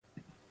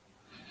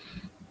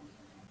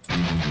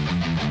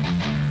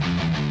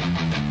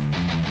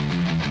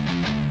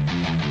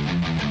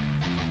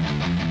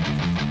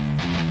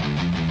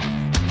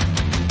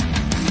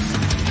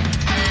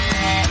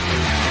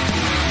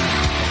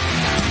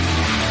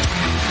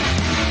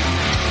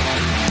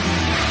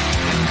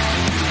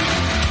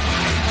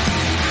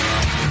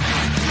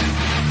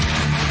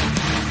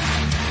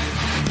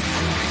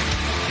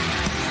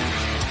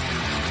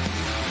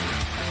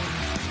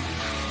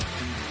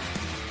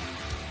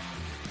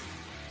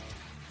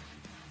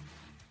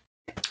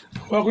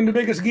Welcome to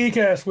Biggest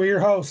Geekcast. We're your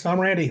hosts. I'm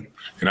Randy.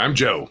 And I'm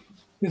Joe.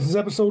 This is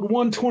episode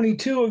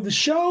 122 of the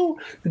show.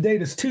 The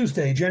date is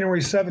Tuesday, January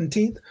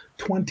 17th,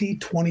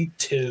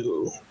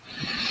 2022.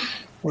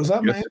 What's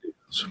up, man?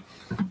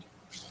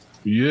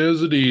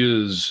 Yes, it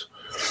is.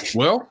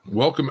 Well,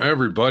 welcome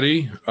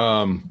everybody.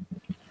 Got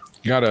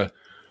a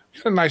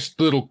nice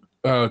little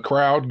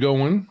crowd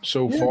going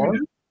so far.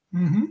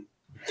 Mm-hmm.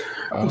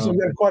 So we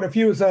got quite a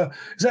few. Is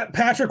that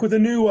Patrick with a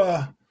new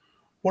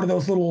what are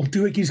those little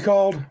doohickeys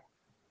called?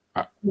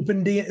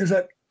 Open D. Is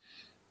that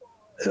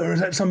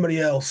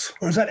somebody else?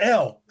 Or is that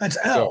L? That's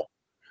L. Oh.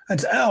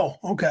 That's L.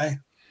 Okay.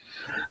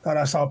 Thought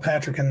I saw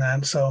Patrick in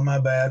that, so my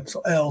bad.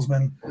 So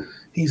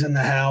he's in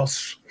the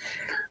house.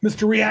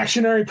 Mr.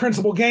 Reactionary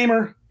Principal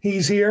Gamer,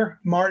 he's here.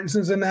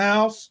 Martinson's in the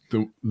house.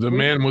 The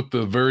man with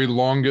the very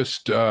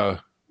longest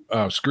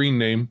screen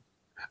name.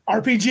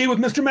 RPG with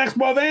Mr. Max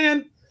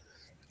Boivan.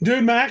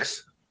 Dude,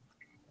 Max.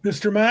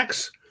 Mr.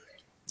 Max.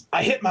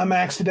 I hit my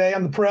max today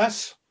on the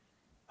press.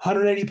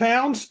 180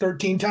 pounds,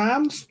 13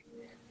 times.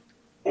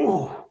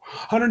 Ooh,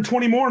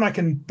 120 more, and I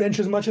can bench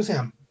as much as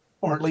him.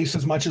 Or at least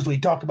as much as we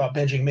talked about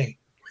benching me.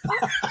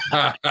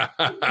 But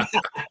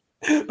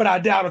I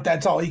doubt if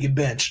that's all he could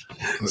bench.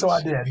 So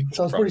I did.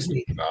 So it's pretty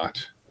sweet.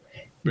 Not.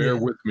 Bear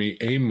with me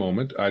a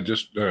moment. I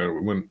just,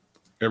 when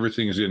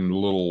everything is in a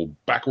little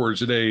backwards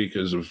today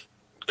because of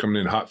coming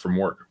in hot from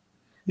work.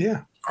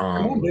 Yeah.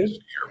 Come on, dude.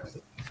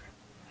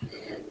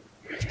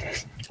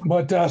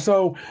 But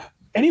so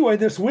anyway,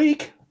 this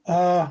week, we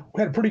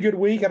had a pretty good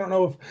week. I don't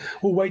know if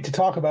we'll wait to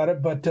talk about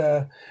it, but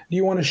do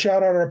you want to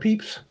shout out our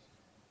peeps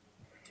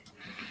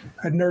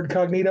at Nerd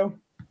Cognito?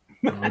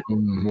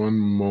 One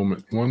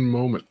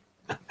moment.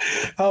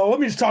 Oh, let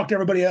me just talk to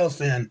everybody else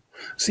then.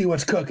 See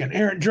what's cooking.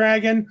 Errant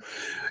Dragon.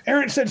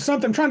 Errant said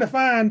something. I'm trying to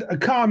find a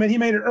comment. He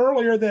made it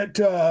earlier that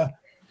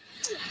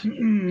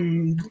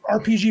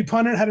RPG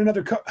Pundit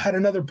had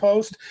another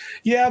post.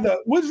 Yeah,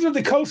 the Wizards of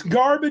the Coast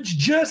garbage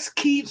just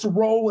keeps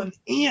rolling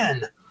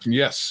in.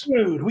 Yes.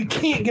 Dude, we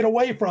can't get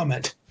away from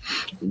it.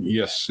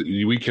 Yes,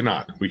 we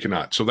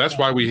cannot. So that's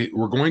why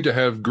we're going to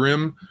have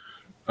Grim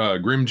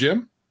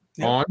Jim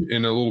on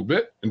in a little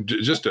bit, and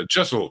just a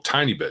little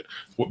tiny bit.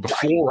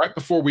 Right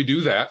before we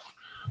do that,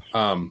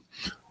 the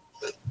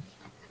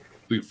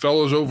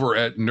fellows over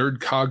at Nerd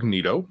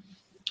Cognito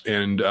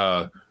and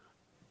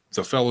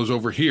the fellows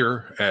over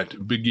here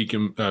at Biggest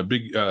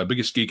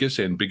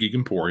Geekus and Big Geek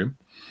Emporium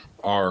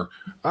are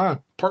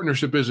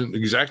partnership isn't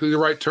exactly the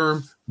right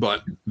term,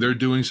 but they're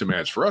doing some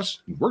ads for us.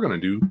 We're going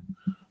to do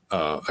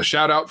a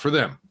shout out for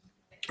them.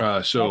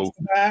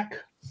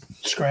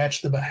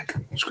 Scratch the back,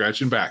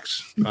 scratching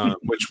backs,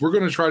 which we're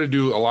going to try to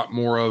do a lot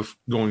more of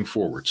going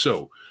forward.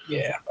 So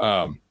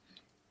yeah.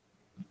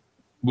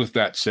 With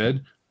that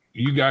said,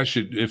 you guys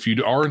should, if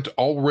you aren't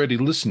already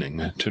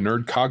listening to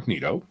Nerd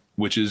Cognito,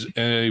 which is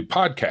a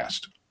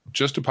podcast,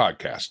 just a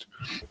podcast.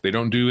 They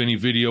don't do any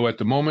video at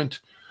the moment.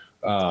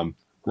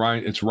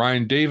 It's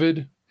Ryan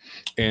David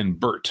and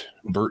Bert.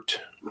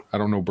 I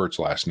don't know Bert's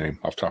last name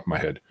off the top of my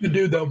head. Good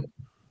dude, though.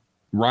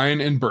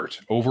 Ryan and Bert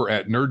over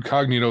at Nerd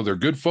Cognito. They're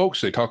good folks.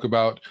 They talk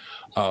about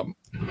a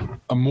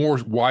more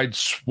wide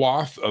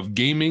swath of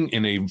gaming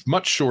in a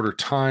much shorter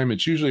time.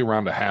 It's usually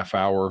around a half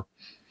hour.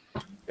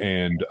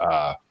 And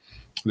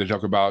they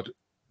talk about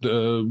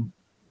the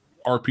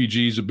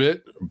RPGs a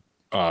bit,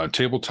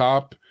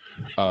 tabletop,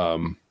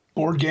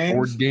 board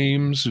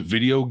games,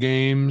 video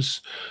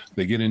games.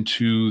 They get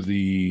into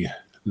the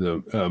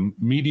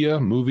media,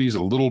 movies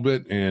a little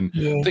bit, and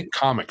I think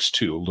comics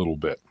too a little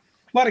bit.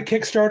 A lot of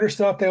Kickstarter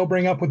stuff they'll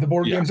bring up with the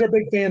board games. They're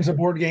big fans of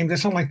board games. They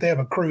sound like they have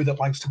a crew that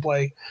likes to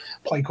play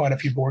quite a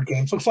few board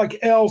games. Looks like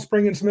L's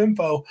bringing some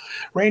info.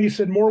 Randy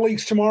said more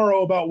leaks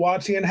tomorrow about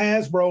WotC and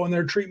Hasbro and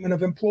their treatment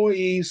of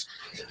employees.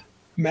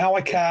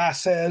 Malachi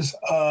says,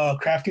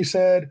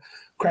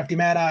 Crafty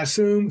Matt, I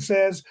assume,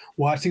 says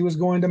WotC was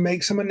going to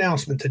make some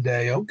announcement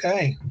today.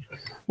 Okay.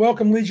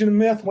 Welcome, Legion of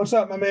Myth. What's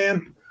up, my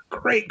man?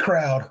 Great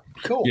crowd.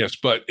 Cool. Yes,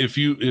 but if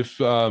you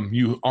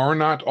are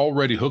not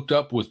already hooked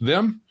up with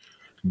them,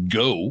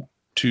 go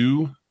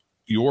to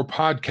your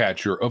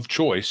podcatcher of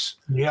choice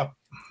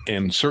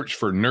and search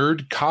for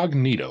Nerd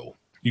Cognito.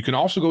 You can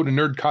also go to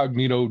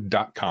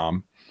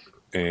nerdcognito.com,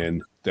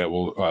 and that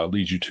will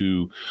lead you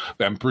to,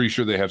 I'm pretty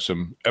sure they have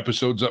some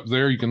episodes up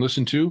there you can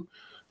listen to.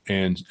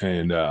 And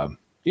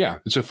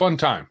it's a fun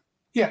time.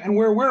 Yeah, and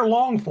we're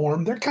long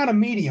form. They're kind of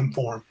medium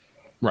form.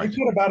 Right. They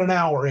put about an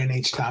hour in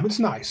each time. It's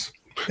nice.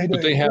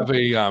 They have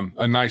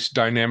a nice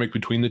dynamic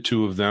between the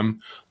two of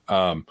them.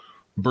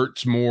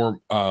 Bert's more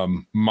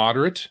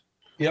moderate.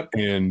 Yep.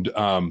 And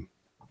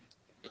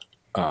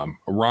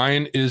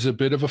Ryan is a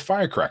bit of a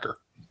firecracker.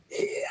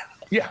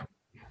 Yeah.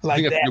 I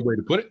think that's a good way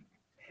to put it.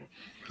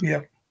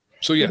 Yep.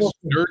 So yes,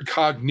 Nerd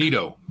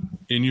Cognito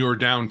in your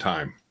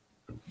downtime.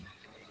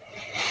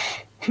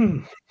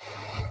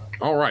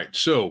 All right.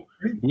 So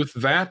with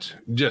that,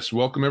 just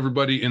welcome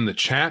everybody in the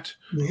chat.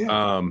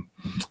 Yeah.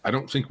 I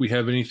don't think we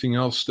have anything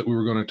else that we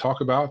were going to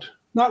talk about.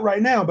 Not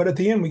right now, but at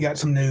the end we got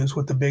some news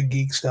with the big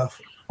geek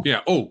stuff.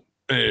 Yeah.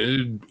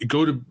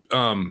 Go to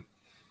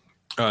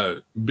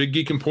Big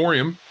Geek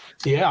Emporium.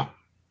 Yeah.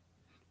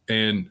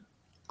 And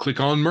click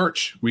on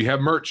merch. We have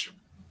merch.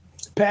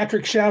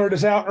 Patrick shouted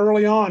us out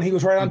early on. He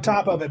was right on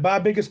top of it. Buy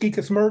Biggest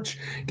Geekest merch.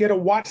 Get a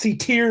Watsy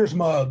Tears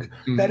mug.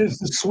 Mm-hmm. That is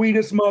the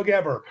sweetest mug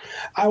ever.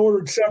 I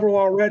ordered several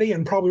already,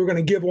 and probably we're going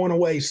to give one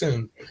away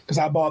soon because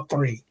I bought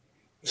 3.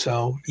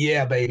 So,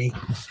 yeah, baby.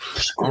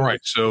 All right.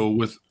 So,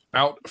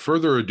 without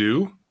further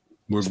ado,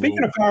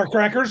 speaking of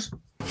firecrackers,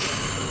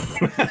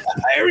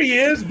 there he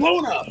is,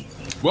 blowing up.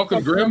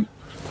 Welcome, Grim.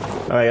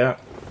 Oh, yeah.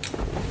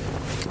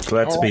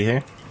 Glad to be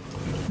here.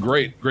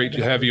 Great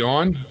to have you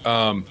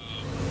on.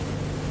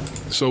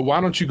 So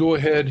why don't you go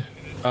ahead,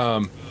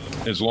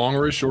 as long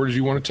or as short as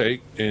you want to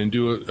take, and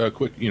do a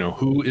quick,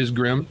 who is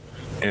Grim,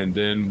 and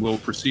then we'll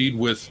proceed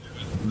with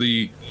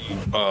the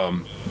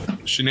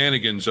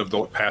shenanigans of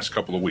the past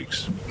couple of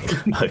weeks.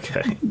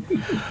 Okay.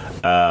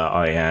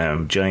 I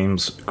am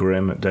James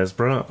Grim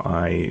Desborough.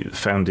 I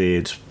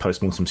founded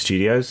Postmortem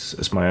Studios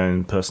as my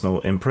own personal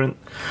imprint.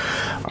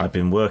 I've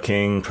been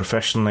working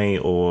professionally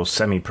or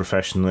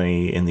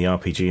semi-professionally in the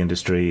RPG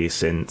industry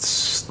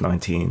since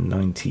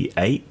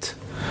 1998.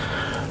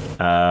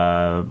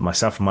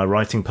 Myself and my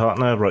writing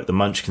partner wrote the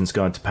Munchkin's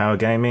Guide to Power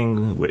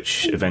Gaming,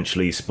 which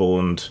eventually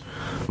spawned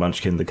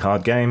Munchkin the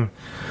card game,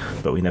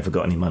 but we never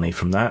got any money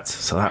from that,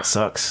 so that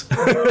sucks.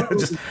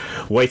 Just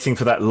waiting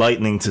for that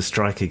lightning to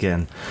strike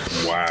again.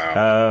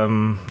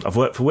 Wow. I've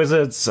worked for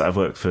Wizards, I've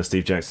worked for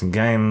Steve Jackson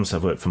Games,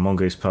 I've worked for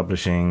Mongoose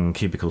Publishing,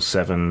 Cubicle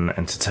 7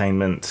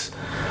 Entertainment,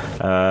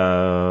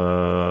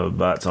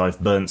 but I've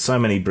burnt so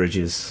many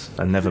bridges.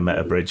 I never met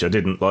a bridge I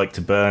didn't like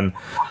to burn,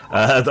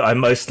 that I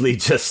mostly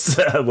just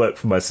work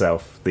for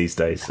myself these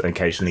days,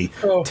 occasionally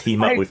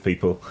team up with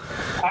people.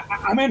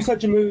 I'm in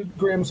such a mood,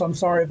 Grim, so I'm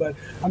sorry, but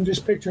I'm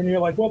just picturing you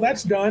like, well,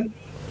 that's done.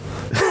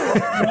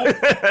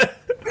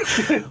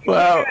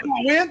 Well,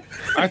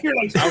 I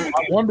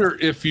wonder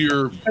if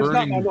your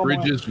burning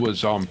bridges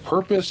was on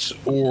purpose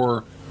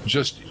or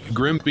just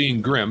Grim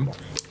being Grim.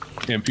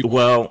 And people.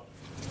 Well,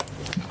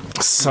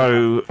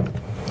 so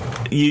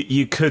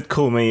you could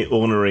call me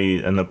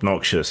ornery and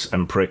obnoxious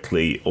and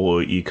prickly,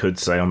 or you could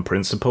say I'm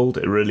principled.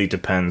 It really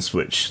depends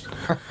which.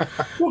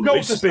 We'll go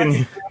with the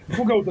second.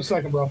 We'll go with the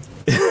second, bro.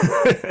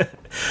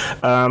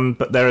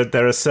 But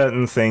there are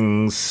certain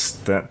things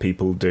that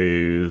people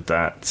do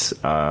that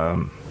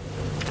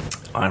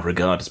I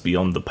regard as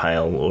beyond the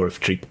pale, or if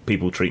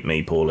people treat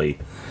me poorly,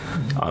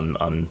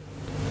 I'm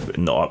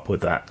not up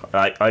with that.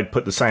 I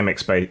put the same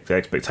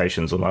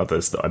expectations on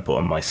others that I put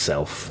on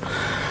myself.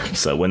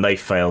 So when they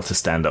fail to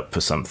stand up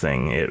for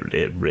something,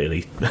 it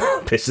really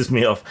pisses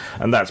me off,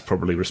 and that's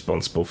probably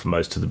responsible for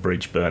most of the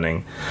bridge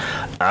burning.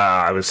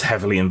 I was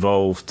heavily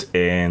involved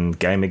in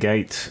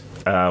Gamergate,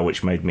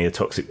 which made me a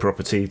toxic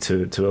property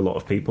to a lot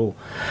of people.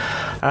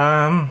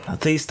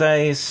 These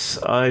days,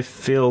 I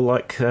feel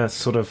like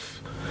sort of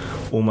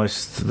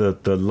almost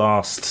the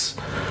last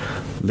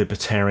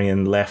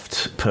libertarian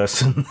left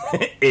person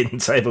in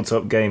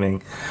tabletop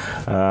gaming.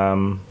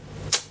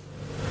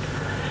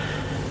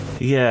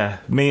 Yeah,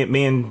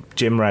 me and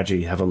Jim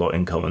Raggi have a lot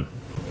in common.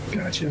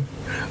 Gotcha.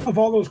 Of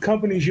all those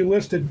companies you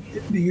listed,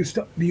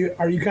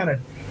 are you kind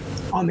of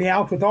on the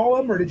out with all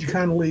of them, or did you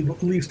kind of leave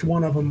at least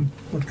one of them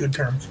with good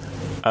terms?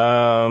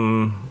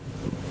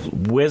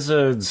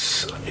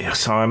 Wizards.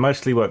 So I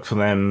mostly worked for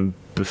them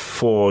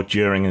before,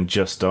 during, and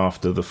just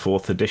after the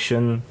 4th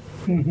edition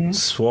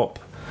swap,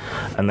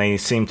 and they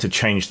seemed to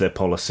change their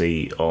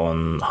policy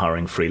on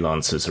hiring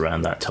freelancers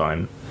around that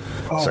time.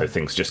 So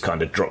things just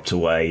kind of dropped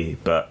away,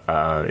 but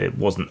it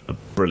wasn't a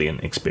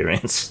brilliant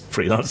experience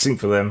freelancing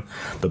for them.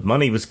 The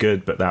money was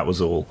good, but that was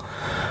all.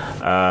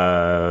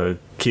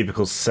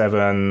 Cubicle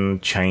 7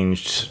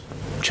 changed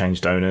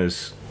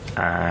owners,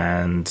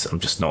 and I'm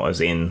just not as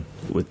in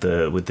with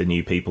the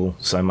new people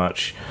so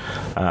much,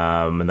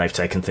 and they've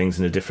taken things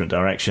in a different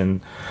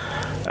direction.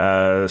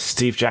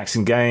 Steve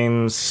Jackson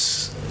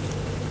Games,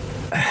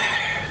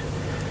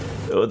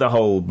 the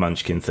whole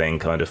Munchkin thing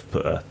kind of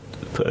put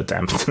a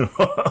damper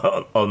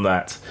on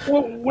that.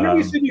 Well, whenever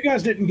you said you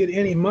guys didn't get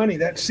any money,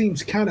 that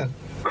seems kind of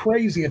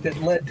crazy if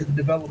it led to the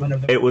development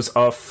of the... It was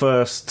our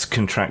first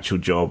contractual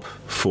job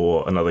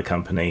for another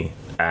company,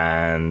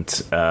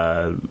 and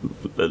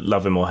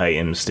love him or hate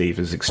him, Steve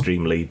is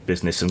extremely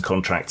business and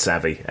contract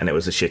savvy, and it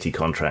was a shitty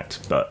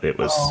contract, but it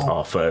was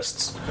our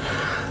first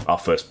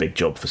big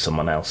job for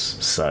someone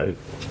else. So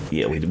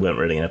yeah, we weren't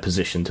really in a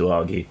position to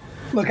argue.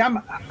 Look, I'm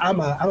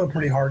a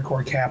pretty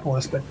hardcore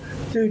capitalist, but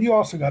dude, you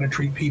also got to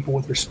treat people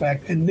with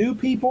respect. And new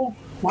people,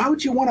 why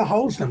would you want to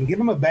hose them? Give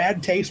them a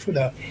bad taste for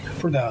the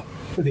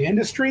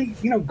industry.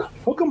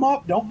 Hook them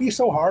up. Don't be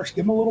so harsh.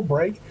 Give them a little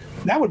break.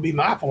 That would be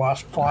my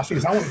philosophy.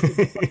 Because I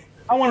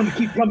want them to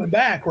keep coming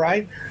back,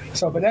 right?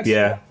 So, but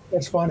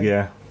that's funny.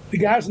 Yeah. The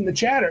guys in the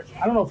chat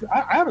I don't know if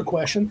I have a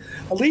question.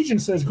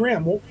 Allegiant says,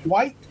 Graham,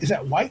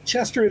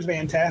 Whitechester is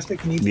fantastic.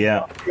 Can you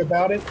talk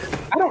about it?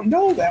 I don't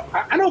know that.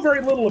 I know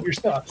very little of your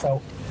stuff.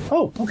 So,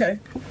 okay.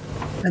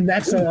 And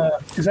that's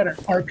is that an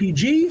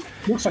RPG?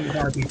 Looks like an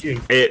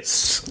RPG.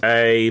 It's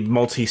a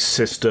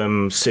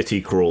multi-system city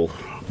crawl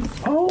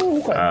Oh,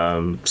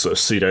 okay. Sort of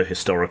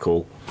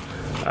pseudo-historical,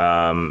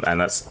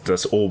 and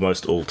that's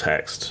almost all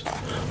text.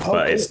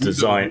 But it's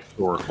designed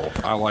historical.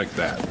 I like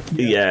that.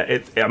 Yeah,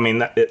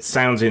 it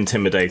sounds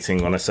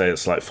intimidating when I say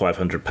it's like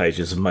 500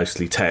 pages of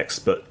mostly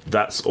text, but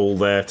that's all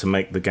there to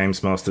make the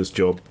Games Master's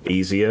job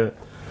easier.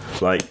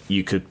 Like,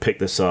 you could pick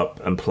this up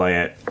and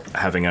play it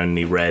having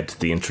only read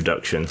the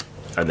introduction,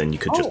 and then you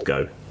could just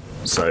go.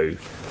 So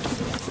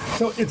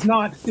it's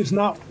not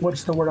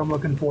what's the word I'm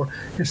looking for?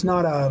 It's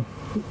not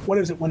what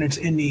is it when it's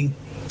in the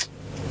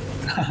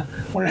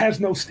when it has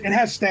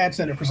stats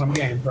in it for some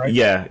games, right?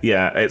 Yeah,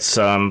 it's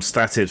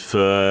statted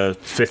for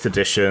 5th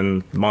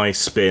edition, my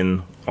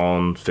spin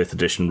on 5th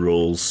edition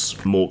rules,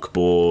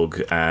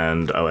 Morkborg,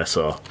 and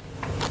OSR.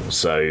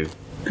 So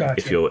gotcha.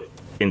 If you're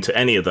into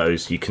any of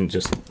those, you can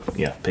just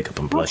pick up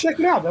and play. I'll check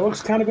it out. That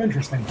looks kind of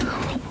interesting.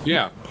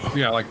 Yeah,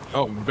 like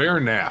Bear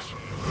Naff.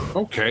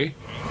 Okay,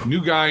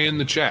 new guy in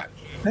the chat.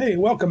 Hey,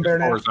 welcome, Bear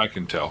Naff. As far as I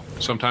can tell,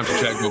 sometimes the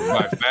chat goes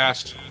by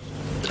fast,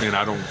 and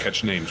I don't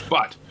catch names.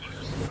 But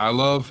I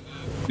love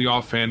the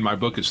offhand. My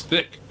book is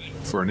thick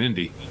for an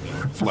indie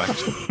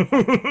flex.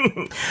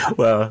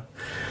 Well,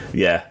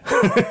 yeah.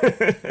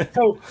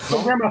 So,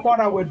 Graham, I thought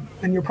I would,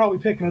 and you're probably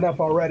picking it up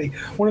already.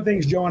 One of the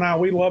things Joe and I,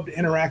 we love to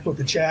interact with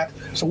the chat,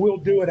 so we'll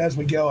do it as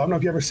we go. I don't know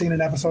if you've ever seen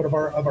an episode of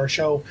our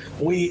show.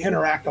 We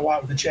interact a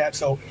lot with the chat,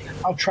 so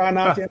I'll try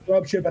not to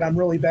interrupt you, but I'm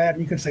really bad.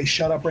 You can say,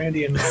 "Shut up,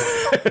 Randy." And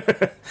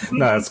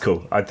no, that's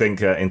cool. I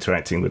think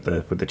interacting with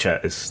the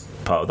chat is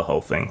part of the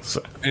whole thing.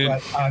 So.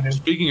 And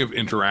speaking of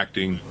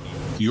interacting,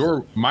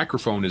 your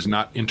microphone is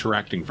not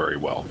interacting very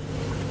well.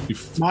 You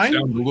sound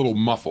a little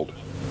muffled.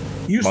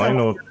 You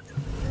sound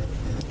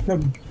no,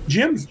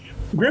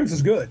 Grimm's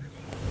is good.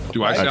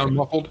 Do I sound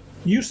muffled?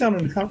 You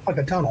sound like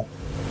a tunnel.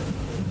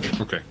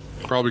 Okay,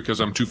 probably because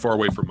I'm too far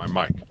away from my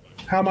mic.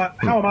 How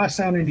am I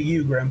sounding to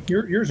you, Grimm?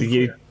 Yours is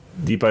clear.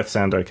 You both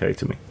sound okay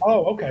to me.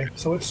 Oh, okay.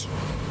 So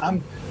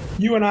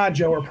you and I,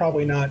 Joe, are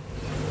probably not.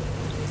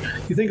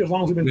 You think as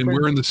long as we've been and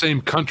we're in the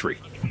same country.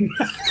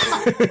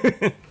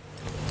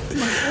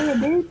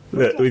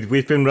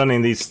 We've been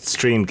running these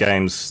stream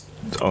games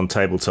on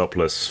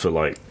Tabletopless for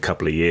like a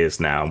couple of years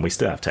now, and we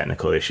still have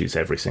technical issues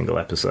every single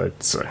episode.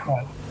 So,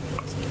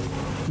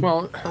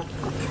 well,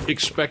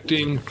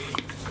 expecting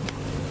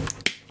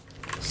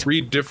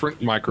 3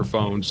 different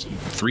microphones,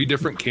 3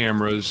 different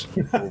cameras,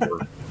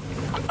 over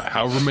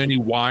however many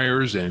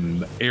wires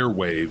and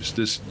airwaves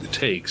this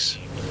takes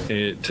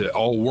to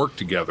all work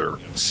together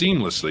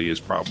seamlessly is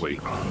probably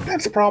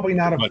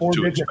not a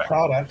 4-digit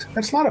product.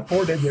 That's not a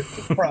 4-digit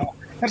product.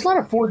 That's not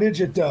a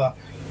 4-digit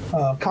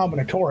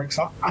combinatorics.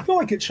 So I feel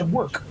like it should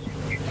work.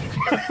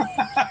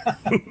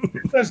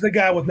 Says the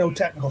guy with no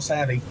technical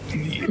savvy.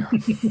 Yeah,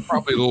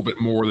 probably a little bit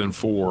more than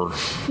 4.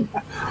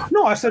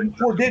 No, I said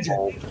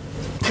 4-digit.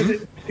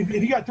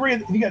 If you got 3,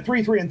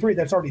 and 3,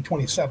 that's already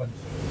 27.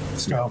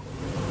 So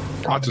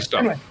lots of stuff.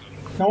 Anyway,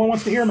 no one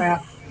wants to hear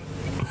math.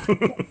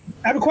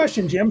 I have a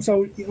question, Jim.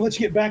 So let's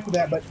get back to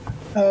that. But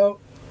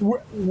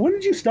when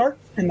did you start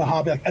in the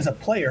hobby, like as a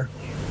player?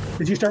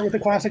 Did you start with the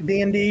classic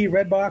D&D,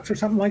 Red Box, or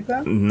something like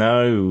that?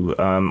 No,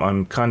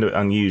 I'm kind of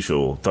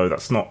unusual, though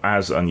that's not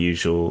as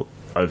unusual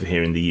over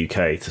here in the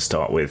UK to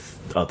start with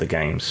other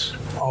games.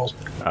 Oh.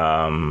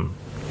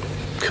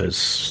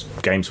 Because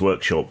Games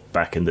Workshop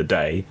back in the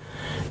day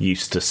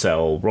used to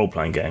sell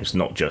role-playing games,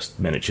 not just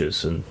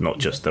miniatures and not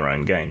just their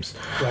own games.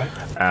 Right.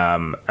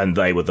 And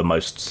they were the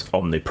most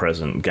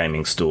omnipresent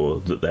gaming store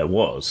that there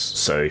was.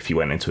 So if you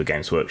went into a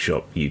Games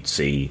Workshop, you'd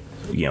see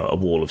a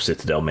wall of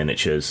Citadel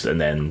miniatures,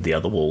 and then the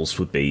other walls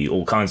would be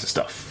all kinds of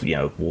stuff,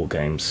 war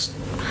games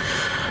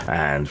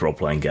and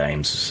role-playing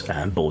games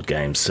and board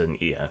games and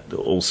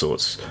all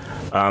sorts.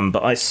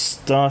 But I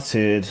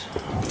started...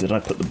 Did I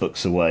put the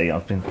books away?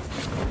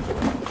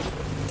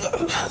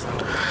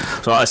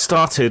 So I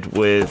started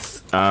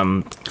with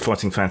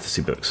fighting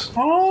fantasy books.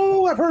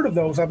 Oh, I've heard of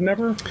those. I've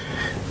never...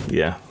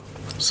 Yeah.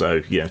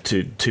 So,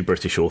 two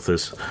British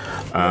authors.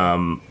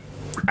 And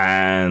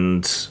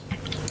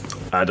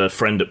I had a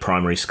friend at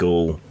primary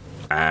school,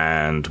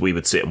 and we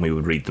would sit and we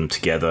would read them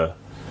together.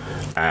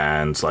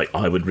 And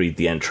I would read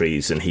the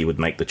entries and he would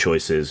make the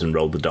choices and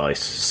roll the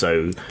dice.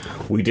 So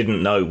we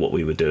didn't know what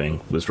we were doing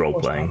was role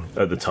playing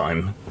at the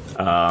time,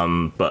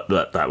 but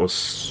that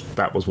was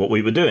what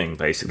we were doing,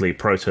 basically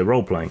proto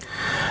role playing.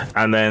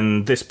 And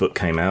then this book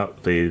came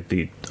out,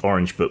 the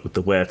orange book with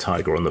the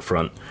were-tiger on the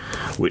front,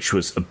 which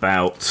was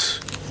about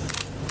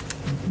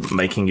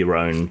making your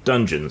own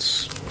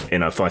dungeons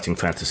in a fighting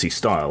fantasy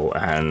style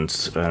and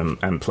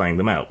playing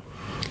them out.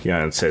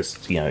 It says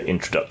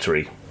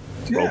introductory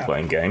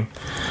role-playing game,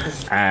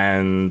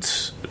 and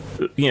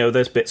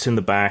there's bits in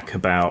the back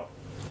about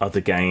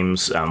other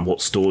games,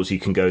 what stores you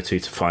can go to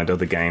find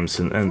other games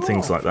and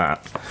things like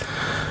that,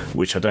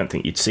 which I don't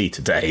think you'd see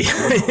today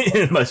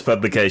in most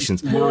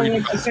publications.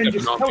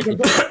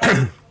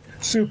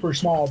 Super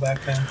small back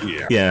then.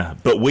 Yeah,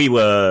 but we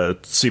were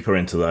super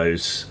into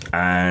those,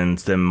 and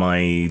then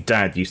my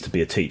dad used to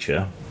be a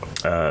teacher,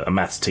 a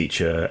maths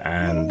teacher,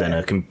 and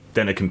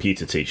then a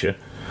computer teacher.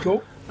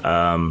 Cool.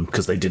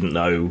 because they didn't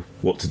know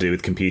what to do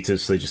with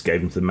computers, so they just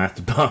gave them to the math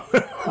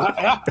department.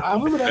 I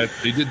remember that.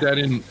 They did that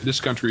in this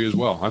country as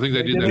well. I think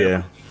they did that.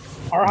 Yeah.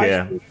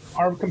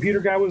 Our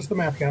computer guy was the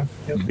math guy.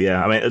 Yep.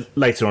 Yeah, I mean,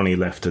 later on he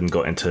left and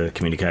got into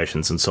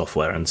communications and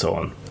software and so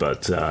on.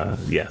 But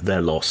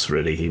their loss,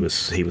 really. He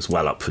was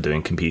well up for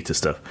doing computer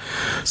stuff.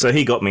 So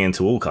he got me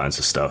into all kinds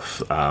of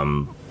stuff,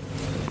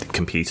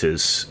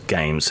 computers,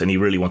 games, and he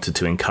really wanted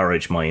to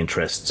encourage my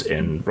interest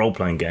in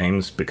role-playing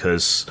games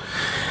because,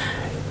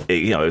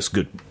 it's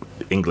good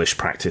English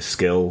practice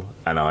skill,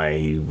 and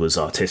I was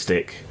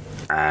artistic,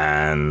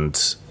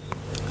 and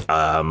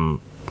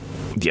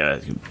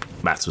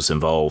maths was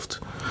involved.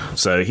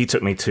 So he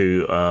took me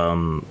to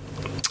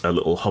a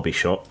little hobby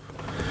shop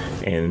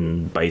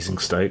in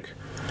Basingstoke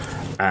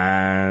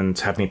and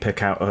had me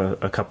pick out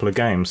a couple of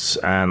games,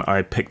 and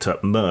I picked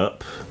up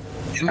MERP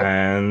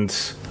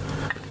and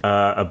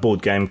a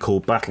board game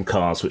called Battle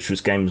Cars, which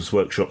was Games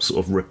Workshop's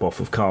sort of rip-off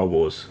of Car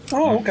Wars.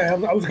 Oh, okay.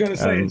 I was going to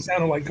say it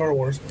sounded like Car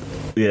Wars.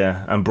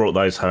 Yeah, and brought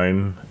those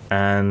home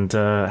and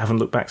haven't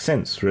looked back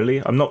since,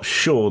 really. I'm not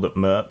sure that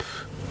MERP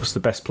was the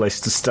best place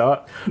to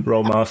start.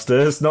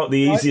 Rollmaster is not the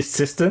easiest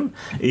system,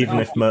 even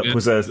if MERP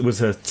was a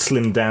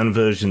slimmed down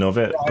version of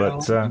it.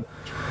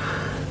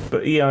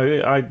 But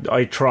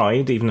I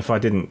tried, even if I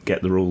didn't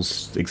get the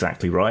rules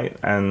exactly right,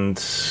 and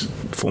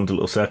formed a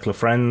little circle of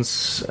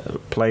friends,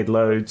 played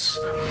loads,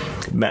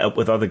 met up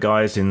with other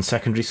guys in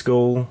secondary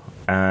school,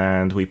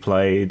 and we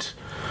played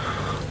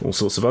all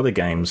sorts of other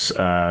games.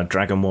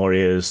 Dragon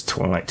Warriors,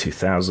 Twilight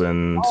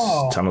 2000,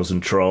 Tunnels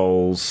and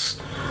Trolls,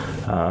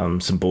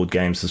 some board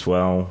games as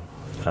well,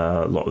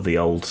 a lot of the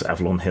old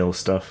Avalon Hill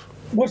stuff.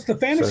 Was the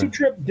fantasy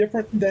trip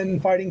different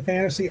than Fighting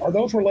Fantasy? Are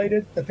those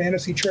related, the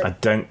fantasy trip? I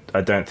don't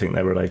think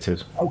they're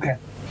related. Okay.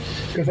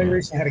 Because they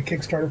recently had a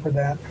Kickstarter for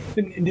that.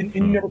 And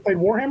you never played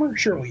Warhammer?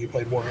 Surely you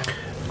played Warhammer.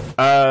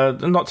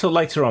 Not till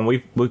later on.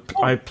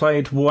 I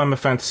played Warhammer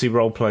Fantasy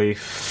Roleplay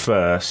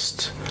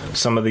first.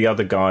 Some of the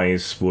other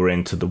guys were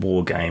into the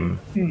war game,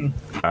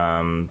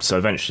 so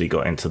eventually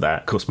got into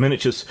that. Of course,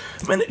 miniatures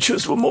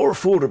were more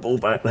affordable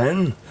back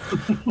then.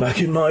 Back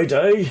in my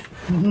day,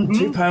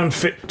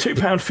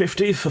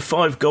 £2.50 for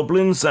 5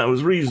 goblins. That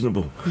was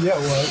reasonable. Yeah,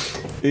 it was.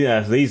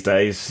 Yeah, these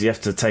days you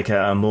have to take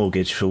out a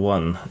mortgage for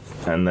one,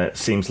 and it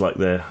seems like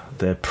they're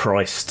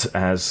priced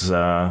as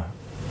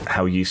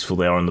how useful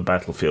they are on the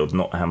battlefield,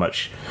 not how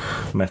much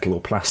metal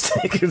or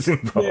plastic is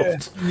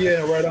involved.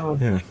 Yeah, right on.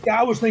 Yeah,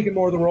 I was thinking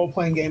more of the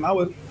role-playing game.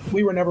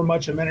 We were never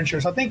much of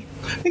miniatures. I think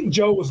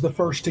Joe was the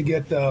first to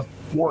get the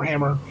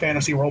Warhammer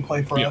fantasy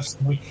role-play for us.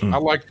 I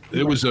liked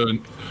it. Was I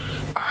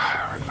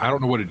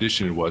don't know what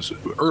edition it was.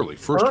 Early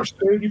first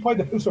dude, you played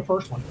it was the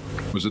first one.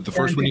 Was it the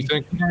first one? You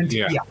think?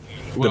 Yeah.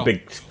 Well, the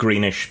big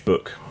greenish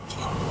book.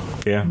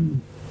 Yeah.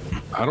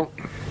 I don't.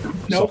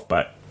 Nope.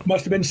 Softback.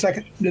 Must have been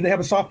second. Did they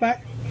have a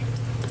softback?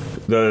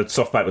 The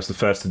softback was the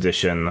first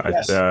edition.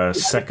 Yes.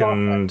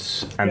 Second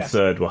and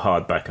third were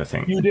hardback, I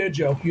think. You did,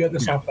 Joe. You had the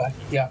softback.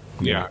 Yeah.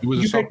 Yeah. It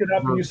was you picked it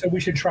up and you said we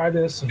should try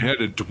this. It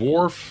had a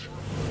dwarf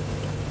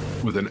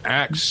with an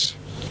axe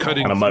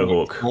cutting and a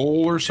mohawk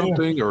roll or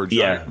something, or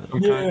yeah.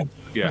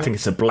 Yeah. I think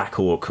it's a Black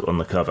Orc on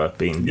the cover,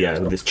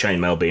 with this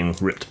chainmail being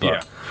ripped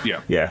apart. Yeah.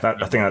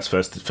 I think that's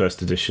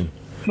first edition.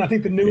 And I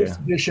think the newest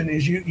edition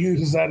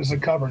uses that as a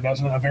cover,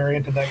 doesn't it? A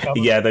variant of that cover.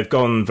 Yeah, they've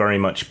gone very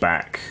much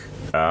back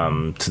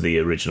to the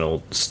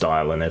original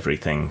style and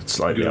everything.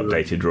 Slightly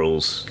updated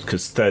rules,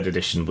 because third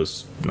edition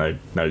was no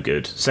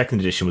good. Second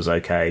edition was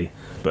okay,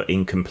 but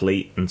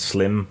incomplete and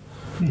slim.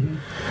 Mm-hmm.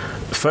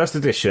 First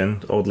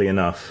edition, oddly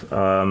enough,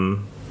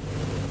 and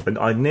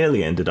I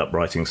nearly ended up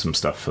writing some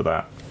stuff for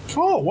that.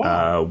 Oh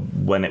wow!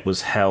 When it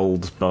was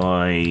held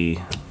by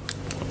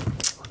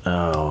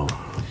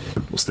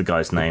what's the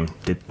guy's name?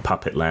 Did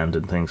Puppet Land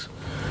and things.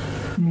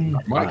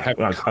 I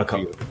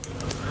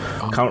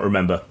can't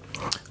remember.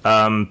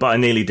 But I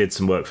nearly did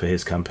some work for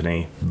his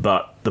company.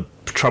 But the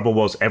trouble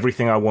was,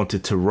 everything I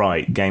wanted to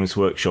write, Games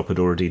Workshop had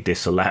already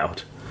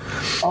disallowed.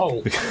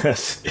 Oh.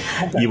 Because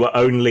you were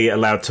only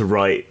allowed to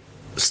write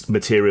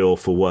material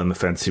for Warhammer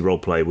Fantasy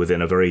Roleplay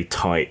within a very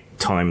tight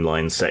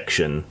timeline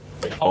section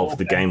of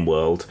the game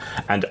world,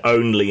 and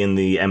only in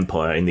the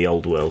Empire, in the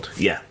old world.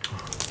 Yeah.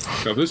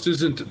 Now, this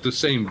isn't the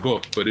same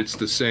book, but it's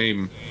the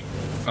same...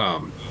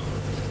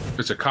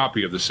 it's a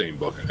copy of the same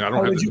book. I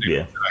don't have the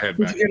name I had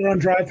back. Did you get it on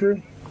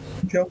drive-through,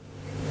 Joe?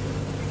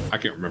 I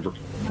can't remember.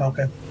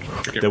 Okay.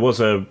 There was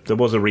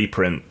a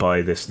reprint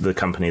by the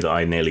company that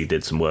I nearly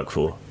did some work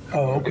for.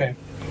 Oh, okay.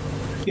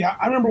 Yeah,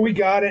 I remember we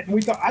got it,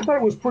 and I thought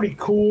it was pretty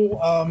cool.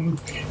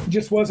 It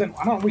just wasn't.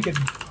 I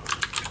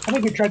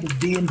think we tried to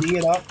D&D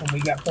it up, and we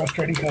got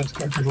frustrated because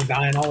characters were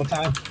dying all the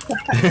time.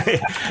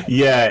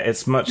 Yeah,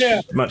 it's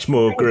much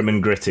more grim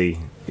and gritty.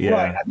 Yeah.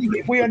 Right. I think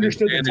if we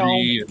understood the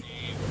tone.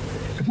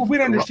 If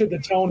we'd understood the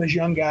tone as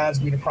young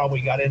guys, we'd have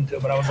probably got into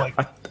it. But I was like,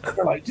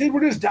 they're like, dude,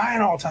 we're just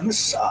dying all the time. This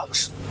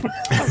sucks.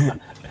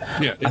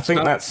 Yeah, I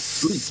think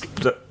that's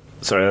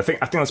sorry, I think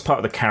that's part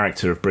of the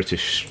character of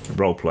British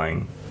role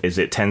playing. Is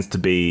it tends to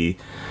be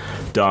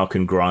dark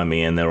and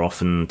grimy, and there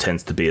often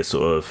tends to be a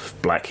sort of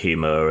black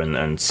humor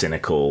and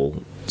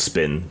cynical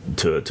spin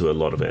to a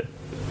lot of it.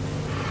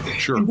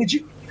 Sure.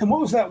 And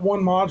what was that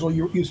one module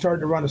you started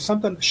to run?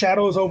 Something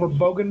Shadows over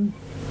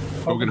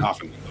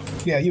Bogenhofen.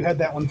 Yeah, you had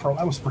that one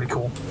that was pretty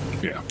cool.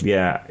 Yeah.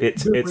 Yeah,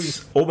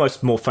 it's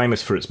almost more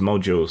famous for its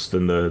modules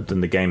than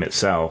the game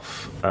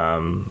itself.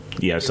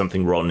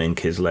 Something Rotten in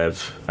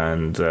Kislev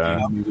and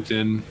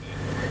Within.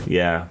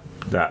 Yeah,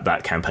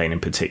 that campaign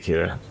in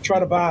particular. Try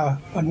to buy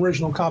an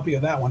original copy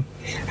of that one.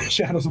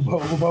 Shadows of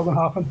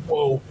Bogenhofen.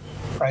 Whoa,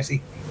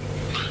 pricey.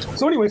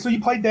 So anyway, so you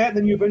played that, and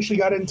then you eventually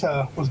got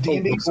into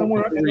D&D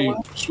somewhere. We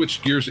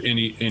switched gears.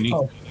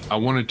 I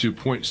wanted to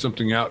point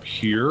something out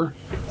here.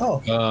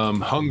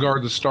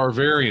 Hungar the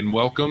Starvarian,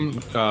 welcome.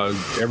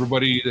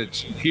 Everybody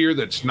that's here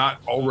that's not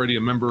already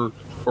a member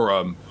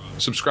or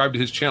subscribe to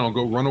his channel,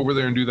 go run over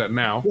there and do that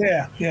now.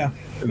 Yeah.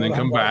 And then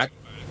come back.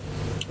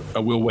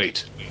 We'll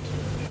wait.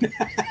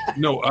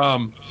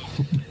 No,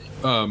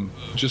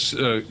 just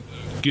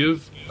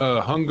give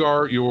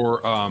Hungar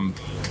your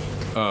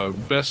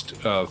best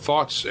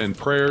thoughts and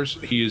prayers.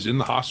 He is in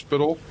the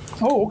hospital.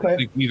 Oh, okay. I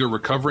think either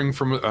recovering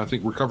from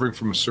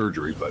a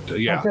surgery, but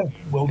yeah. Okay,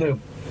 will do.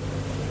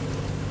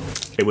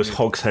 It was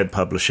Hogshead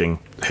Publishing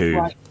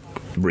who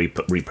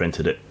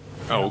reprinted it.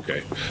 Oh,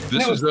 okay.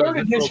 This is third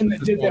edition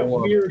that did that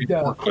weird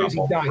crazy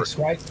dice,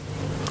 right?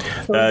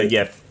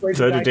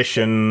 Third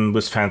edition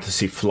was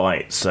Fantasy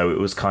Flight, so it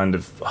was kind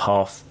of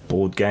half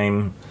board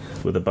game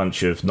with a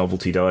bunch of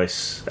novelty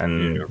dice,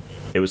 and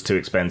it was too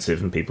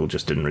expensive, and people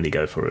just didn't really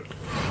go for it.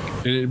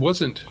 And it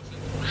wasn't.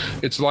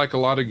 It's like a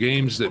lot of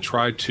games that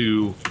try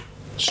to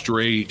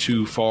stray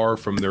too far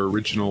from their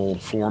original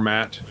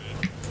format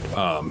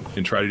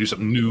and try to do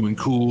something new and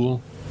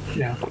cool.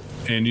 Yeah.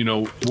 And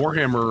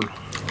Warhammer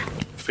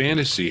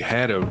Fantasy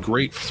had a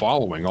great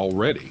following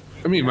already.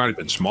 I mean, it might have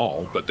been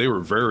small, but they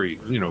were very,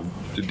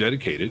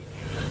 dedicated.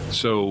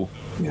 So,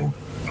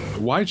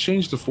 why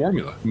change the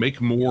formula? Make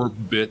more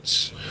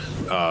bits.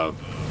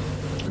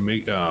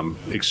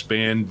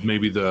 Expand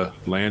maybe the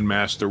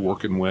landmass they're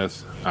working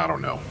with. I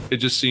don't know. It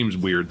just seems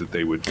weird that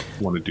they would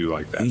want to do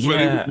like that. Yeah. But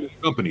they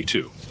would company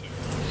too.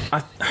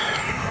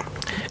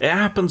 It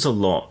happens a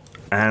lot,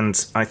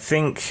 and I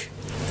think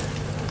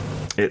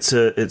it's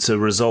a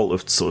result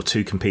of sort of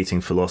two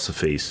competing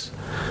philosophies.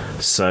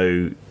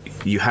 So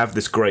you have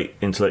this great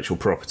intellectual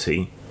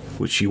property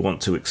which you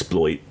want to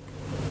exploit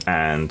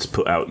and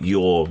put out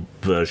your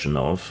version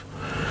of.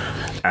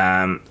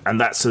 And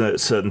that's a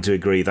certain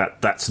degree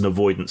that's an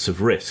avoidance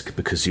of risk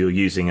because you're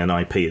using an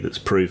IP that's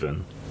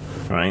proven,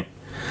 right?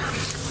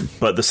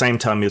 But at the same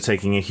time, you're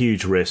taking a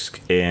huge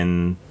risk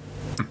in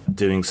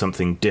doing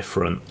something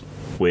different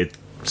with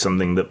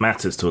something that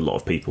matters to a lot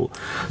of people.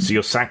 So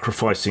you're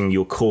sacrificing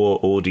your core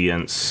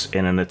audience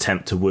in an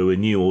attempt to woo a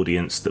new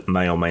audience that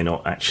may or may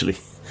not actually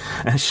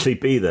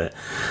be there.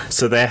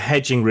 So they're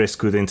hedging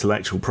risk with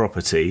intellectual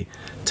property,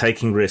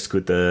 taking risk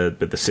with the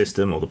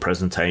system or the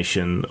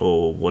presentation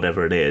or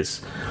whatever it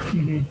is,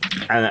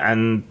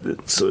 and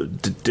sort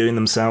of doing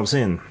themselves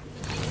in.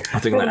 I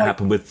think that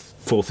happened with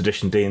 4th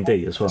edition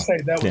D&D as well.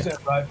 That was it,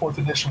 right? 4th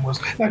edition was.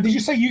 Now, did you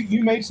say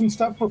you made some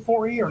stuff for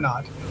 4E or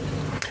not?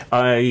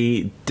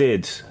 I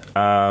did.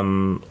 I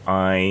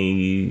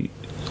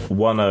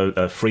won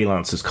a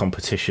freelancers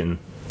competition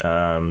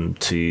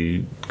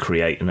to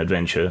create an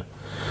adventure,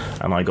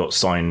 and I got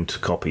signed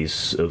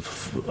copies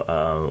of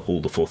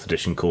all the 4th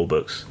edition core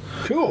books.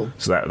 Cool.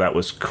 So that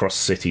was Cross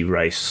City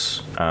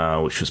Race,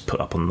 which was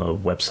put up on the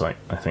website,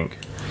 I think,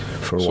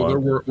 for a while. So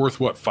they're worth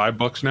what,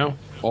 $5 now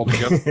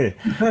altogether?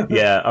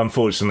 Yeah,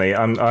 unfortunately,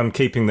 I'm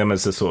keeping them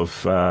as a sort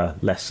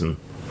of lesson.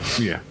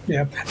 Yeah.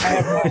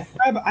 I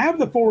have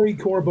the 4E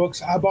core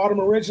books. I bought them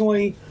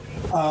originally.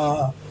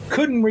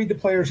 Couldn't read the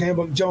player's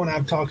handbook. Joe and I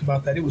have talked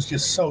about that. It was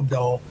just so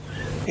dull.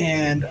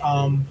 And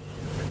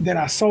then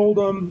I sold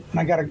them, and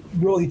I got a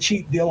really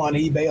cheap deal on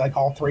eBay, like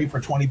all 3 for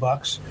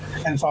 $20.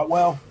 And thought,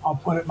 well, I'll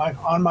put it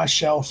on my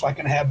shelf so I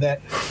can have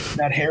that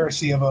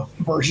heresy of a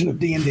version of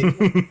D&D.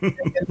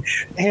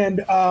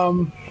 and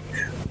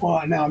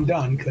well, now I'm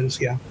done because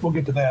we'll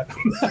get to that.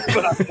 I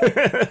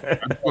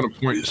just want to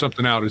point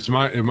something out.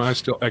 Am I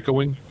still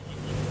echoing?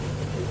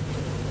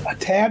 A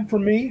tad for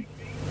me.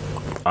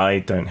 I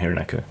don't hear an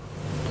echo.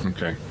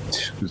 Okay.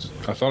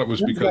 I thought it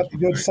was We've because got the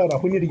good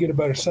setup. We need to get a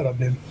better setup,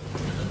 dude.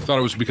 I thought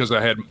it was because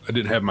I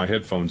didn't have my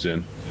headphones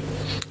in.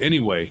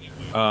 Anyway,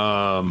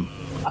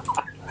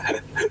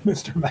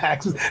 Mr.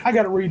 Max, I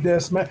got to read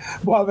this.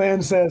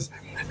 Boivin says,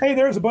 "Hey,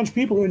 there's a bunch of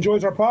people who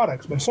enjoys our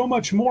products, but so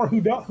much more who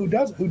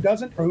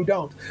doesn't, or who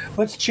don't.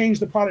 Let's change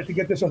the product to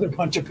get this other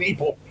bunch of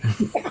people."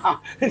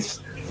 And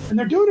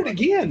they're doing it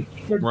again.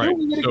 They're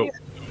doing it again.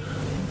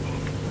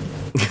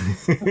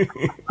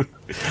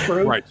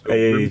 Right. So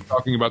we're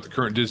talking about the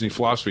current Disney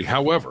philosophy.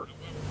 However,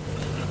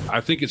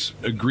 I think it's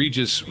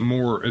egregious.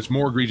 It's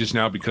more egregious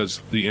now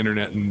because the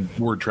internet and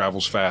word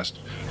travels fast.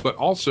 But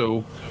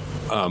also,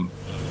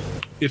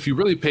 if you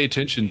really pay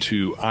attention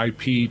to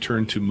IP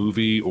turned to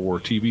movie or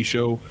TV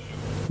show,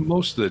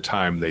 most of the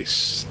time they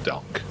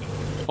stunk.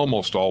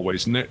 Almost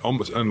always, and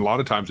a lot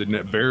of times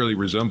it barely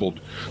resembled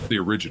the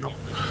original.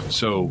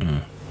 So,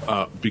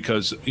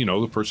 because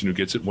the person who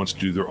gets it wants to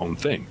do their own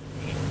thing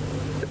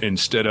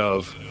instead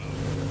of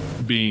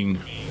being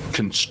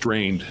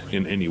constrained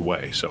in any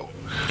way. So,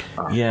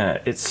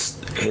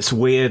 it's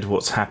weird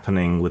what's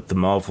happening with the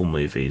Marvel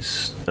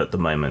movies at the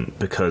moment,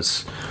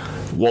 because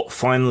what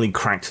finally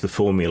cracked the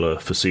formula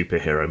for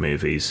superhero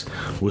movies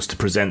was to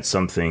present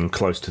something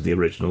close to the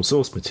original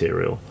source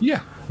material.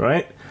 Yeah.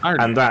 Right?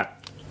 And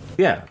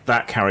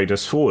that carried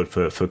us forward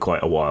for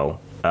quite a while.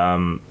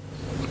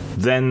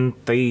 Then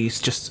the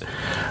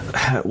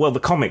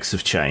comics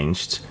have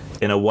changed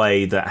in a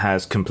way that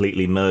has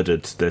completely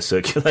murdered their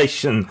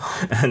circulation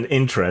and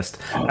interest.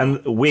 And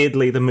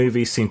weirdly, the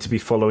movies seem to be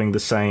following the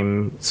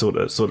same sort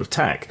of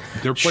tack.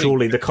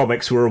 Surely the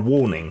comics were a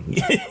warning.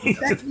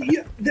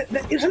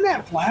 Isn't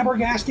that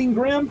flabbergasting,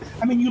 Grim?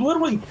 I mean, you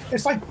literally,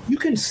 it's like you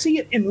can see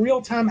it in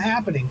real time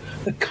happening.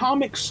 The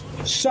comics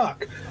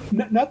suck.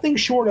 Nothing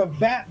short of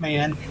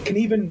Batman can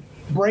even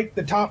break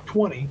the top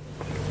 20.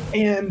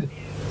 And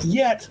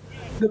yet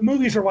the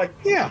movies are like,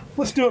 yeah,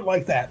 let's do it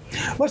like that.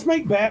 Let's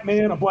make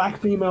Batman a black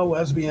female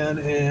lesbian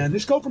and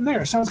just go from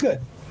there. Sounds good.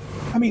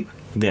 I mean,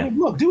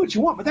 look, do what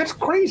you want, but that's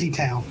crazy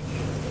town.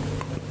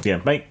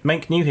 Yeah,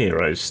 make new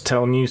heroes,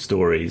 tell new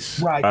stories.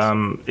 Right.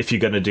 If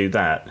you're going to do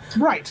that.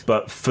 Right.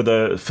 But for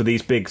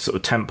these big sort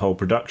of tentpole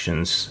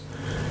productions,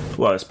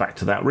 well, it's back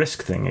to that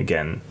risk thing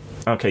again.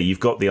 Okay, you've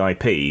got the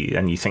IP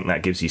and you think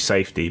that gives you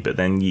safety, but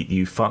then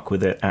you fuck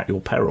with it at your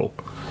peril,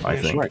 I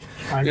think. Right.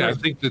 I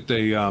think that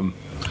they, in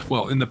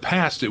the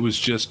past it was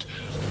just,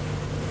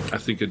 I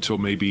think until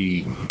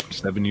maybe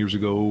 7 years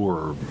ago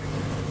or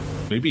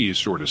maybe as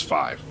short as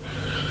 5,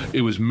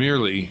 it was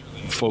merely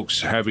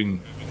folks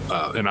having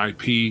an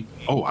IP.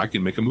 Oh, I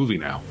can make a movie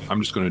now. I'm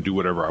just going to do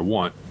whatever I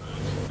want,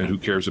 and who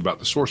cares about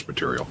the source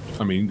material?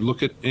 I mean,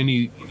 look at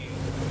anything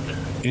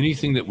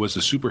that was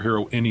a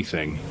superhero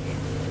anything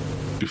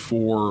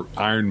before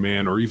Iron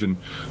Man, or even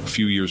a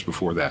few years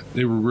before that.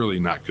 They were really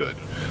not good.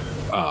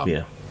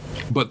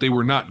 But they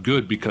were not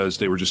good because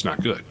they were just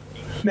not good.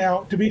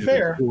 Now, to be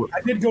fair,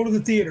 I did go to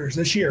the theaters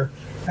this year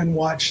and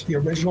watch the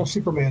original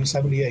Superman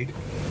 78.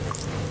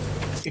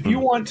 If you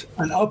want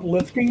an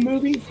uplifting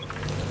movie,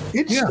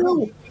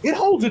 it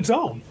holds its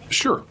own.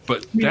 Sure,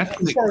 but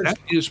that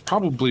is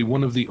probably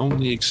one of the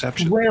only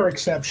exceptions. Rare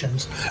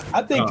exceptions.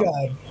 I think.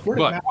 I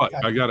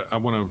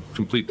want to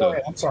complete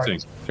the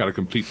thing. Got to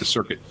complete the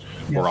circuit,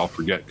 or I'll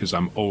forget because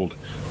I'm old.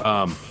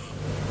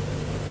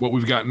 What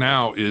we've got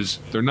now is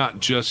they're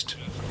not just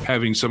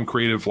having some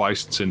creative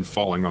license and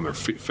falling on their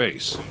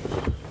face.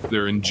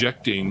 They're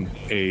injecting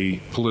a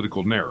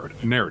political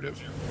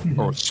narrative,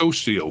 or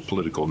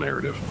socio-political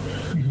narrative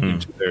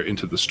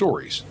into the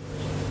stories.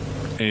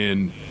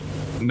 And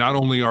not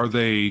only are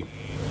they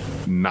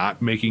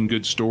not making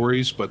good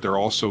stories, but they're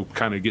also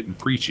kind of getting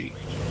preachy.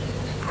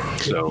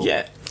 So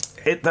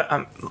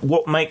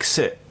what makes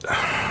it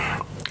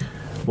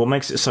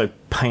so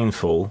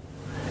painful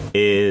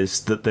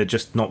is that they're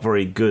just not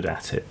very good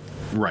at it.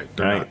 Right.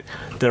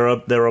 There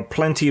are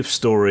plenty of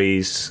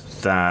stories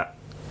that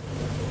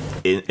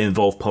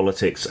involve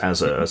politics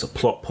as a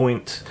plot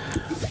point,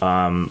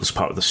 as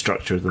part of the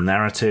structure of the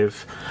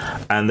narrative,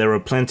 and there are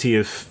plenty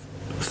of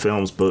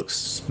films,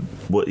 books,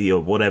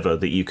 whatever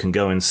that you can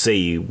go and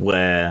see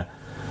where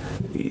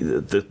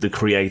the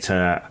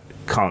creator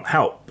can't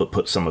help but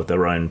put some of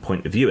their own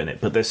point of view in it,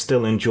 but they're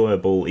still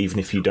enjoyable even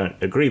if you don't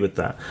agree with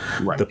that.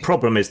 Right. The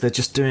problem is they're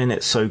just doing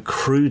it so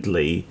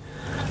crudely,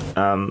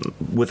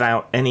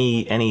 without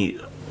any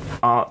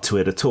art to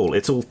it at all.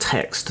 It's all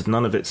text,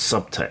 none of it's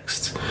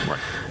subtext. Right.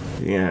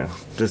 Yeah,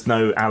 there's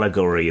no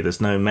allegory,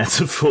 there's no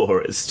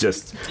metaphor. It's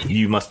just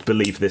you must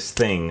believe this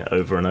thing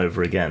over and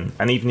over again.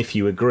 And even if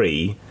you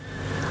agree,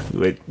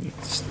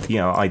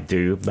 I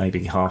do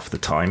maybe half the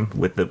time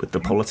with the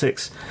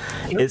politics.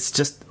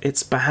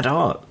 It's bad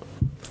art.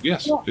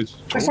 Yes,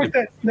 it's like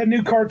that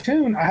new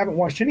cartoon. I haven't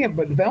watched any of it,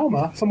 but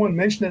Velma. Someone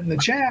mentioned it in the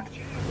chat.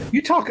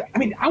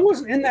 I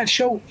wasn't in that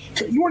show.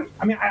 You weren't.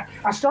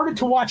 I started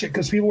to watch it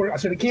because people were. I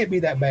said it can't be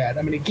that bad.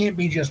 It can't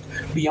be just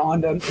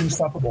beyond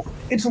insufferable.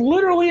 It's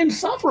literally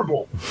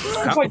insufferable.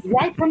 It's like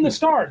right from the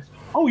start.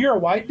 Oh, you're a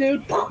white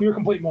dude. You're a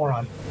complete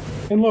moron.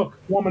 And look,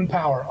 woman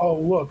power. Oh,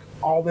 look,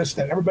 all this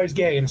stuff. Everybody's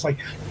gay, and it's like,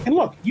 and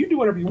look, you do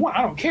whatever you want.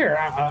 I don't care.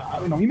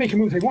 You make a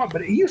movie if you want. But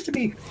there used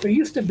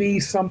to be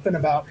something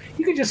about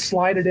you could just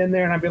slide it in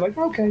there, and I'd be like,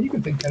 okay, you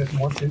can think that if you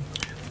want to.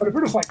 But if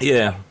you're just like,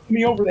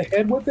 me over the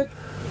head with it,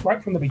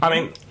 right from the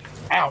beginning,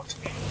 out.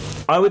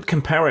 I would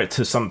compare it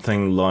to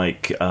something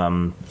like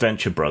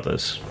Venture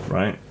Brothers,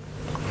 right?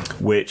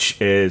 Which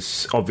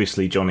is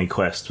obviously Johnny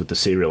Quest with the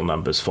serial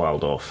numbers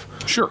filed off.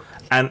 Sure.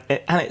 And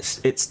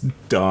it's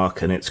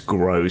dark and it's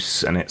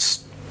gross and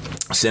it's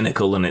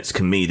cynical and it's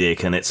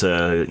comedic and it's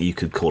you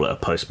could call it a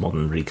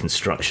postmodern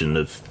reconstruction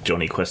of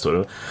Johnny Quest or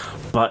whatever,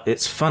 but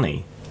it's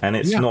funny and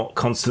it's not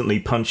constantly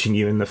punching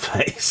you in the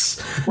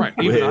face. Right.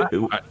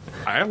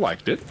 I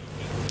liked it.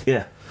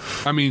 Yeah.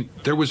 I mean,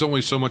 there was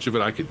only so much of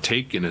it I could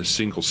take in a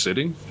single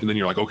sitting, and then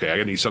you're like, okay,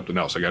 I need something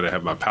else. I got to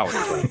have my palate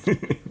cleansed.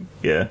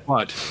 Yeah.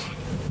 But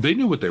they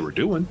knew what they were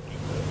doing.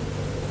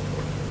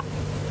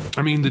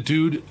 I mean, the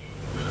dude,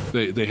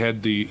 they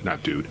had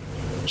not dude,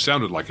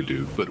 sounded like a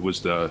dude, but it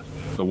was the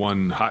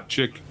one hot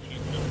chick.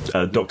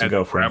 Dr.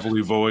 Girlfriend. The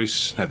gravelly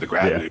voice, had the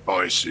gravelly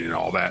voice, and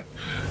all that.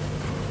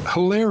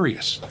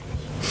 Hilarious.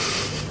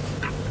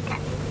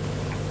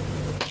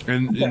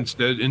 And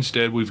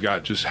instead, we've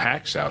got just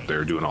hacks out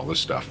there doing all this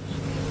stuff.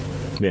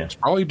 Yeah. It's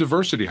probably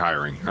diversity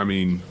hiring. I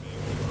mean,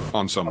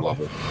 on some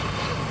level.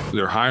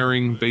 They're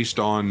hiring based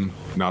on,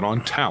 not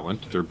on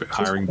talent. They're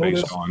hiring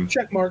based on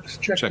check marks.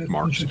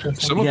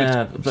 Some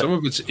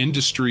of it's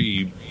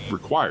industry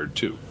required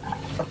too.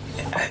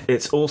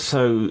 It's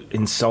also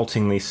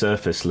insultingly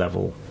surface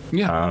level.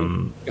 Yeah.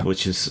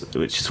 Which is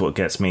what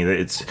gets me. That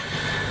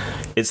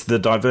it's the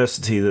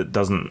diversity that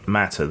doesn't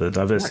matter. The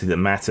diversity that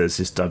matters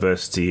is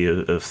diversity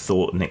of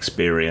thought and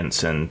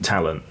experience and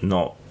talent,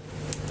 not,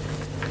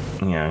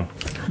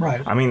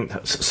 Right. I mean,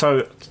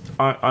 so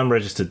I'm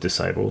registered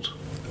disabled.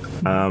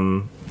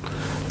 And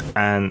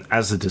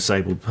as a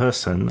disabled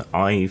person,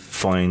 I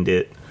find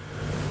it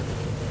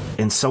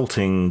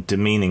insulting,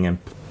 demeaning, and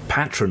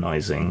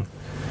patronizing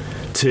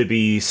to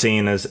be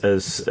seen as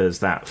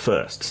that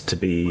first, to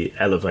be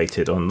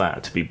elevated on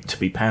that, to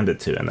be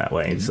pandered to in that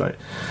way. It's like,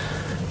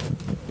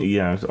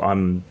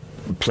 I'm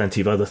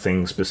plenty of other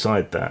things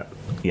beside that.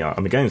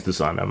 I'm a games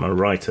designer, I'm a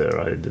writer,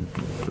 I'm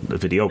a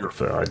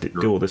videographer, I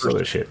do all this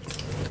other shit.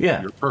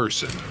 Yeah. You're a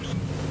person.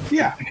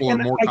 Yeah. People are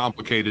more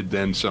complicated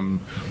than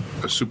some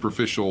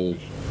superficial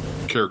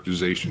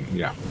characterization.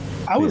 Yeah.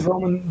 I was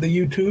roaming the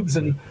YouTubes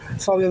and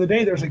saw the other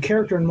day there's a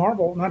character in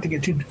Marvel, not to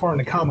get too far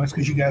into comics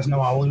because you guys know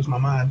I'll lose my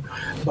mind,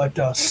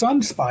 but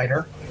Sun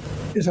Spider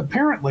is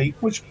apparently,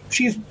 which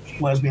she's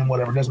lesbian,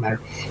 whatever, doesn't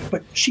matter,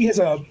 but she's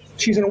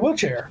in a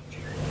wheelchair,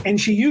 and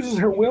she uses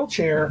her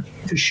wheelchair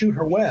to shoot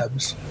her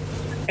webs,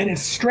 and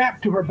it's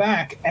strapped to her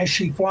back as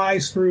she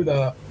flies through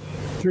the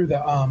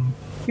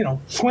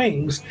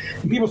swings,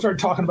 and people started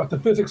talking about the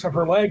physics of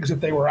her legs if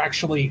they were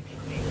actually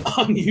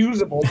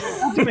unusable.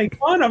 Not to make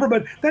fun of her,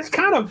 but it's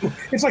kind of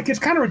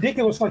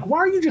ridiculous. Like, why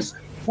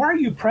are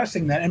you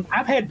pressing that? And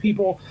I've had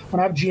people,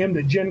 when I've GM'd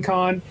at Gen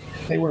Con,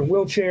 they were in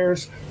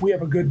wheelchairs. We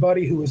have a good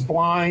buddy who is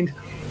blind,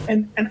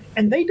 and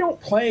they don't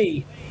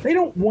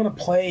want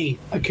to play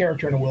a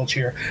character in a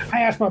wheelchair.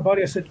 I asked my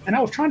buddy, I said, and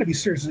I was trying to be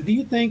serious, I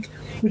said,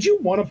 would you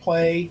want to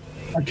play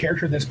a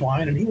character that's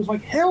blind? And he was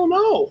like, hell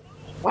no.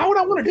 Why would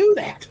I want to do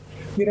that?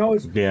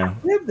 I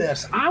live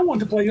this. I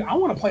want to play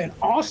an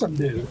awesome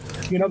dude,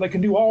 that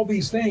can do all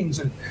these things.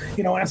 And,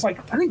 and it's like,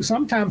 I think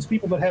sometimes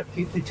people that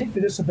they take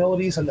the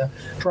disabilities and the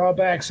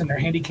drawbacks and their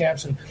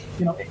handicaps and,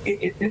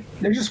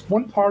 they're just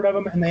one part of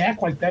them and they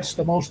act like that's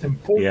the most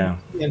important. Yeah.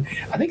 And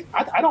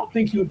I don't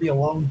think you would be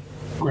alone,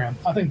 Graham.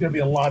 I think there'd be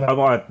a lot of...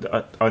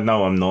 I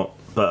know I'm not,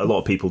 but a lot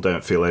of people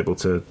don't feel able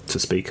to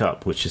speak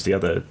up, which is the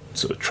other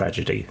sort of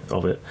tragedy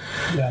of it.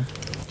 Yeah.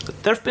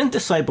 There have been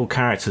disabled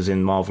characters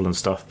in Marvel and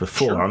stuff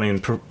before. Sure. I mean,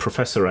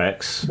 Professor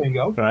X, there you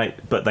go. Right?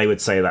 But they would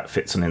say that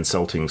fits an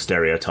insulting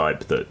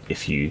stereotype that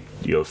if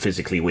you're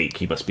physically weak,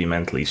 you must be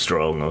mentally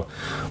strong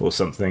or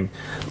something.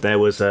 There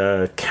was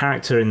a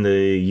character in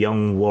the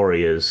Young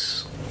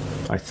Warriors,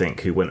 I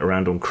think, who went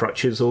around on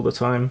crutches all the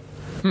time.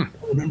 I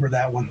remember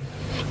that one.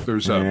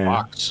 There's a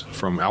Box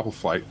from Alpha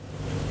Flight.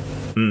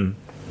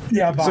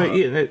 Yeah, Box.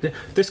 So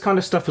this kind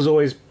of stuff has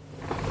always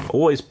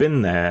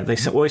been there. They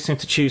always seem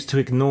to choose to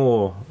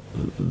ignore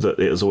that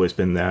it has always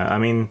been there. I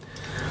mean,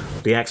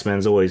 the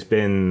X-Men's always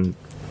been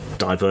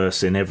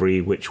diverse in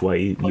every which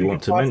way you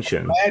want to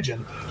mention.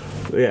 Imagine.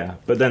 Yeah,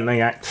 but then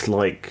they act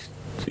like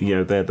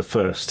they're the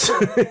first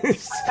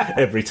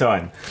every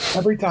time.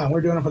 Every time we're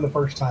doing it for the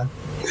first time.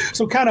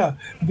 So, kind of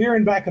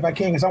veering back if I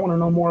can, because I want to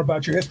know more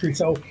about your history.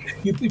 So,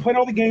 you played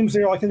all the games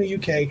there, like in the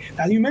UK.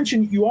 Now, you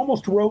mentioned you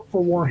almost wrote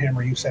for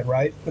Warhammer. You said,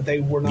 right? But they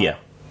were not. Yeah.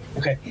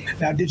 Okay.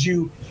 Now,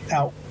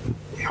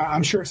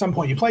 I'm sure at some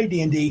point you played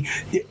D&D.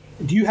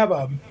 Do you have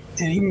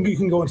and even you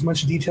can go into as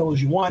much detail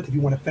as you want if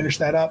you want to finish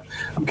that up.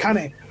 I'm kind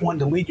of wanting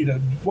to lead you to,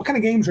 what kind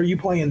of games are you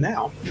playing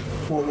now?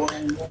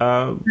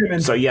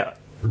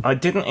 I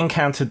didn't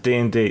encounter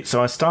D&D.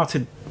 So I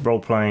started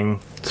role-playing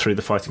through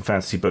the Fighting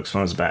Fantasy books when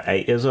I was about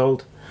 8 years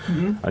old.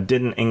 Mm-hmm. I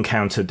didn't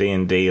encounter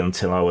D&D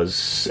until I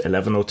was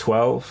 11 or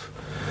 12.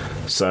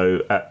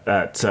 So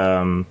at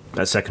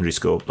secondary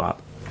school,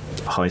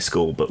 high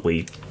school, but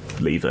we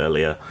leave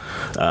earlier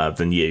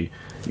than you.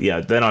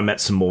 Yeah, then I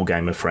met some more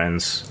gamer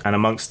friends, and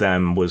amongst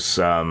them was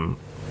another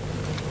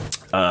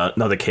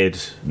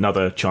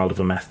child of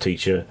a math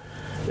teacher.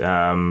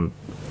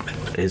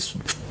 His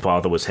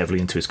father was heavily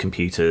into his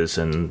computers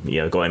and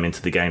got him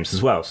into the games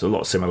as well, so a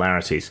lot of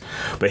similarities.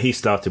 But he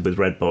started with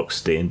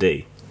Redbox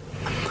D&D,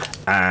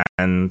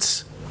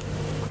 and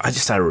I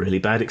just had a really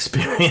bad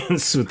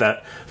experience with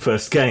that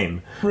first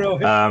game.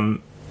 Really? I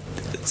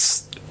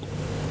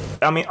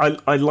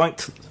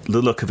liked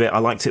the look of it. I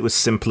liked it was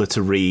simpler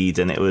to read,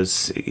 and it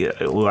was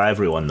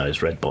everyone knows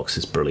Redbox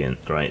is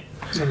brilliant, right?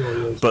 It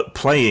really is. But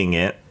playing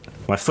it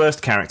my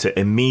first character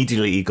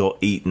immediately got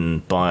eaten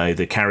by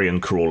the carrion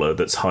crawler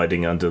that's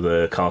hiding under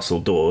the castle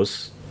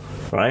doors,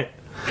 right?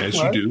 As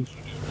you do.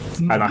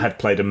 And I had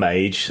played a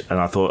mage, and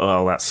I thought,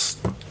 oh,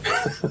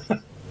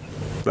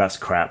 that's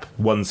crap.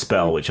 One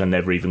spell, which I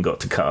never even got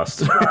to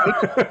cast.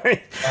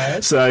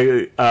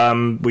 So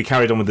we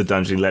carried on with the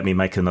dungeon, let me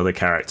make another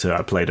character.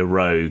 I played a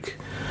rogue,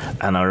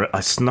 and I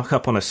snuck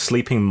up on a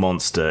sleeping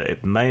monster.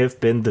 It may have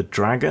been the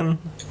dragon.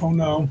 Oh,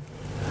 no.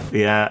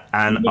 Yeah,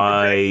 and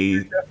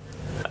I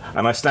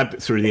stabbed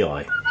it through the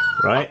eye,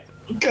 right?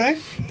 Okay.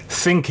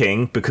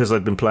 Thinking, because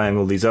I'd been playing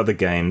all these other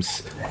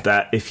games,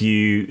 that if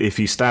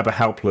you stab a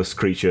helpless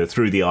creature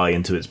through the eye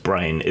into its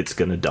brain, it's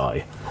going to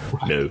die.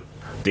 Right. No.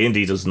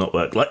 D&D does not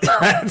work like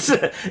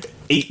that.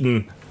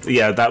 Eaten.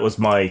 Yeah, that was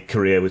my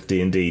career with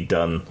D&D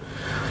done.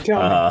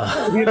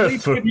 Tell me, did he at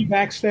least give you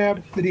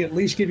backstab? Did he at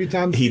least give you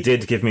time? He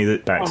did give me the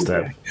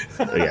backstab.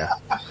 Okay. Yeah.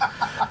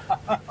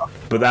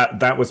 But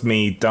that was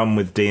me done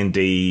with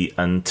D&D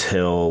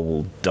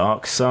until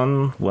Dark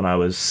Sun when I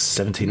was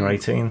 17 or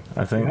 18,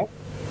 I think. Yep.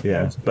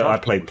 Yeah, but I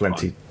played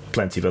plenty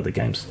of other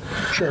games.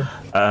 Sure.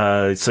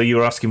 So you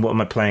were asking, what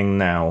am I playing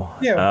now?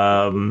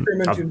 Yeah.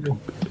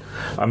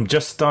 I'm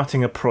just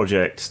starting a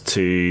project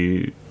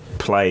to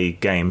play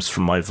games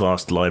from my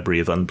vast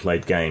library of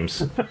unplayed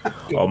games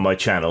on my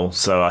channel.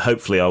 So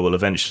hopefully I will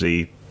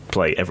eventually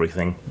play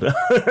everything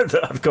that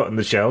I've got on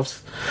the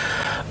shelves.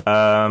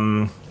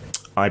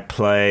 I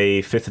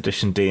play 5th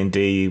edition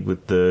D&D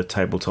with the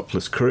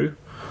Tabletopless crew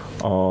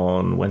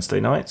on Wednesday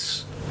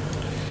nights.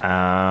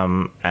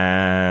 And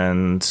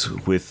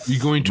with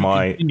you're going to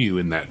continue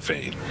in that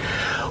vein.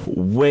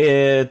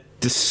 We're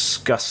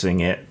discussing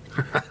it.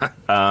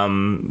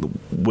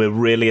 We're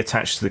really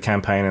attached to the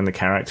campaign and the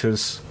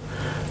characters,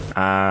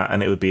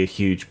 and it would be a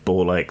huge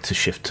ball ache to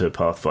shift to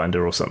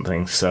Pathfinder or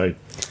something. So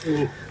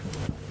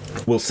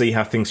we'll see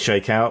how things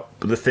shake out.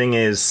 But the thing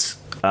is,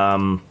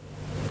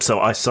 so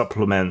I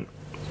supplement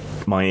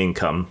my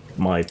income,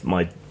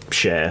 my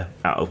share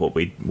out of what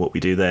we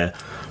do there,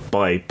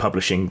 by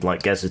publishing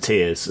like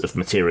gazetteers of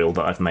material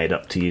that I've made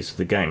up to use for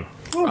the game.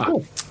 Oh,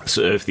 cool.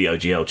 So if the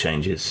OGL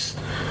changes,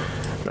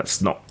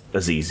 that's not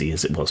as easy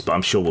as it was, but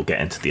I'm sure we'll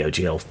get into the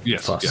OGL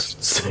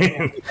fast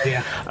soon.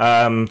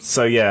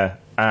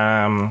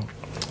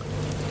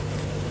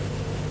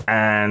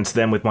 And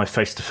then with my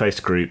face-to-face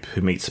group,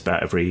 who meets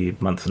about every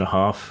month and a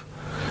half,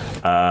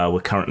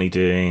 we're currently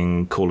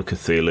doing Call of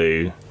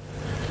Cthulhu,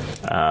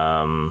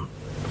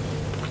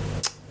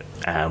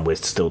 and we're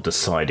still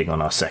deciding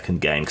on our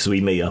second game because we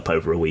meet up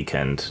over a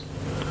weekend.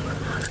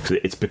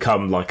 It's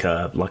become like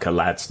a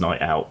lads'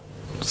 night out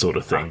sort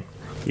of thing,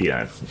 you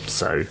know.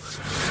 So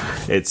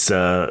it's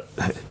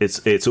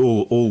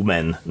all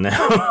men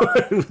now.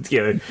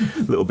 You know,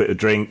 a little bit of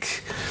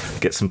drink,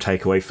 get some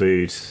takeaway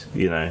food.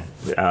 You know,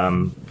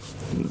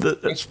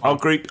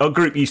 our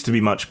group used to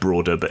be much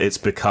broader, but it's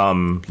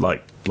become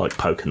like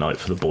poker night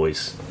for the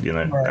boys. You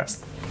know, right.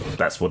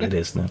 That's what it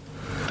is now.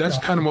 That's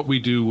kind of what we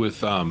do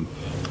with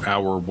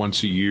our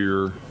once a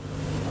year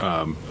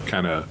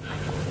kind of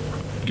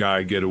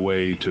guy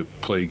getaway to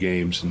play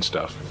games and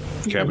stuff.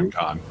 Cabin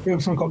Con. We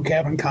have something called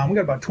Cabin Con. We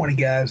got about 20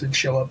 guys that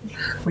show up.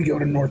 We go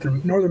to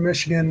northern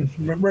Michigan,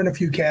 rent a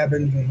few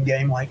cabins, and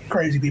game like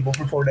crazy people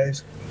for 4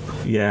 days.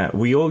 Yeah,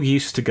 we all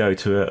used to go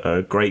to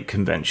a great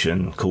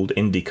convention called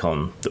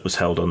IndieCon that was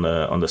held on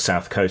the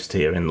south coast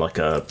here in like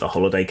a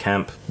holiday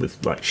camp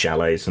with like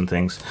chalets and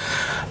things.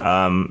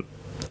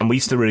 And we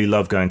used to really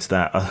love going to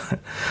that.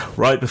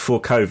 Right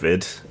before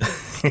COVID,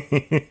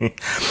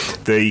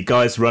 the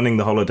guys running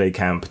the holiday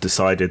camp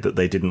decided that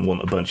they didn't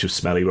want a bunch of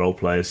smelly role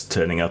players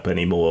turning up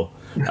anymore,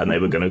 and they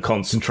were going to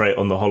concentrate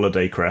on the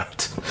holiday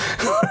crowd.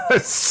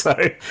 So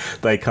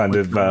they kind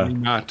of well,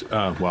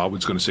 I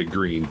was going to say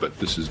green, but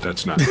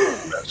that's not the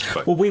best.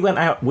 But. Well, we went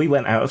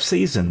out of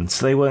season,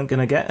 so they weren't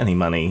going to get any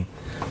money.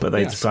 But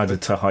they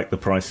decided to hike the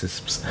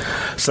prices.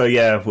 So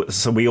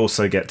so we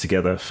also get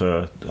together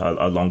for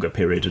a longer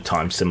period of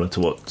time, similar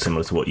to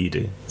what you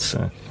do.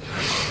 So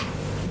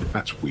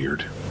that's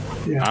weird.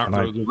 Yeah.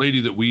 The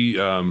lady that we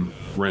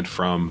rent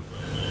from,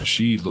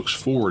 she looks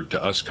forward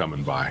to us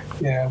coming by.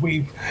 Yeah,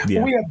 we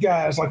have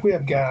guys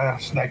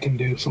that can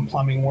do some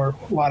plumbing work,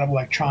 a lot of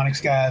electronics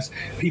guys,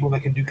 people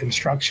that can do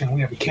construction. We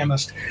have a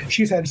chemist.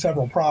 She's had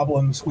several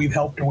problems. We've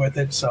helped her with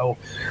it, so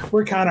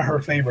we're kind of her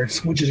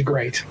favorites, which is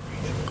great.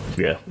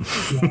 Yeah.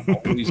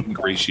 Please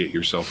ingratiate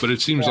yourself. But it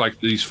seems like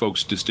these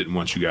folks just didn't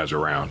want you guys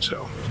around.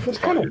 So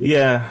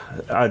yeah,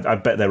 I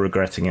bet they're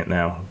regretting it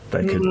now.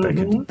 They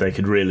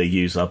could really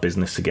use our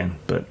business again.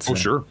 But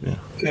sure.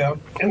 Yeah.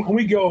 And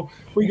we go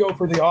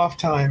for the off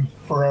time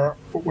for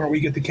where we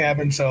get the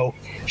cabin. So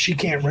she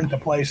can't rent the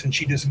place, and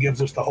she just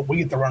gives us we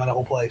get the run of the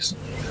whole place.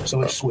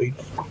 So it's sweet.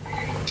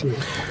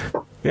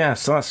 Yeah.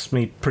 So that's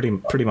me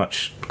pretty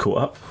much caught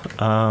up.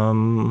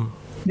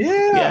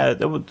 Yeah,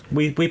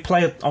 we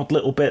play odd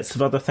little bits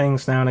of other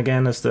things now and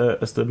again as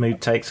the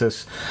mood takes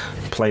us.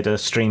 Played a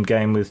stream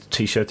game with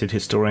T-shirted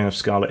Historian of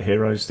Scarlet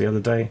Heroes the other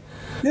day.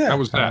 Yeah, how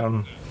was that?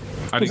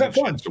 Was that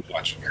fun? To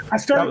watch. I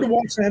started to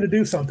watch and had to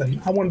do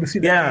something. I wanted to see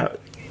that.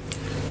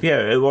 Yeah,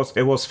 Yeah,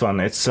 it was fun.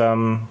 It's a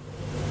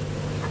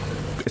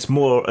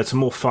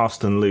more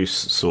fast and loose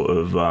sort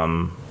of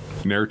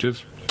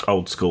narrative,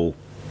 old school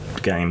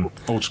game,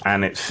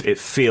 and it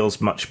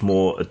feels much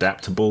more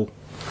adaptable.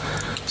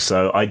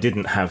 So I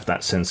didn't have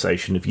that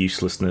sensation of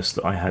uselessness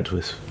that I had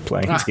with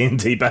playing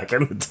D&D back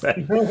in the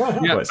day.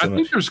 Yeah, I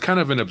think there's kind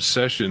of an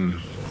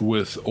obsession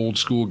with old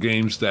school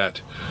games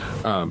that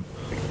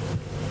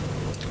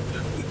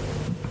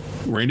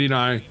Randy and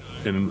I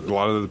and a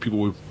lot of the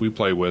people we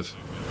play with,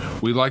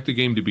 we like the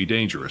game to be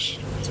dangerous.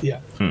 Yeah.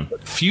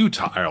 But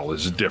futile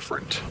is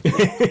different.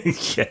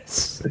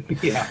 Yes.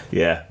 Yeah.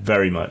 Yeah,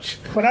 very much.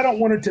 But I don't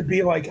want it to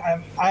be like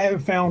I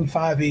have found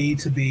 5e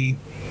to be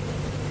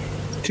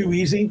too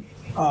easy.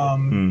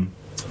 And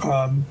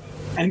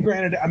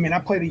granted, I mean, I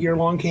played a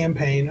year-long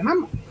campaign, and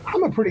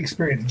I'm a pretty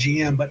experienced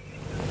GM,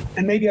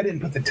 and maybe I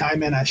didn't put the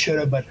time in I should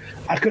have, but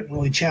I couldn't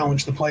really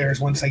challenge the players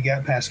once they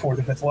got past 4th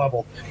or 5th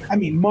level. I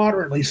mean,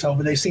 moderately so,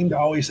 but they seem to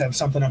always have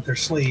something up their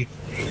sleeve.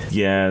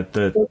 Yeah,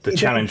 the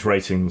challenge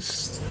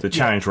ratings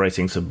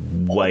are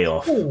way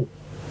off. Ooh,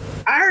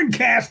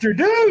 Ironcaster,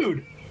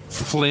 dude.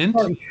 Flint.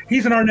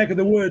 He's in our neck of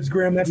the woods,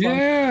 Grim. That's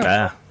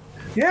yeah.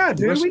 Yeah,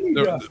 dude.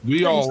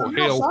 We all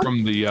hail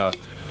from the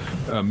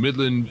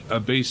Midland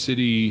Bay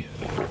City,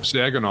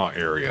 Saginaw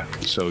area,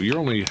 so you're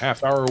only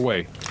half hour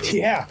away.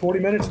 Yeah, 40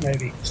 minutes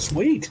maybe.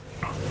 Sweet.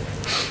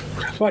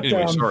 But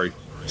anyway,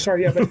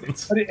 sorry, yeah,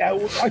 but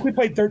like we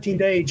played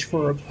 13th Age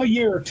for a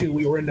year or two.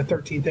 We were into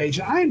 13th Age,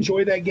 and I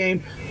enjoy that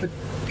game. But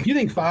if you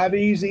think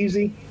 5e is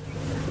easy,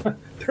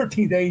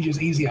 13th Age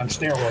is easy on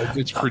steroids.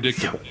 It's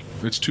predictable.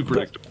 It's too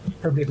predictable.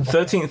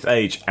 13th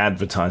Age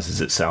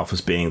advertises itself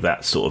as being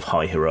that sort of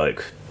high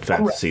heroic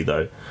fantasy,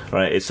 though,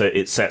 right?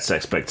 It sets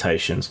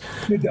expectations.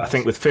 I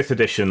think with 5th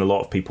edition, a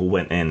lot of people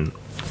went in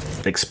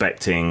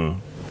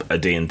expecting a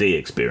D&D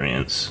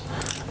experience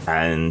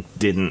and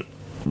didn't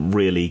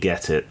really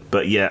get it.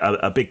 But yeah,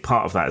 a big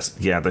part of that is,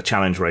 the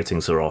challenge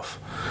ratings are off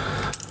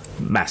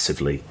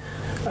massively.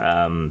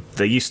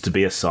 There used to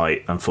be a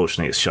site,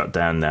 unfortunately it's shut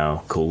down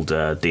now, called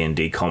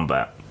D&D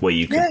Combat, where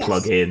you could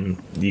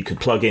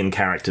plug in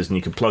characters and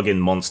you could plug in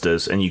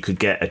monsters and you could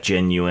get a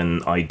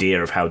genuine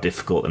idea of how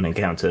difficult an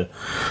encounter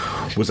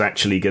was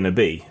actually going to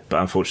be.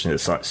 But unfortunately, the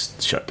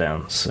site's shut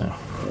down. So.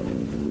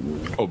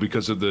 Oh,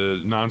 because of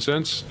the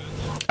nonsense?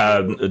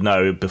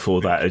 No, before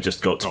that, it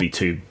just got to be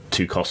too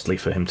costly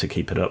for him to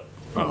keep it up.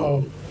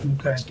 Oh,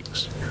 okay.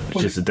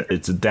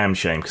 It's a damn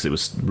shame because it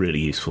was really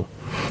useful.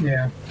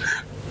 Yeah.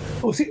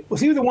 Was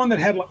he the one that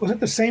had? Was it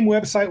the same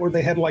website where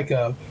they had like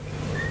a?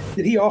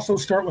 Did he also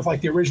start with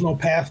like the original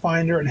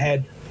Pathfinder and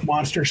had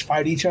monsters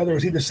fight each other?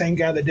 Was he the same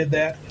guy that did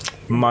that?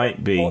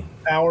 Might be.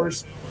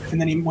 Hours,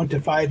 and then he went to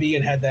 5e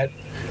and had that.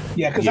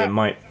 Yeah, because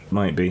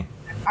might be.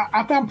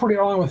 I found pretty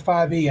early on with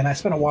 5e, and I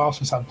spent a while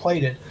since I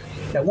played it,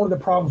 that one of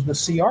the problems with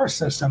the CR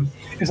system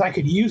is I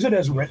could use it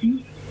as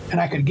written, and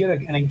I could get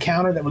an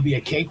encounter that would be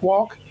a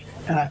cakewalk.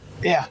 And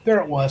there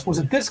it was. Was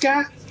it this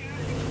guy?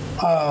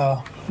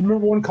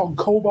 Remember one called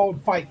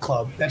Kobold Fight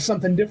Club? That's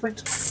something different.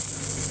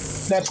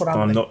 That's what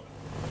I'm thinking.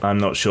 I'm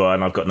not sure,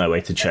 and I've got no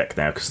way to check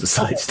now because the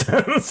site's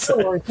down.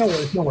 So.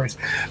 No worries.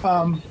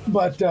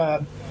 But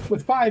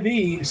with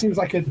 5e, it seems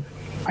like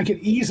I could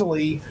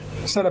easily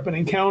set up an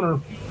encounter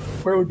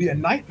where it would be a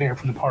nightmare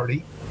for the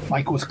party.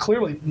 Like, it was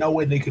clearly no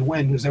way they could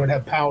win because they would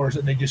have powers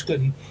that they just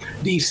couldn't,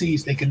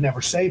 DCs they could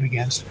never save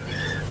against.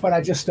 But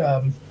I just,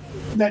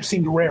 that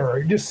seemed rarer.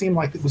 It just seemed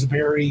like it was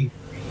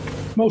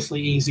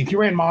mostly easy. If you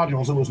ran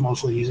modules, it was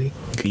mostly easy.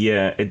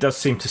 Yeah, it does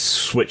seem to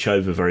switch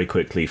over very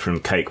quickly from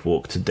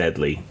Cakewalk to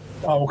Deadly.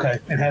 Oh, okay.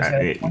 It has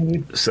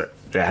that.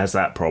 It has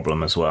that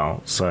problem as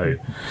well. So,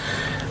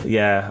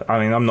 yeah, I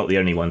mean, I'm not the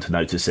only one to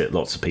notice it.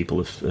 Lots of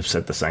people have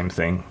said the same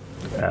thing.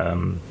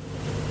 I'm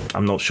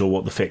not sure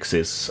what the fix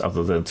is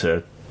other than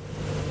to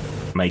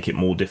make it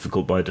more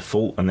difficult by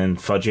default and then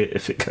fudge it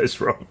if it goes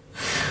wrong.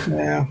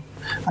 Yeah.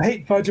 I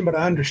hate fudging, but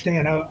I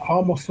understand. I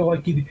almost feel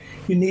like you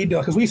need to,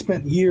 because we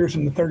spent years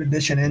in the 3rd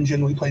edition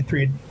engine. We played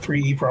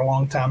 3E for a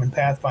long time in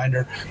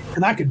Pathfinder,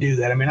 and I could do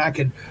that. I mean, I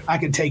could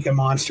take a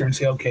monster and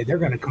say, okay, they're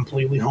going to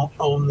completely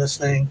own this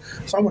thing,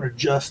 so I'm going to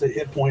adjust the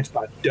hit points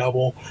by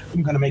double.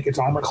 I'm going to make its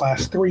armor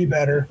class 3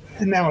 better,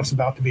 and now it's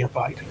about to be a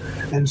fight.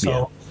 And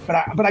so,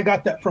 yeah. But I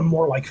got that from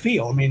more like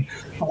feel. I mean,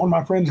 one of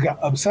my friends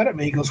got upset at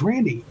me. He goes,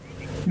 Randy,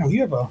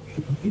 you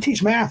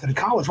teach math at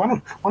college.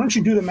 Why don't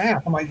you do the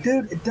math? I'm like,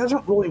 dude, it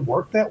doesn't really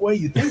work that way.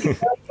 You think it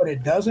does, but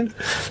it doesn't.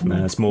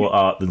 No, it's more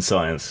art than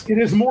science. It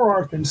is more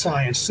art than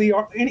science.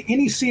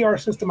 Any CR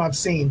system I've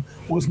seen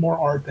was more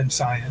art than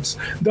science.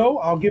 Though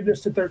I'll give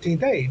this to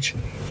 13th Age.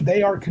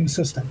 They are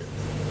consistent.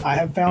 I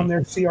have found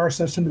their CR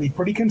system to be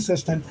pretty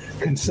consistent,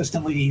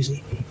 consistently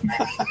easy.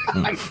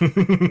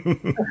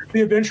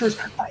 The adventurers,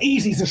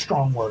 easy is a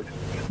strong word.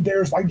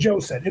 There's, like Joe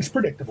said, it's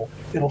predictable.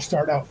 It'll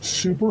start out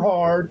super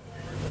hard.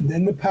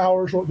 Then the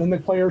players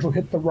will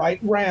hit the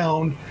right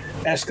round.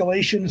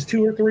 Escalations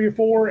 2 or 3 or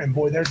 4, and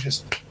boy, they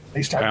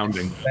start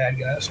pounding bad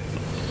guys.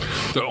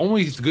 The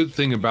only good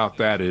thing about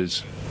that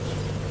is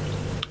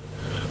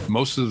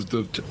most of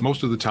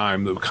the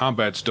time the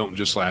combats don't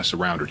just last a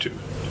round or two.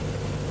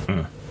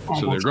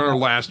 So they're going to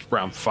last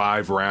around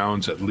 5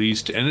 rounds at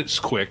least, and it's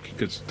quick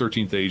because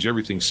 13th Age,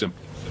 everything's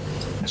simple.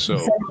 So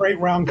 7 or 8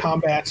 round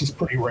combats is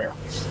pretty rare.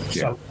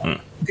 So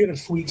get a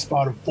sweet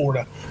spot of 4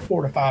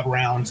 to 5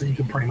 rounds that you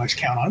can pretty much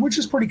count on, which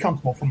is pretty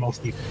comfortable for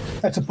most people.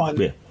 That's a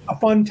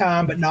fun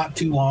time, but not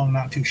too long,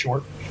 not too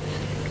short.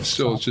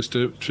 So it's just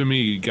to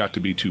me, it got to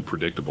be too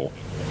predictable.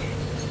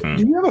 Do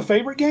you have a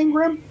favorite game,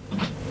 Grim?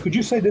 Could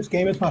you say this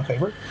game is my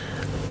favorite?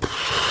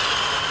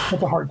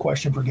 That's a hard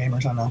question for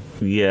gamers, I know.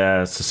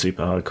 Yeah, it's a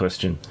super hard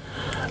question.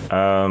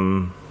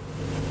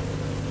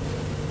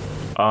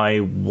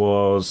 I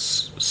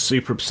was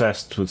super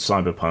obsessed with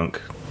Cyberpunk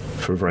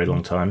for a very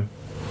long time,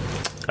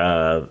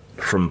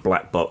 from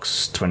Black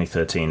Box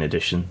 2013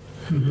 edition.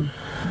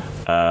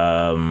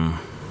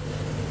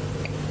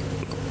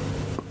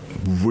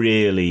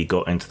 Really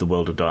got into the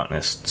World of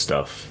Darkness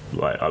stuff.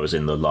 Like, I was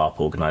in the LARP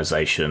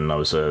organization. I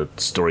was a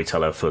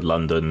storyteller for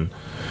London,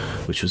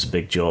 which was a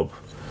big job.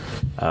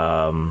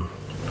 So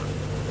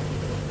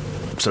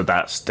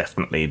that's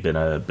definitely been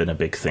a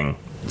big thing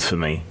for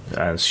me,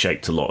 and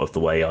shaped a lot of the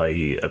way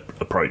I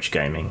approach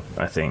gaming,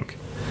 I think.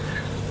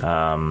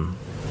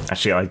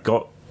 Actually, I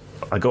got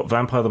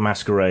Vampire the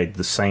Masquerade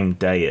the same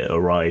day it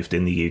arrived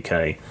in the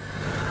UK.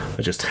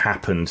 I just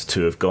happened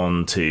to have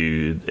gone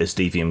to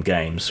Esdevium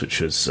Games,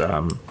 which was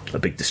a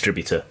big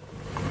distributor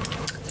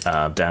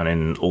down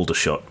in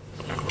Aldershot,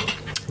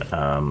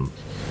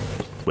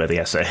 where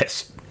the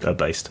SAS are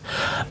based.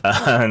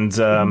 And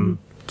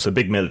it's a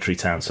big military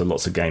town, so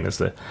lots of gamers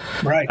there.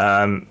 Right.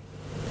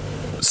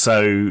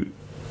 So,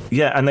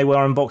 yeah, and they were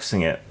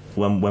unboxing it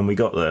when we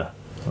got there.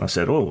 I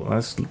said, "Oh,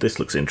 this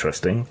looks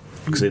interesting,"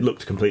 because it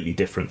looked completely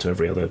different to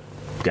every other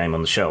game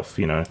on the shelf,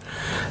 you know.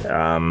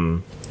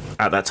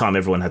 At that time,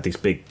 everyone had these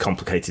big,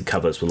 complicated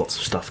covers with lots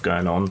of stuff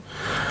going on,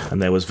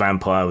 and there was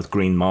Vampire with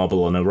green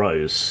marble on a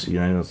rose. You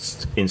know,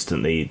 it's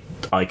instantly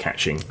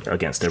eye-catching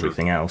against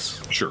everything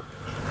else. Sure.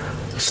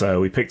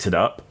 So we picked it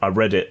up. I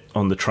read it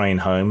on the train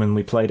home, and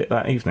we played it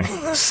that evening.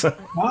 So,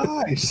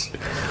 nice.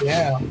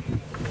 Yeah.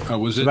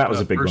 Was it that was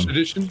a big first one.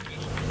 edition?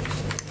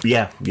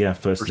 Yeah,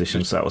 first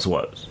edition. So that was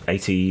what,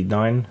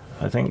 89,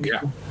 I think.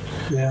 Yeah.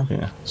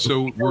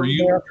 So were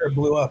you after it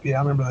blew up? Yeah,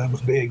 I remember that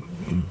was big.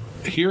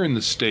 Here in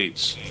the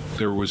States?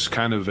 There was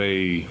kind of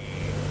a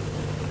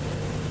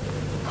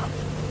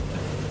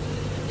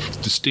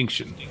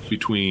distinction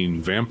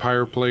between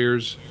vampire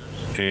players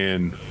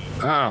and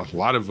a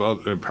lot of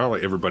other,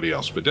 probably everybody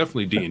else, but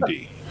definitely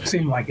D&D.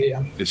 Seemed like it.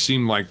 Yeah. It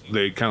seemed like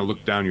they kind of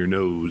looked down their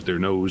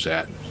nose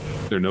at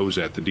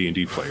the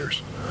D&D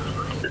players.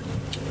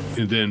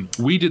 And then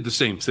we did the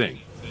same thing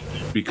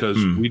because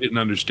we didn't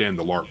understand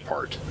the LARP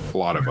part. A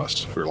lot of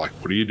us were like,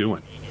 "What are you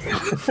doing?"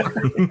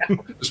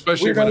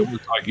 Especially when it was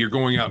like you're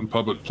going out in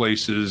public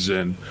places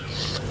and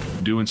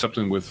doing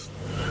something with.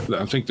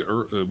 I think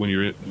when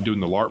you're doing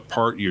the LARP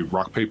part, you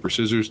rock paper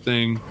scissors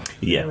thing.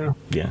 Yeah.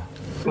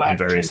 And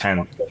various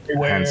hand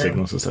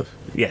signals and stuff.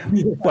 Yeah.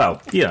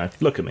 Well,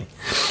 look at me.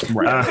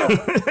 Right.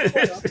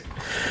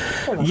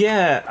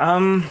 Yeah.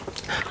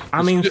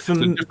 I mean, it's a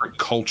different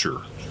culture.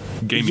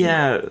 Gaming.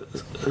 Yeah.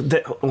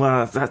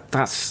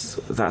 That's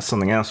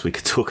something else we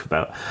could talk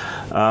about.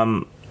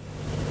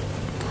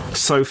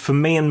 So for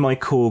me and my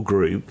core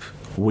group,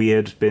 we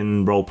had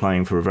been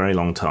role-playing for a very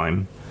long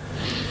time,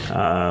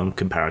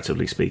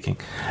 comparatively speaking,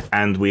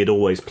 and we had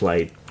always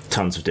played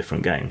tons of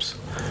different games.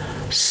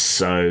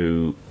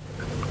 So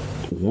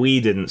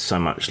we didn't so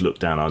much look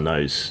down our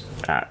nose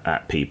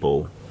at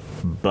people,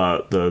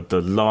 but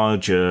the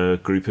larger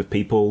group of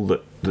people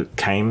that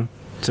came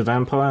to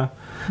Vampire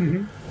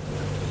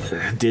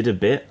did a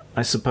bit,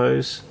 I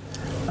suppose.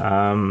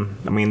 I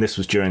mean, this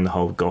was during the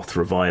whole goth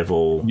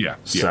revival,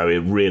 so it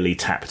really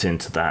tapped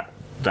into that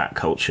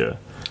culture.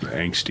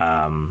 Angsty.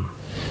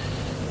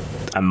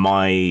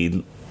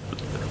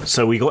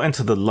 So we got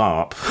into the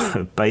LARP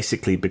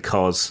basically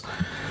because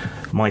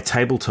my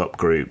tabletop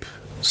group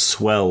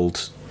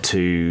swelled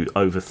to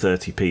over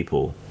 30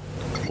 people.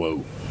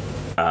 Whoa.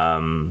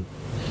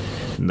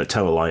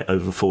 Tell a lie,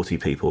 over 40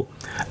 people.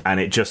 And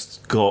it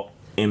just got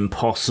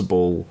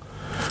impossible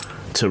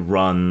to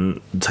run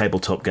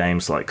tabletop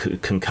games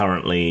like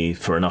concurrently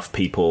for enough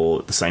people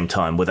at the same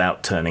time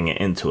without turning it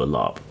into a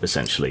LARP,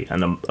 essentially.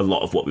 And a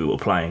lot of what we were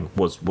playing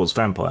was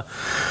Vampire.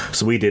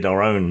 So we did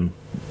our own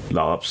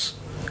LARPs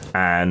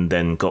and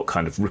then got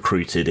kind of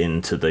recruited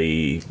into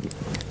the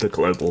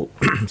global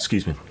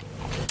excuse me,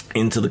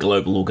 into the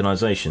global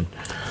organization.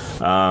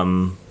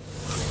 So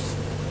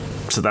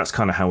that's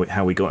kind of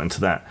how we got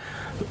into that.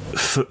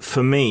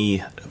 For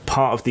me,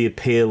 part of the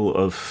appeal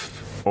of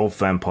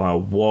Vampire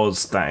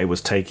was that it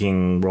was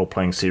taking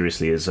role-playing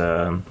seriously as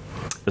an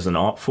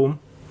art form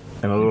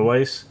in a lot of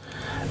ways,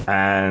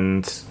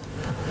 and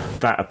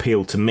that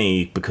appealed to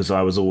me because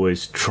I was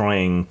always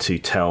trying to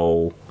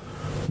tell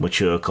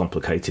mature,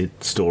 complicated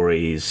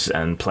stories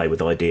and play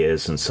with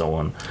ideas and so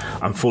on.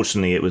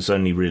 Unfortunately, it was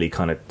only really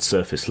kind of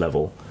surface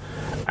level,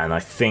 and I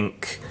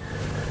think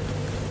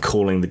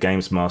calling the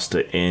games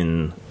master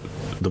in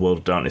the World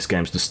of Darkness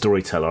games the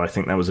storyteller, I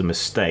think that was a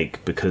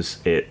mistake because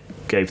it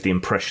gave the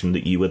impression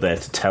that you were there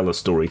to tell a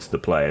story to the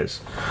players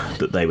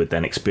that they would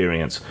then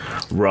experience,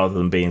 rather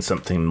than being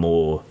something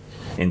more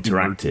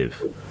interactive.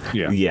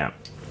 Yeah.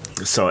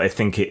 So I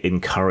think it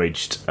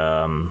encouraged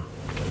a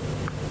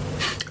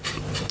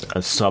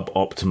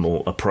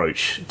suboptimal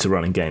approach to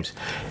running games.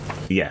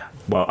 Yeah.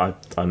 Well,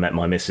 I met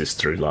my missus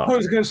through LARP. I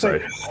was going to say,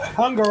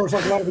 Hungar was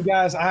like a lot of the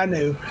guys I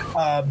knew,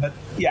 but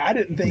yeah, I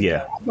didn't think.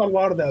 Yeah. I thought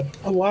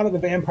a lot of the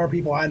vampire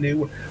people I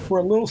knew were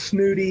a little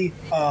snooty.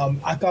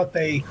 I thought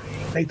they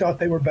thought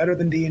they were better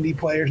than D&D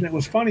players, and it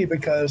was funny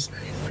because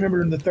I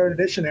remember in the 3rd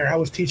edition there, I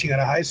was teaching at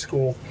a high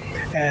school,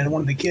 and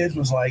one of the kids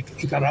was like,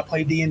 he thought I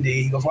played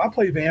D&D. He goes, well, I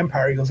play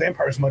vampire. He goes,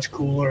 vampire is much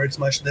cooler. It's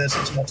much this.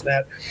 It's much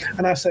that.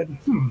 And I said,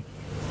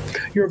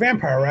 you're a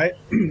vampire, right?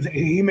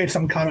 He made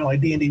some comment like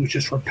D&D was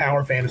just for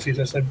power fantasies.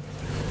 I said,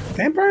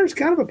 vampire is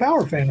kind of a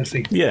power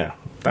fantasy. Yeah,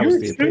 that You're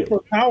was the appeal. super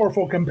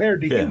powerful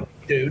compared to you,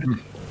 dude.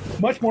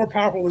 Much more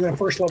powerful than a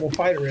first level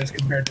fighter is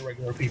compared to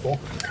regular people.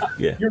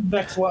 Yeah. You're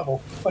next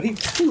level. But he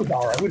was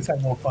all right. We just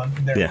had more fun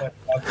there. Yeah.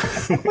 But,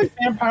 I played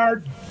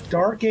Vampire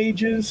Dark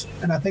Ages,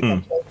 and I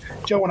think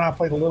Joe and I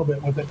played a little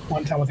bit with it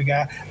one time with a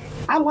guy.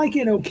 I like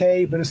it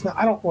okay, but it's not.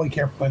 I don't really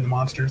care for playing the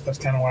monsters. That's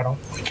kind of why I don't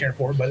really care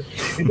for it. But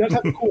it does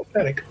have a cool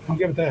aesthetic. I'll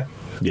give it that.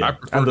 Yeah, I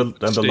prefer and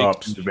the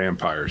LARPs to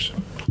vampires.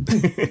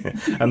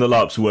 and the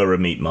LARPs were a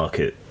meat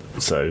market,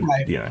 so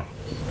Right. you know,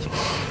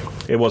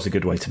 it was a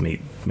good way to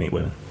meet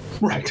women.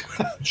 Right.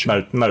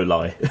 No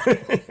lie.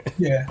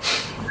 Yeah.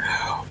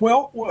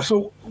 Well,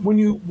 so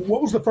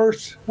what was the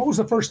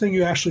first thing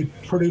you actually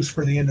produced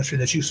for the industry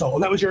that you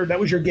sold? That was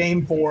your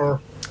game for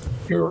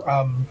your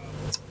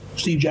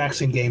Steve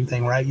Jackson game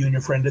thing, right? You and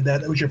your friend did that.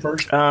 That was your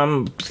first.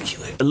 A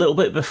little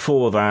bit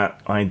before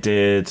that, I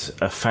did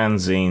a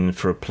fanzine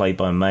for a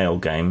play-by-mail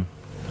game,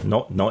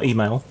 not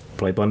email,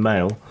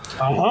 play-by-mail.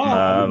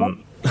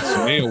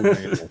 Mail.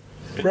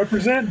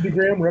 Represent,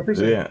 Graham.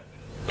 Represent. Yeah.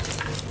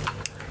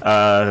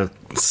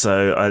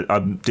 So I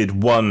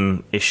did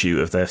one issue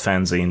of their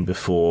fanzine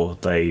before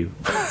they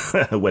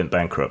went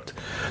bankrupt.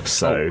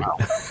 So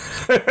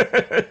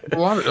a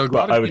lot of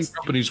game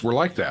companies were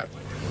like that.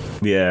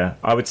 Yeah,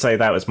 I would say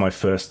that was my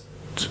first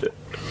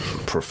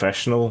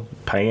professional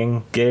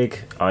paying gig.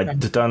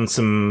 I'd done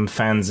some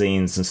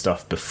fanzines and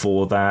stuff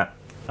before that.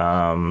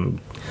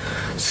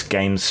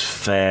 Games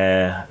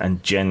Fair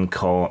and Gen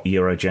Con,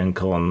 Euro Gen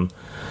Con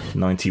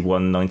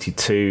 91,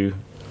 92.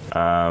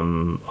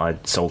 I'd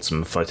sold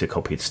some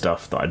photocopied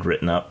stuff that I'd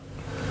written up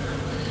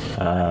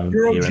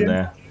here and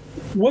there.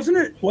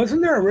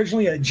 Wasn't there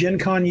originally a Gen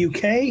Con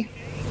UK?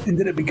 And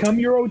did it become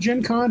Euro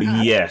Gen Con?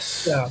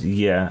 Yes.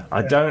 Yeah.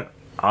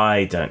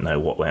 I don't know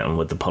what went on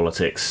with the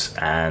politics,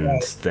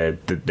 and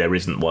there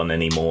isn't one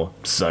anymore.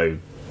 So,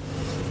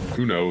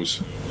 who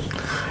knows?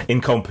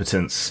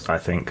 Incompetence, I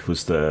think,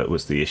 was the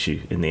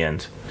issue in the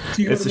end.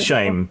 It's a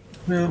shame.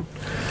 Yeah.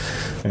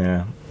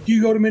 Yeah. Do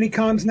you go to many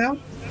cons now?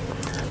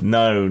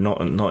 No,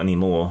 not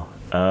anymore.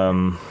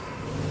 Yeah,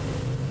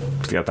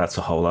 that's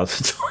a whole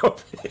other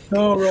topic.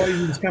 Oh,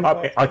 really?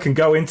 I can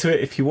go into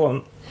it if you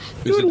want.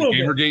 Is it the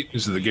Gamergate?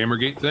 Is it the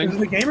Gamergate thing? Is it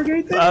the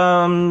Gamergate thing?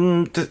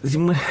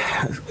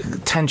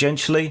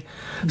 Tangentially.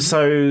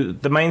 So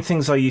the main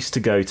things I used to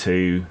go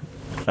to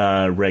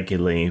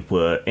regularly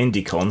were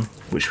IndieCon,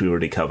 which we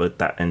already covered.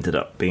 That ended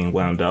up being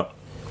wound up,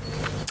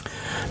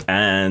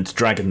 and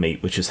Dragon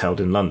Meet, which is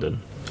held in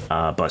London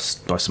by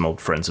some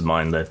old friends of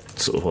mine. They're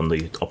sort of on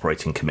the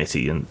operating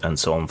committee and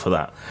so on for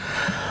that.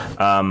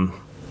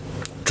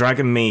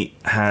 Dragon Meet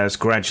has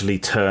gradually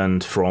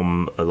turned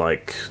from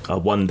a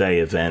one-day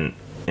event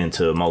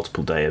into a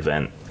multiple-day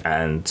event,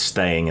 and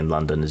staying in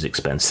London is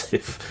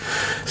expensive.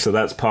 So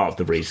that's part of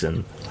the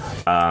reason.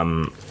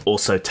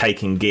 Also,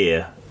 taking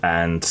gear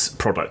and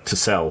product to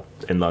sell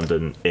in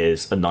London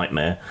is a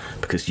nightmare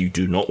because you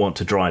do not want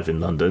to drive in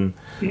London.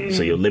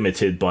 So you're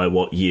limited by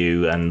what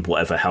you and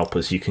whatever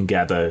helpers you can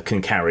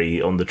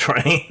carry on the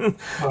train.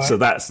 Right. So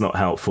that's not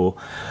helpful.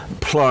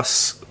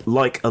 Plus,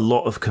 like a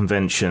lot of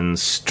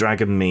conventions,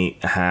 Dragon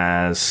Meet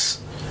has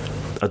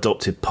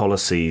adopted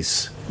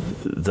policies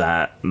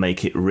that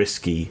make it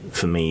risky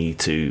for me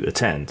to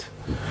attend.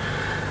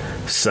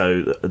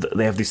 So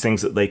they have these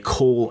things that they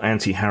call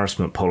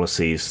anti-harassment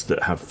policies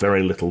that have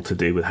very little to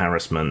do with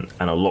harassment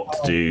and a lot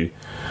to do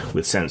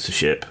with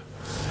censorship,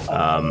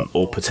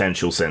 or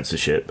potential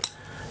censorship,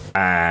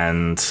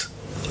 and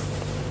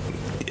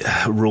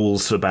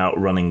rules about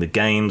running the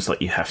games,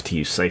 like you have to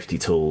use safety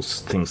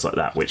tools, things like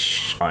that,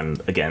 which I'm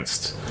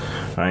against,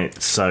 right?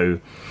 So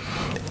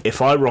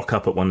if I rock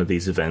up at one of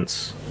these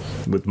events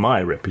with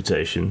my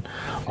reputation,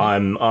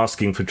 I'm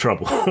asking for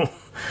trouble.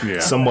 Yeah.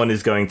 Someone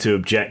is going to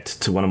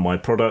object to one of my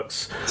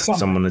products.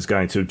 Someone is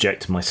going to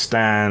object to my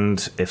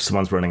stand. If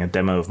someone's running a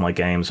demo of my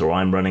games, or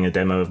I'm running a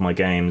demo of my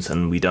games,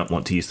 and we don't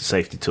want to use the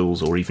safety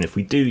tools, or even if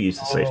we do use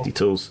the safety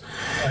tools,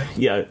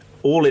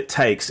 all it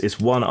takes is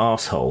one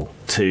arsehole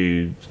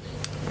to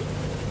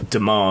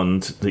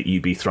demand that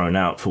you be thrown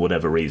out for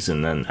whatever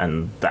reason,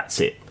 and that's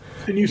it.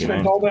 And you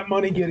spent all that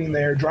money getting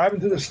there, driving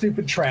through the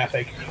stupid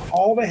traffic,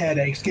 all the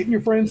headaches, getting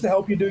your friends to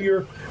help you do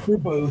your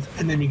booth,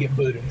 and then you get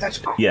booted. That's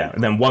cool. Yeah,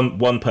 and then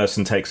one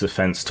person takes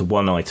offense to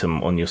one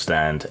item on your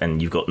stand,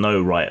 and you've got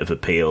no right of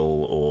appeal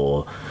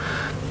or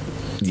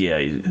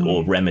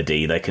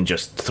remedy. They can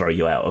just throw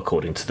you out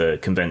according to the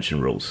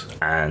convention rules.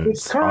 And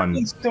it's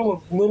currently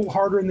still a little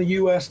harder in the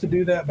U.S. to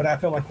do that, but I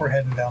feel like we're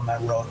heading down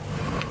that road.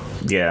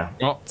 Yeah,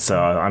 so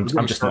I'm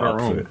just not up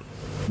for it.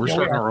 We're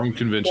starting our own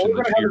convention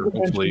this year,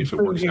 hopefully, if it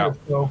works out.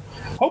 So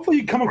hopefully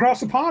you come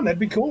across the pond. That'd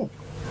be cool.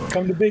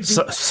 Come to Big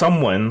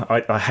someone,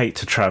 I hate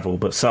to travel,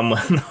 but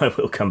someone I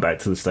will come back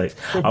to the States.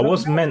 I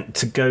was meant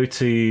to go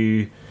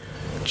to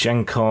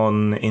Gen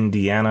Con,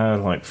 Indiana,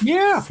 like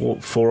 4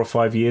 or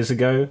 5 years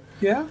ago.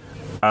 Yeah.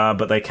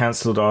 But they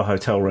cancelled our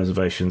hotel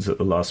reservations at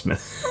the last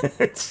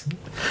minute.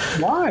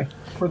 Why?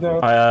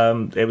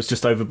 It was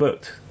just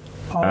overbooked.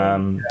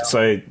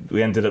 So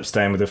we ended up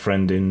staying with a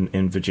friend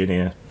in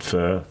Virginia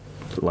for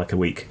like a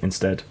week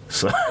instead.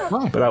 So,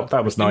 but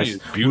that was nice.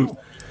 Beautiful.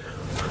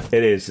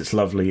 It is. It's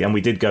lovely, and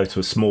we did go to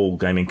a small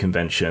gaming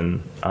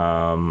convention.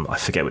 I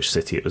forget which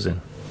city it was in,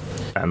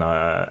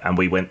 and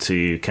we went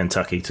to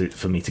Kentucky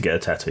for me to get a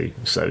tattoo.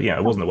 So yeah,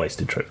 it wasn't a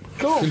wasted trip.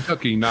 Cool.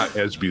 Kentucky, not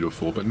as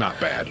beautiful, but not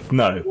bad.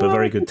 No, but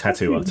very good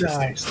tattoo artist.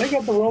 Nice. They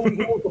got the rolling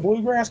hill with the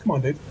bluegrass. Come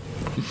on, dude.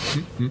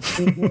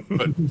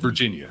 But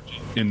Virginia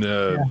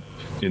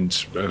in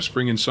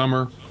spring and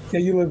summer. Yeah,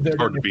 you lived there. It's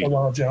hard to beat.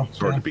 Joe. It's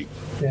hard to beat.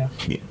 Yeah.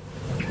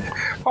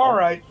 All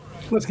right.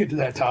 Let's get to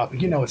that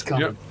topic. You know it's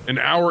coming. Yep. An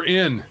hour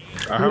in.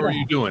 How are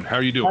you doing? How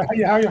are you doing?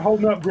 How are you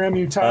holding up, Grim?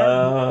 You tired?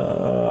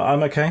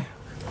 I'm okay.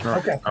 Right.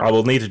 Okay. I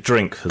will need a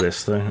drink for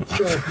this, though.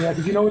 Sure. Yeah,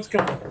 because you know it's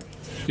coming.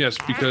 Yes,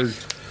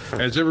 because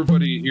as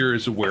everybody here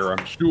is aware,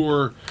 I'm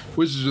sure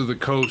Wizards of the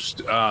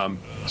Coast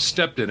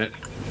stepped in it.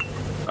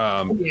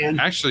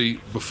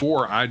 Actually,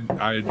 before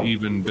I'd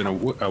even been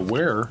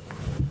aware,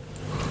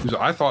 because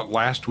I thought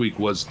last week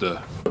was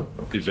the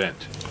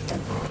event,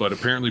 but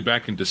apparently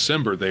back in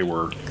December they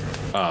were.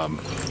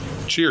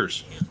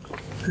 Cheers.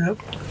 Yep.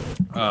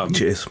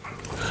 Cheers.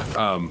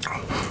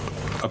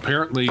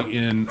 Apparently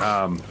in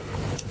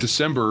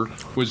December,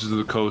 Wizards of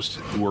the Coast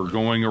were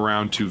going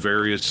around to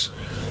various,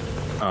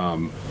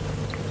 I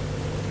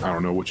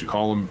don't know what you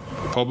call them,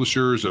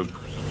 publishers of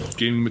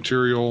gaming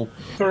material,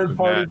 third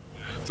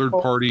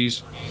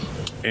parties,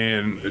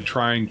 and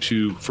trying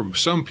to, from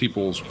some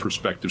people's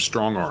perspective,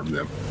 strong arm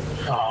them.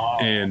 Oh.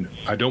 And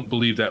I don't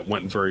believe that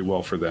went very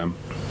well for them.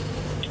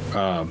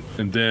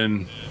 And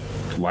then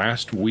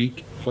last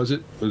week, was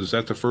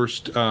that the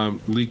first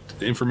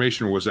leaked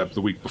information, or was that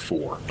the week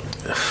before?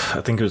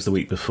 I think it was the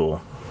week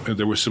before.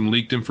 There was some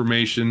leaked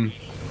information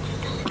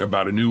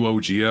about a new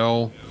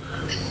OGL,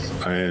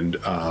 and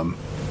I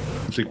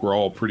think we're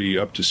all pretty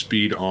up to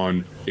speed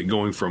on it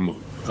going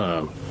from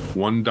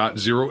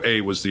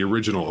 1.0A was the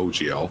original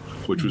OGL,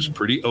 which was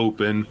pretty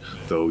open,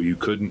 though you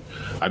couldn't.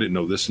 I didn't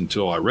know this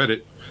until I read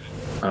it.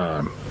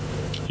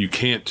 You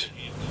can't.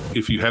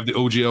 If you have the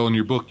OGL in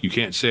your book, you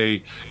can't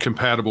say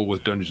compatible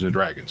with Dungeons and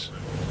Dragons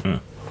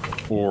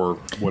or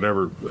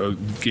whatever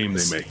game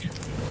they make.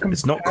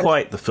 It's not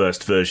quite the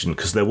first version,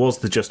 because there was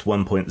the just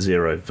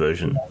 1.0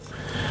 version.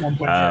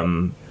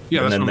 1.0.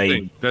 Yeah, that's what I'm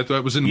saying.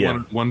 That was in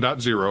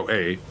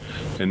 1.0A,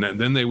 and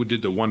then they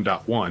did the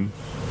 1.1,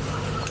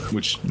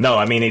 which... No,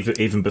 I mean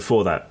even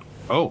before that.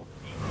 Oh.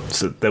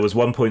 So there was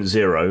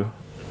 1.0,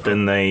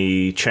 then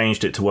they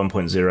changed it to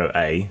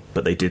 1.0A,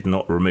 but they did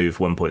not remove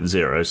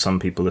 1.0. Some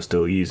people are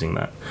still using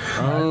that.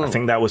 Oh. I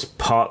think that was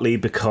partly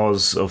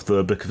because of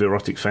the Book of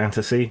Erotic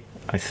Fantasy,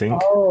 I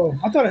think. Oh,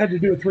 I thought it had to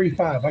do with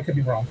 3.5. I could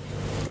be wrong.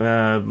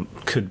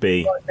 Could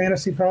be.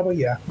 Fantasy, probably,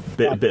 yeah.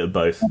 Bit of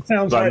both. That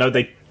sounds but right. I know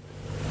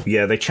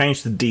they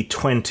changed the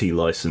D20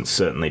 license,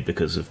 certainly,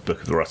 because of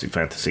Book of Erotic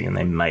Fantasy, and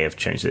they may have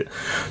changed it.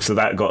 So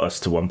that got us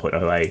to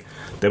 1.0A.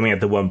 Then we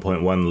had the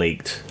 1.1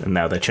 leaked, and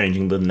now they're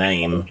changing the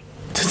name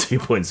to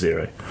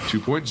 2.0.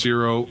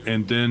 2.0,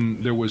 and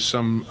then there was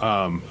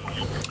some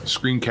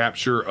screen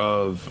capture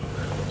of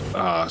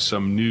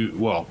some new,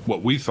 well,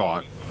 what we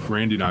thought,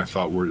 Randy and I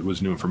thought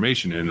was new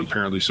information, and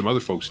apparently some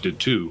other folks did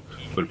too,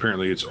 but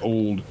apparently it's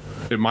old.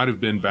 It might have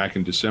been back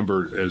in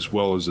December, as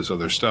well as this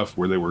other stuff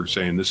where they were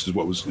saying this is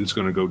it's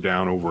going to go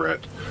down over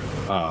at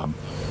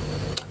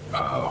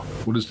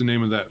what is the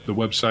name of the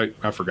website?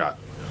 I forgot.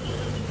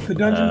 The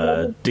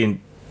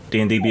Dungeon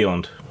D&D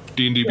Beyond.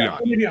 D&D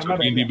Beyond. So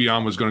D&D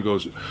Beyond was going to go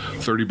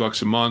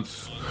 $30 a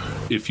month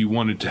if you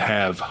wanted to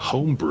have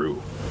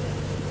homebrew.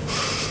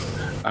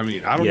 I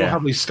mean, I don't know how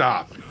they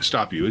stop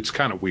you. It's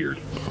kind of weird.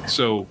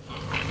 So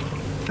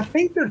I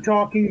think they're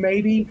talking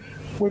maybe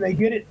when they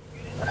get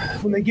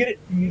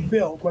it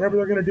built, whatever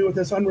they're going to do with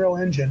this Unreal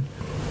Engine,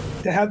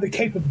 to have the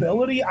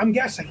capability. I'm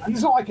guessing. This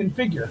is all I can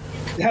figure.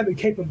 To have the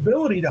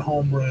capability to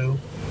homebrew,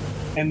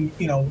 and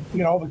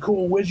all the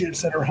cool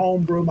widgets that are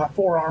homebrew, my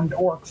 4-armed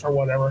orcs or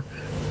whatever,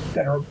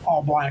 that are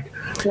all black.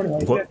 So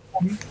anyway,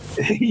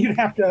 you'd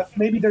have to.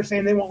 Maybe they're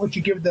saying they won't let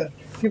you give the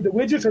give the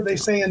widgets? Or are they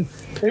saying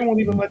they won't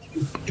even let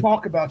you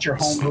talk about your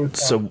homebrew?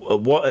 So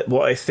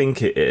what I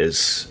think it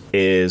is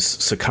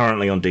so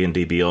currently on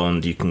D&D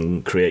Beyond you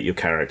can create your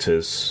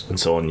characters and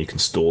so on. You can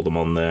store them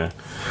on there.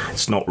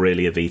 It's not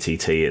really a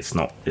VTT. It's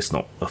not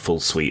a full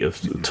suite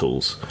of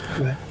tools.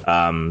 Okay.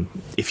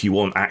 If you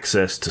want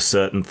access to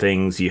certain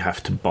things, you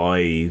have to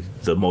buy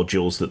the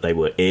modules that they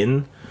were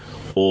in,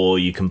 or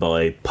you can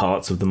buy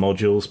parts of the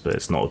modules, but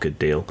it's not a good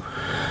deal.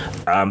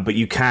 But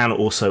you can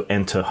also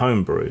enter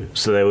homebrew.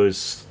 So there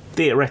was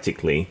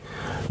theoretically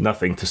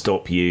nothing to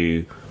stop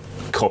you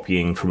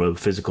copying from a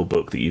physical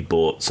book that you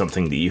bought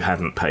something that you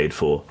hadn't paid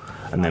for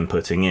and then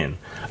putting in,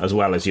 as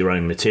well as your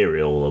own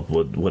material or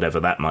whatever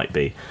that might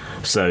be.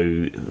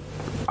 So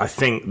I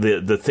think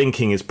the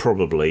thinking is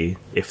probably,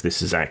 if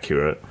this is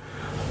accurate,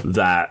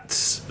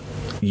 that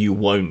you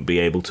won't be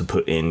able to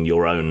put in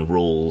your own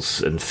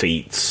rules and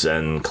feats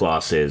and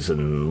classes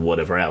and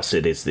whatever else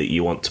it is that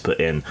you want to put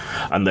in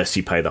unless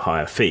you pay the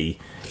higher fee.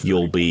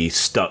 You'll be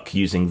stuck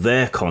using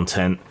their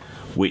content,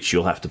 which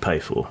you'll have to pay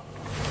for.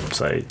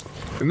 So,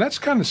 and that's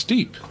kind of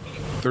steep.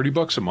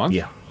 $30 a month.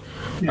 Yeah.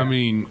 I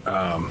mean,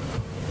 I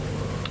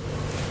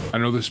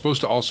know they're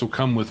supposed to also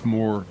come with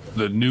more.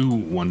 The new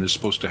one is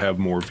supposed to have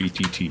more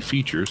VTT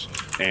features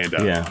and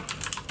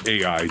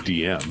AI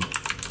DM.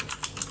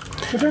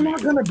 But they're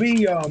not going to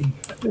be.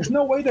 There's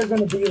no way they're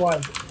going to be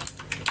like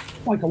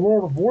a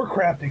World of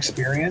Warcraft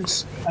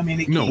experience. I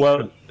mean, no.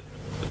 Well,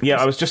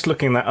 yeah, I was just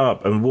looking that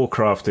up, and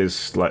Warcraft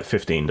is like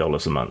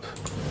 $15 a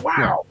month.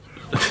 Wow.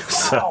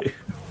 So.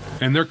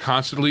 And they're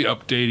constantly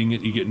updating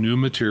it. You get new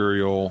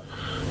material.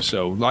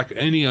 So like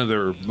any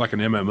other, like an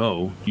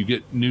MMO, you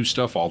get new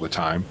stuff all the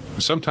time.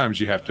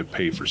 Sometimes you have to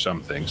pay for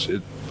some things,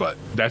 but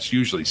that's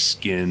usually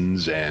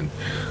skins and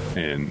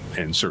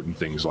certain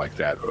things like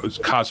that. It's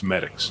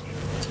cosmetics.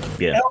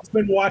 Yeah. El's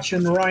been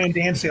watching Ryan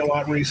Dancy a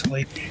lot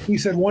recently. He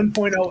said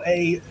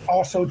 1.0A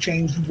also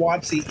changed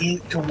WotC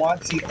Inc. to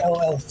WotC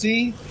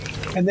LLC.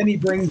 And then he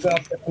brings up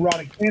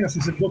Erotic Fantasy.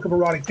 The Book of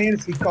Erotic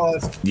Fantasy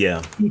caused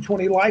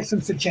E20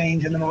 license to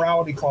change and the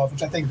morality clause,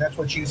 which I think that's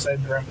what you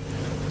said, Grim.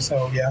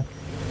 So, yeah.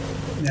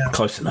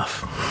 Close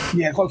enough.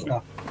 Yeah, close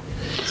enough.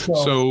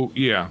 So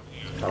yeah.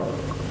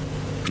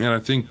 And I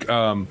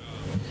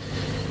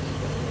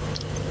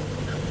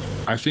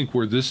think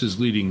where this is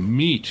leading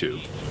me to,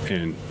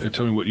 and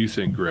tell me what you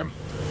think, Grim,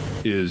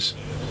 is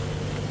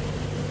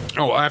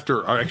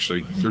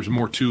there's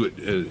more to it.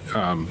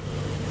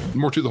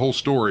 More to the whole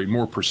story,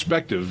 more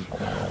perspective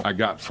I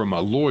got from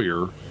a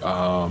lawyer.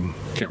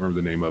 Can't remember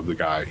the name of the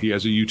guy. He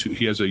has a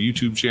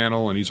YouTube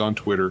channel and he's on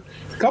Twitter.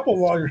 A couple of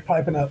lawyers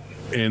piping up.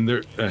 And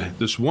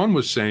this one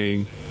was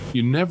saying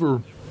you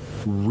never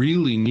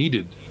really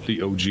needed the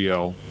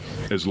OGL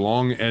as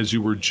long as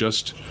you were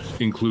just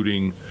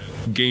including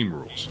game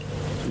rules.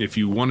 If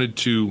you wanted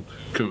to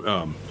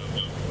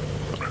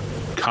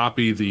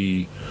copy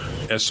the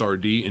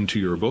SRD into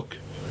your book,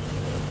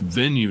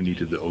 then you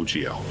needed the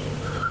OGL.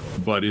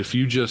 But if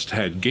you just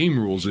had game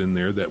rules in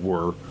there that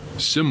were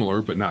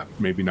similar, but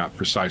maybe not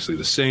precisely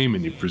the same,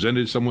 and you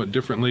presented somewhat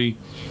differently,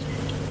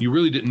 you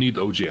really didn't need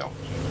the OGL.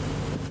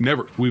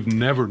 We've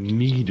never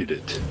needed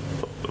it.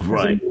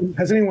 Right.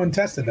 Has anyone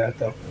tested that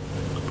though?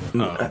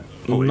 Not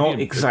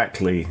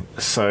exactly.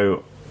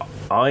 So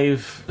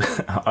I've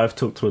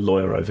talked to a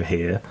lawyer over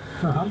here,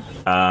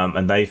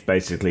 and they've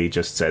basically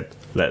just said,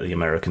 let the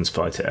Americans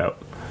fight it out.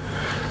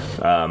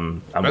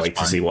 And wait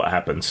to see what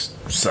happens.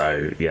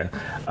 So yeah,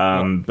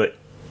 but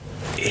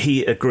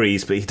he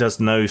agrees, but he does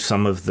know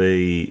some of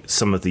the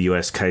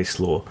US case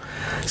law.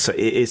 So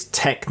it is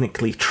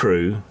technically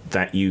true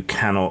that you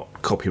cannot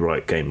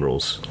copyright game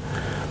rules,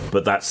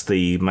 but that's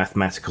the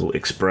mathematical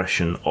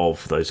expression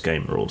of those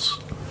game rules.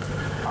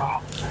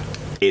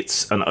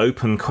 It's an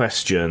open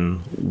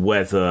question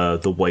whether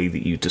the way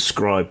that you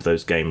describe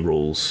those game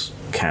rules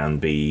can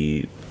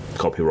be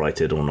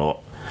copyrighted or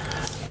not.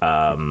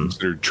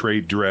 Considered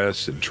trade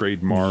dress and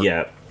trademark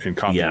and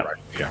copyright.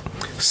 Yeah.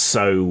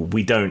 So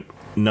we don't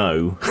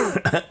know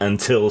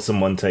until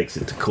someone takes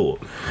it to court,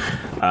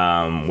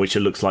 which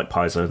it looks like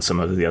Paizo and some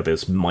of the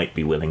others might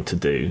be willing to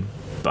do.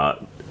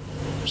 But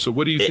so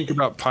what do you think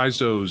about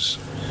Paizo's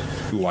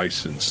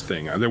license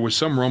thing? There was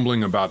some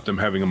rumbling about them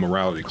having a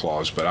morality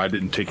clause, but I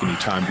didn't take any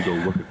time to go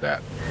look at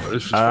that.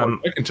 As far as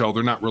I can tell,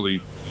 they're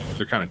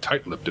kind of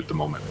tight-lipped at the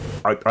moment.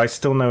 I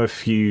still know a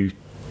few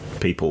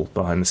people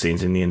behind the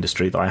scenes in the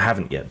industry that I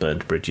haven't yet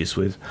burned bridges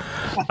with,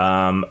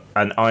 and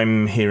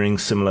I'm hearing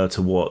similar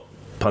to what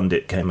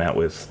Pundit came out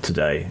with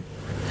today.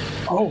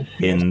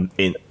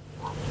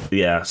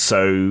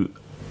 So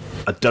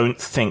I don't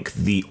think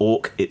the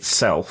orc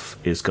itself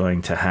is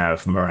going to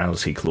have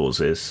morality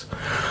clauses,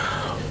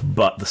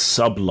 but the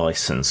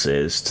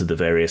sub-licenses to the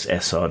various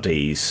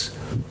SRDs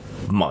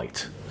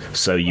might.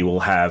 So you will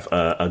have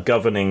a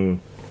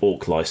governing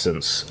orc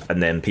license,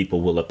 and then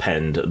people will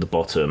append at the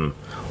bottom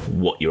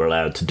what you're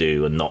allowed to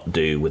do and not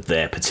do with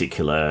their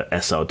particular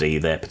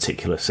SRD, their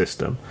particular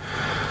system,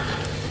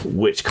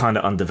 which kind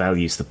of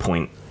undervalues the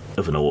point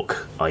of an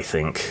orc, I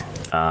think.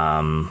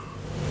 But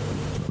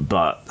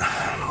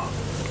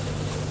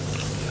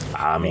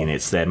I mean,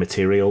 it's their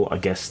material. I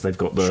guess they've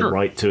got the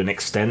right to an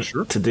extent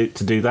to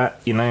do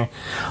that. You know,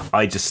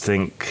 I just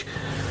think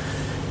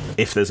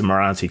if there's a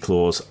morality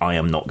clause, I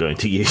am not going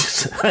to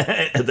use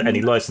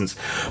any license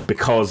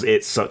because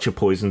it's such a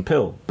poison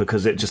pill.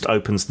 Because it just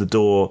opens the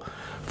door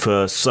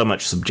for so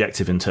much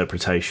subjective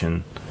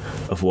interpretation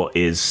of what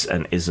is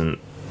and isn't,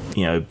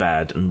 you know,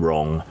 bad and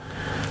wrong.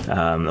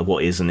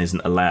 What is and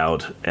isn't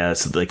allowed, so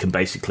that they can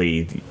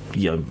basically,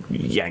 you know,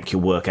 yank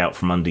your work out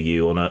from under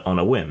you on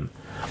a whim.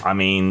 I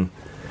mean,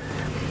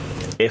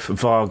 if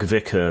Varg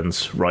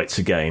Vikernes writes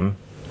a game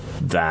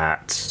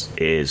that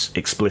is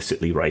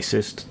explicitly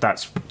racist,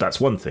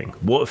 that's one thing.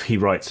 What if he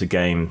writes a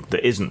game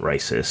that isn't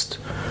racist,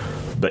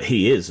 but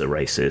he is a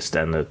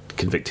racist and a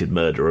convicted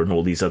murderer and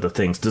all these other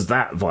things? Does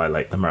that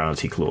violate the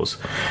morality clause?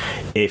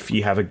 If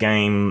you have a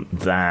game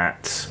where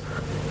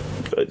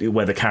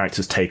the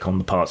characters take on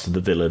the parts of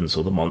the villains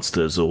or the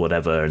monsters or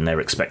whatever, and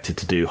they're expected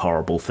to do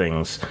horrible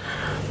things,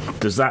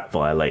 does that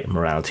violate a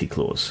morality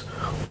clause?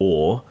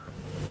 Or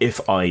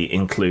if I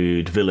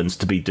include villains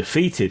to be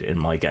defeated in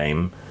my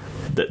game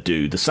that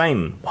do the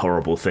same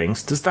horrible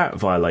things, does that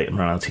violate a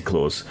morality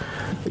clause?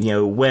 You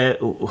know, where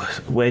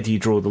do you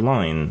draw the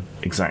line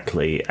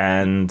exactly?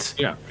 And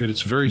yeah,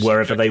 it's very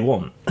wherever subjective. they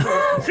want.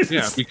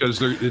 Yeah,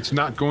 because it's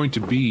not going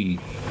to be.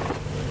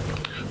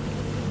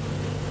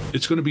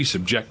 It's going to be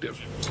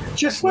subjective.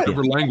 Just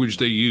whatever language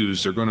they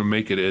use, they're going to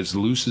make it as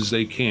loose as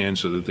they can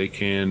so that they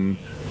can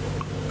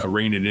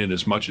rein it in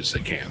as much as they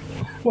can.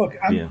 Look,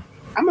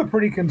 I'm a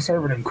pretty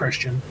conservative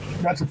Christian.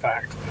 That's a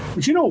fact.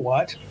 But you know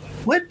what?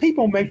 Let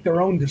people make their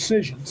own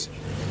decisions.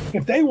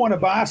 If they want to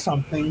buy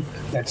something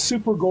that's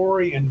super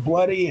gory and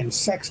bloody and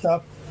sexed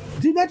up,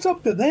 dude, that's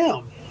up to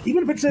them.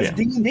 Even if it says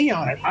D&D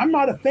on it, I'm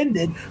not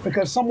offended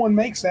because someone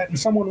makes that and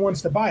someone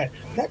wants to buy it.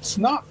 That's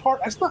not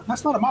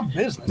none of my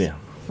business. Yeah.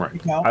 Right.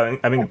 You know?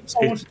 I mean, if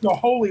someone wants to do a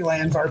Holy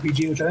Lands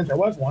RPG, which I think there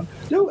was one,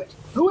 do it.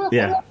 Whoever.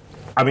 Yeah.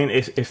 I mean,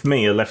 if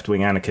me, a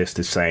left-wing anarchist,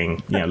 is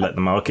saying, you know, let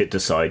the market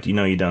decide, you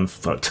know, you're done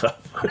fucked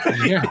up.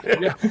 Yeah.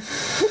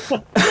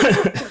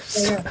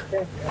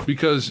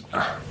 Because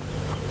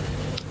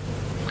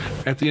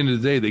at the end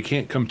of the day, they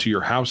can't come to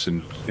your house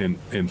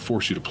and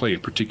force you to play a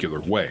particular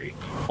way.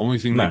 Only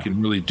thing they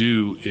can really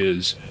do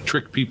is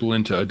trick people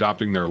into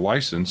adopting their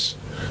license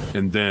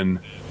and then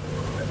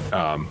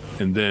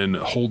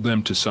hold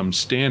them to some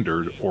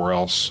standard, or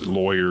else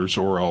lawyers,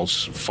 or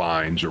else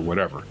fines, or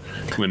whatever.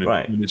 When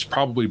it's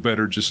probably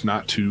better just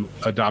not to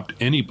adopt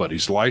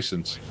anybody's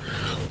license.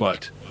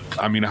 But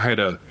I mean, I had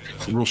a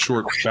real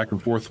short back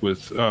and forth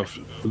with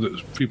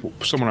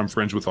someone I'm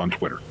friends with on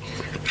Twitter,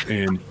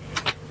 and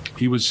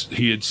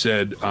he had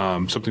said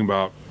something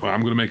about, well,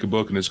 I'm going to make a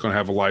book and it's going to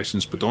have a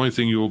license, but the only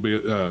thing you will be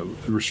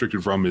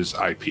restricted from is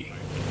IP.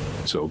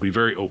 So be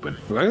very open.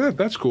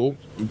 That's cool,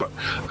 but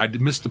I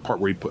missed the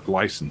part where he put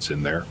license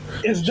in there.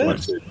 Is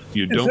this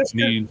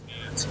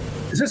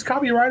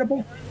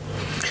copyrightable?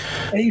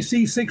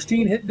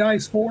 AC-16 hit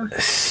dice 4.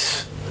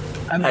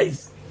 I mean,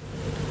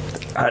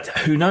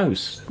 who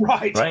knows?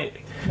 Right.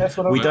 That's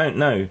what we don't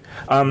know.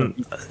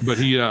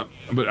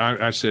 But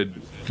I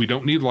said we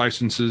don't need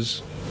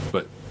licenses,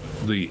 but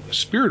the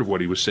spirit of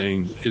what he was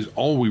saying is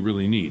all we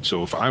really need.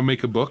 So if I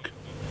make a book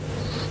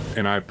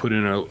and I put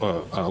in a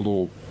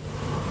little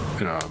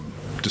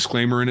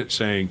disclaimer in it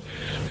saying,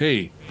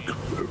 hey,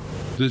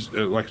 this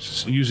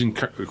like using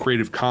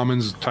Creative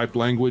Commons type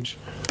language,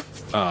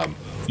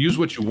 use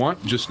what you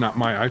want, just not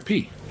my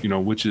IP, you know,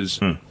 which is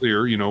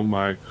clear, you know,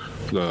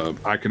 the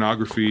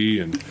iconography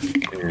and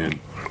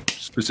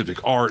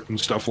specific art and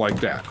stuff like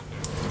that.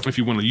 If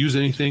you want to use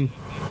anything,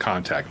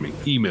 contact me.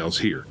 Email's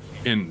here.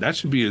 And that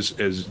should be as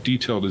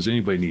detailed as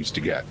anybody needs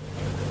to get.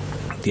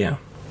 Yeah.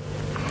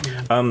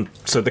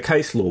 So the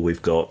case law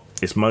we've got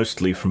is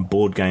mostly from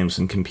board games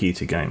and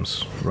computer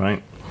games,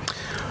 right?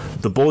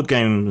 The board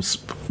games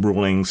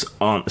rulings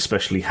aren't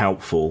especially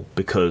helpful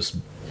because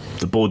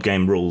the board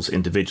game rules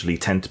individually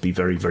tend to be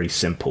very, very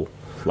simple.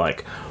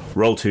 Like,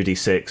 roll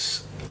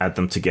 2d6, add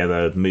them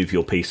together, move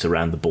your piece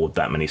around the board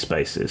that many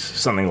spaces.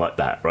 Something like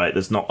that, right?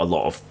 There's not a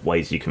lot of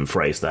ways you can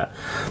phrase that.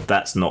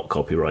 That's not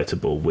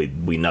copyrightable.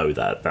 We know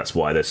that. That's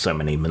why there's so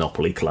many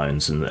Monopoly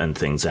clones and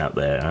things out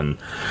there, and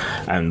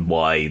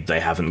why they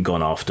haven't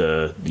gone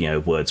after, you know,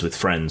 Words with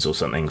Friends or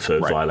something for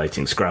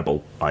violating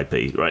Scrabble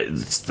IP, right?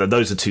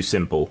 Those are too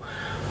simple.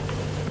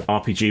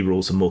 RPG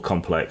rules are more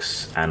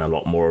complex, and a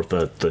lot more of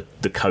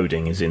the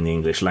coding is in the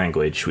English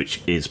language,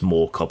 which is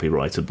more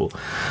copyrightable.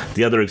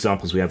 The other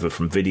examples we have are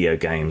from video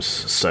games.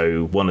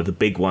 So one of the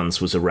big ones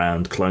was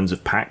around clones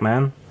of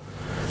Pac-Man,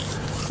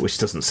 which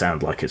doesn't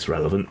sound like it's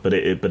relevant, but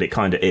it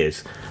kind of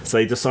is. So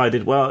they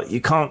decided, well,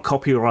 you can't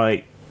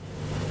copyright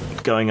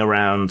going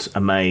around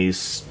a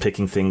maze,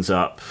 picking things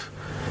up,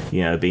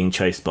 you know, being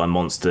chased by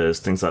monsters,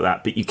 things like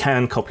that, but you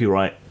can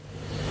copyright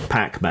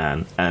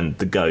Pac-Man and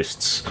the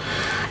ghosts,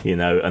 you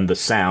know, and the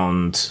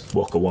sound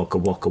waka waka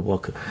waka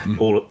waka,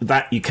 all of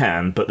that you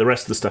can, but the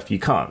rest of the stuff you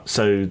can't.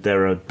 So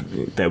there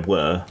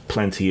were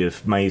plenty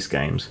of maze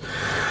games.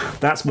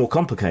 That's more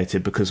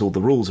complicated because all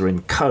the rules are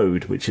in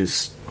code, which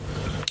is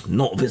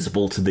not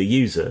visible to the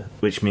user,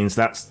 which means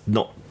that's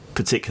not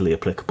particularly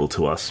applicable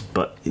to us.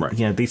 But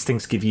these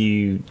things give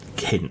you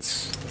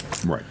hints.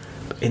 Right.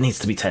 It needs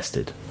to be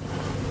tested.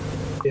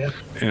 Yeah.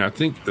 And I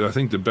think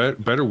the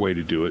better way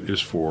to do it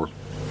is for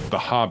the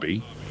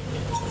hobby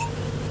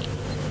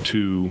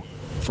to,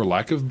 for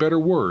lack of better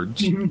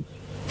words,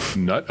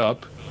 nut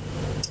up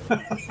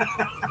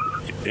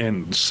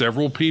and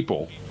several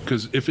people.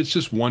 Because if it's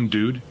just one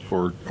dude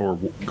or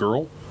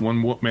girl,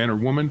 one man or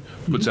woman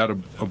puts out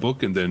a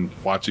book and then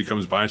WotC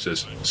comes by and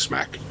says,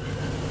 smack.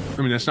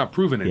 I mean, that's not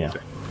proven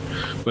anything.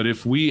 Yeah. But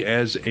if we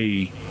as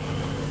a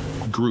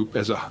group,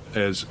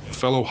 as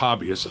fellow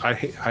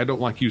hobbyists, I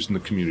don't like using the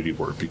community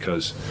word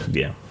because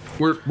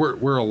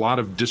we're a lot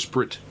of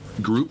disparate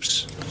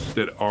groups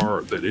that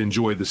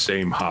enjoy the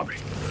same hobby.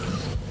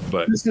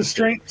 But this is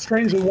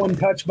strangely one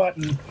touch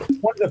button.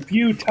 One of the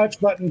few touch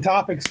button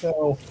topics,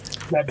 though,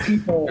 that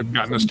people have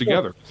gotten us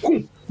together.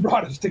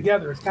 Brought us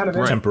together. It's kind of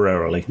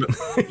temporarily.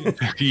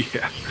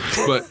 Yeah,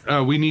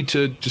 but we need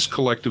to just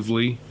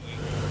collectively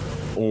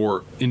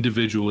or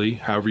individually,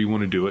 however you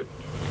want to do it,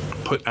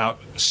 put out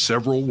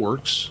several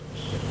works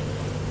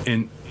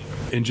and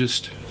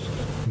just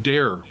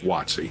dare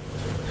WotC.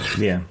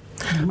 Yeah.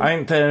 I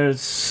think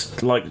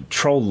there's like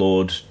Troll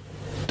Lord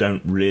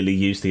don't really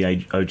use the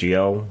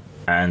OGL,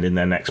 and in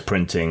their next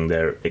printing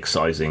they're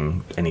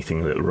excising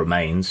anything that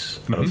remains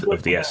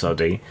of the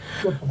SRD,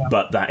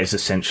 but that is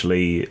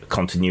essentially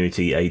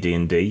continuity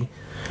AD&D.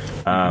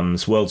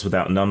 There's Worlds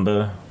Without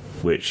Number,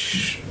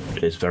 which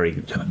is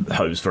very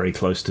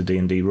close to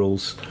D&D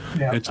rules.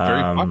 Yeah. It's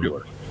very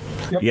popular.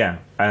 Yep. Yeah,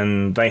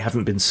 and they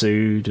haven't been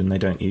sued and they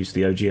don't use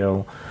the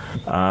OGL.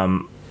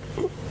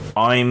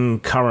 I'm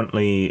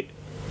currently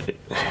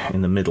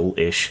in the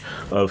middle-ish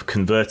of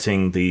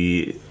converting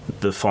the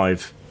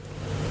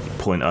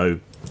 5.0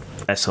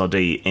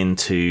 SRD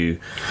into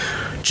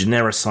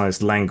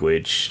genericized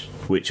language,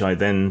 which I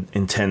then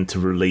intend to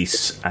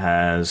release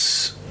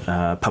as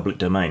public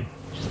domain.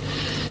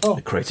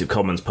 Creative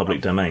Commons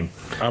public domain.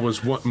 I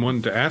was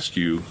wanting to ask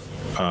you,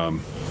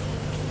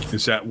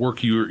 is that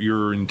work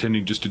you're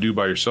intending just to do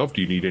by yourself?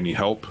 Do you need any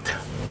help?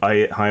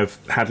 I have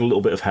had a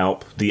little bit of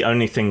help. The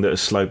only thing that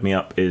has slowed me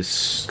up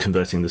is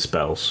converting the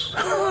spells,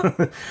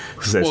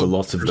 because there's a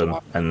lot of them,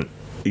 and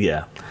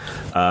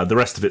the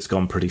rest of it's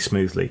gone pretty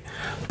smoothly.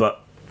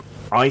 But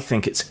I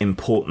think it's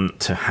important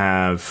to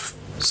have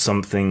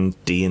something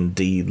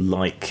D&D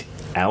like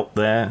out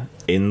there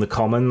in the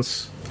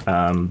commons,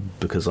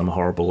 because I'm a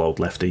horrible old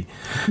lefty.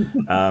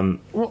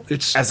 Well,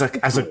 it's as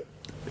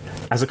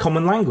a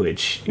common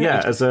language,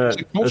 as a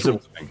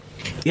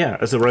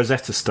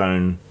Rosetta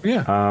Stone.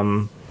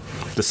 Yeah.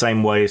 The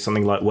same way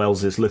something like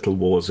Wells's Little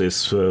Wars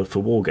is for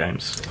war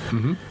games.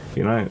 Mm-hmm.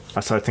 You know,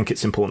 so I think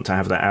it's important to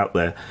have that out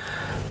there.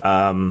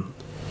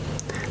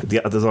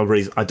 The other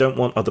reason, I don't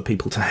want other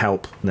people to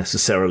help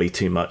necessarily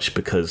too much,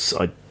 because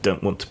I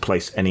don't want to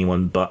place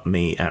anyone but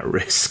me at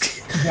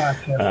risk.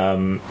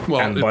 Gotcha.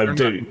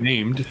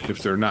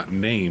 If they're not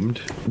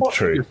named,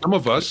 true. Some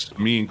of us,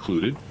 me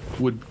included,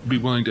 would be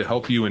willing to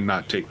help you and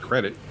not take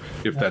credit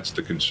if that's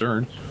the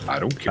concern. I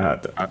don't care.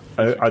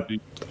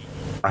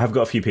 I have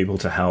got a few people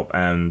to help,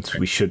 and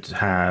we should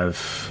have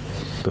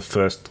the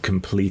first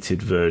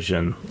completed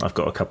version. I've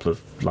got a couple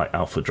of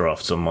alpha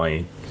drafts on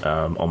my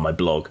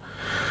blog.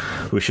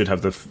 We should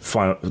have the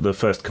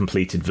first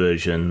completed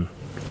version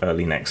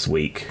early next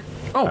week.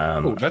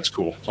 That's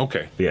cool.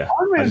 Okay. Yeah,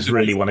 I just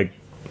really want to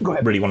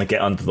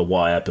get under the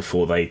wire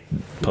before they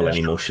pull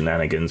any more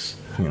shenanigans.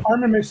 Yeah.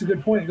 Armin makes a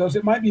good point. He goes,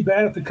 it might be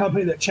bad if the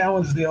company that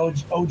challenged the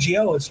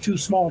OGL is too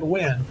small to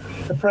win.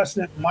 The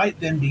precedent might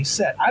then be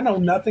set. I know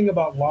nothing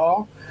about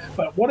law,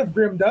 but what if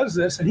Grim does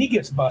this and he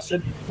gets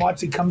busted?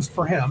 WotC comes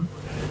for him,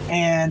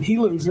 and he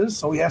loses,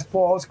 so he has to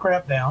pull all his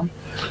crap down.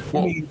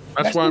 Well,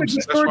 that's why I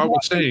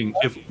was saying,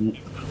 if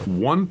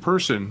one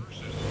person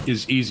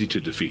is easy to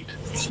defeat.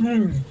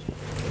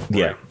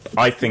 Yeah,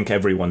 I think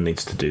everyone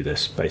needs to do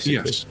this,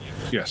 basically.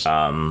 Yes.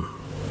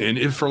 And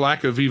if, for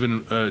lack of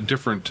even a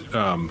different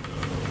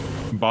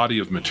body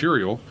of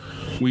material,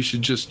 we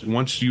should just,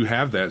 once you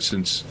have that,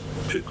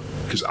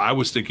 because I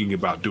was thinking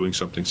about doing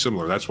something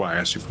similar. That's why I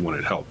asked you if you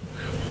wanted help.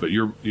 But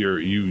you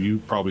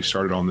probably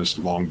started on this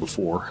long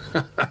before.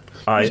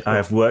 I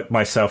have worked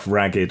myself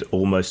ragged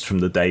almost from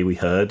the day we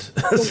heard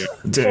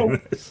doing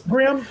this.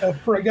 Grim,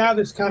 for a guy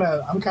that's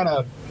I'm kind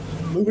of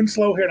moving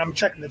slow here, and I'm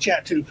checking the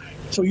chat too.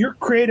 So your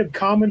Creative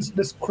Commons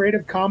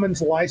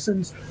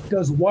license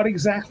does what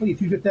exactly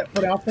if you get that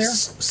put out there?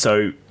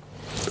 So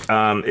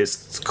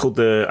it's called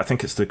I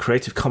think it's the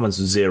Creative Commons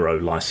Zero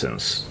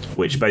license,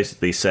 which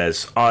basically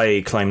says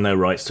I claim no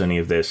rights to any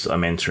of this.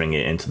 I'm entering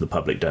it into the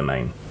public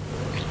domain.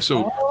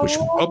 So, which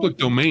public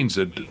domain's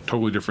a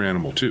totally different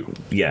animal too.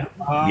 Yeah.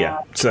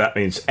 So that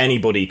means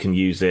anybody can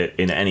use it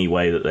in any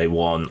way that they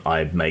want.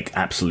 I make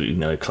absolutely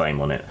no claim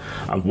on it.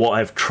 And what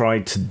I've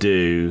tried to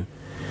do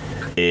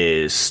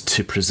is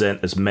to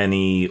present as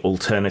many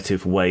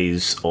alternative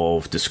ways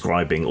of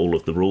describing all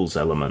of the rules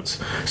elements,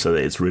 so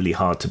that it's really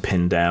hard to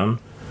pin down.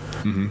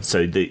 Mm-hmm.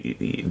 So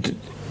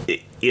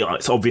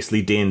it's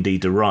obviously D&D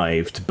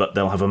derived, but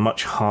they'll have a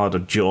much harder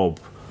job,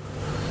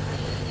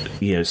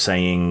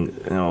 saying,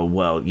 oh,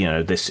 well,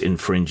 this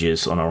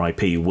infringes on our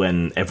IP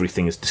when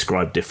everything is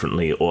described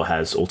differently or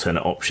has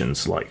alternate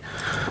options, like,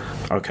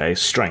 okay,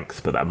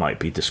 strength, but that might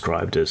be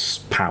described as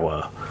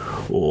power,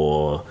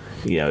 or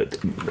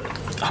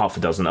half a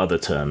dozen other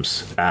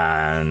terms,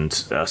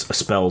 and a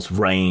spell's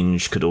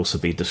range could also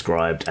be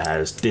described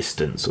as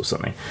distance or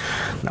something.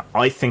 Now,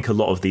 I think a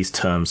lot of these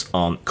terms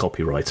aren't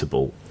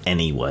copyrightable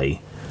anyway.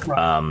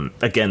 Right.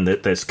 Again,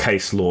 there's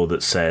case law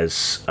that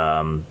says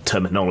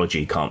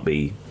terminology can't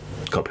be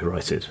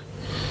copyrighted,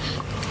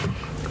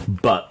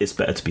 but it's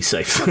better to be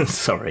safe.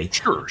 Sorry.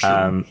 Sure.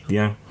 I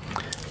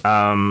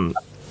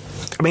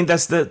mean,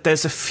 there's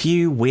a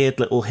few weird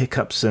little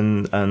hiccups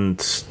and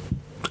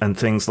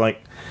things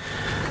like,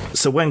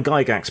 so when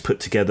Gygax put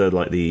together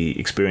like the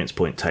experience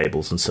point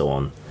tables and so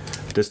on,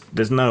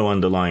 there's no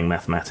underlying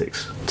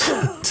mathematics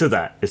to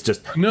that. It's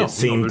just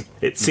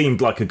it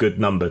seemed like a good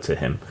number to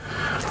him.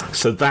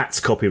 So that's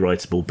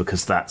copyrightable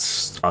because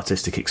that's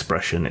artistic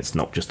expression. It's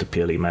not just a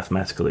purely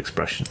mathematical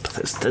expression. But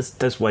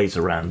there's ways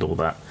around all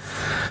that.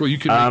 Well, you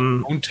can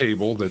make your own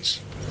table that's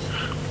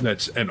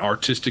an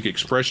artistic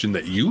expression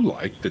that you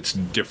like. That's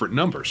different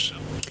numbers.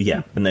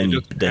 Yeah, and then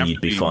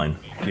you'd be fine.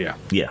 Yeah.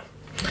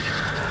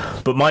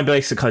 But my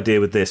basic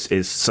idea with this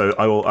is, so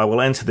I will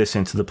enter this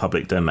into the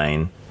public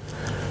domain.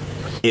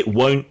 It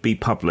won't be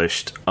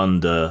published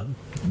under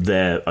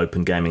their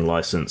open gaming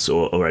license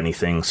or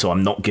anything, so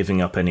I'm not giving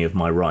up any of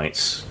my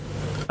rights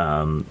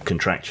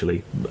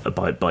contractually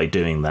by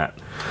doing that.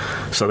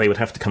 So they would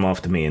have to come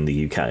after me in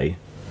the UK.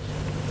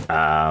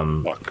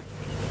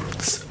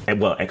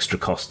 Well, extra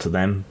cost to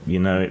them,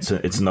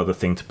 it's another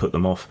thing to put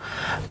them off.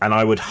 And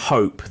I would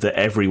hope that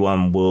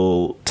everyone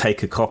will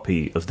take a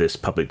copy of this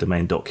public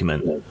domain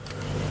document,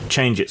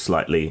 change it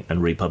slightly,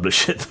 and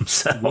republish it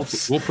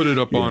themselves. We'll put it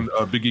up on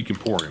Big Geek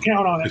Emporium.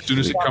 Count on it. As soon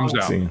as it comes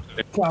out.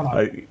 Count on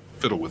it.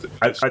 Fiddle with it.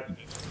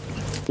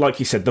 Like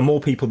you said, the more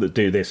people that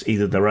do this,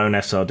 either their own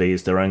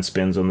SRDs, their own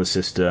spins on the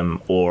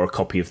system, or a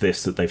copy of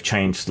this that they've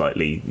changed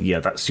slightly,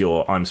 that's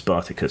your I'm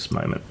Spartacus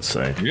moment.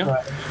 So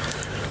yeah.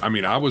 I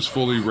mean, I was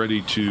fully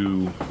ready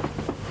to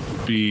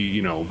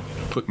be,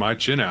 put my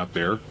chin out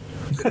there.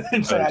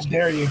 And say, I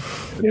dare you.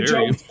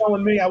 Joe was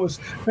telling me I was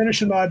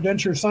finishing my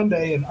adventure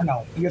Sunday, and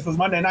I guess it was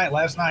Monday night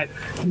last night,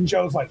 and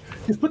Joe was like,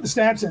 just put the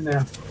stats in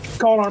there.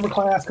 Call it armor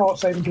class, call it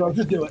saving throw,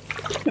 just do it.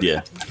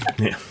 Yeah.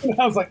 And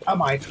I was like, I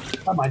might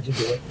just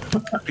do it.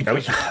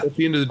 Because at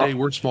the end of the day,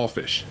 we're small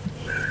fish.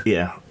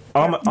 Yeah.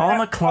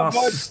 Armor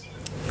class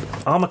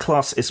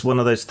is one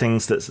of those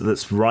things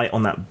that's right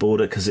on that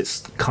border because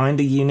it's kind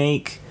of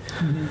unique.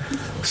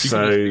 Mm-hmm.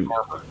 So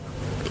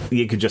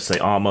you could just say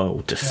armor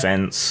or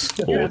defense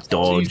or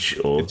dodge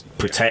or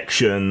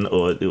protection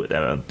or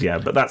whatever. Yeah,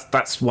 but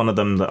that's one of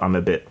them that I'm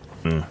a bit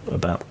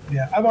about.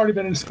 Yeah, I've already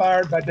been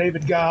inspired by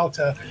David Guile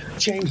to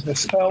change the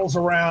spells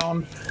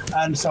around,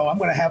 and so I'm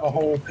going to have a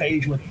whole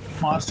page with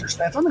monster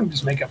stats. I'm going to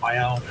just make up my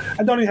own.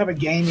 I don't even have a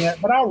game yet,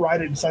 but I'll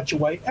write it in such a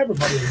way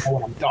everybody will know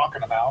what I'm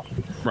talking about.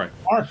 Right.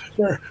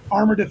 Their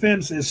armor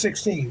defense is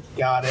 16.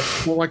 Got it.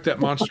 Well, like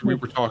that monster we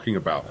were talking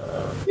about.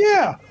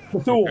 Yeah,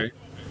 Cthulhu. Okay.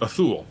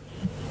 Cthulhu.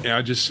 Yeah,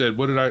 I just said,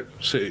 what did I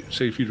say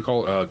for you to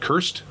call it?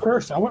 Cursed?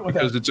 Cursed. I went with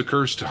because that. It's a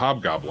cursed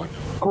hobgoblin.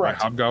 Correct. Right,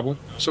 hobgoblin.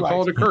 So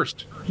call it a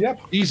cursed. Yep.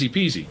 Easy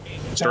peasy.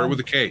 Start with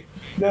a K.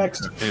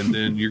 Next. And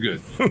then you're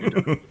good.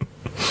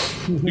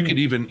 You could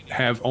even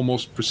have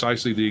almost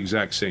precisely the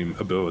exact same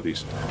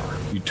abilities.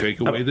 You take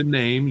away the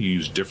name, you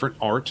use different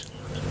art,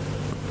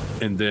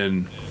 and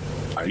then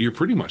you're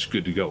pretty much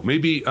good to go.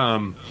 Maybe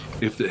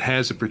if it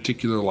has a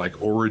particular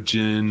like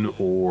origin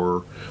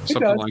or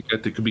something like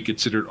that that could be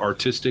considered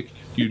artistic,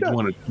 you'd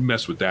want to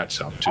mess with that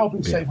some too. I'll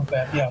be safe with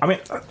that. Yeah. I mean,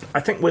 I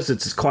think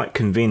Wizards has quite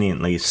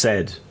conveniently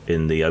said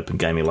in the Open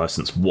Gaming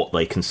License what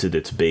they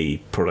consider to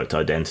be product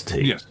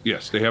identity.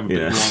 Yes, they have a big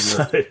long list.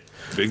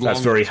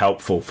 That's very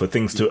helpful for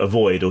things to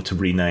avoid or to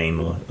rename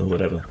or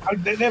whatever.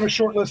 They have a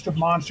short list of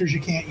monsters you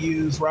can't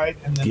use, right?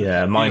 And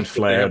then Mind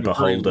Flayer,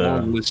 Beholder. A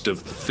long list of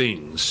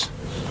things,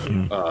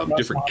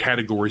 different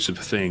categories of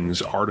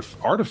things,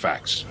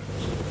 artifacts.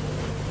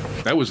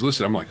 That was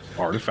listed. I'm like,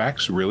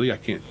 artifacts? Really? I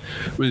can't.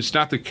 I mean, it's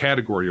not the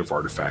category of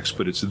artifacts,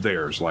 but it's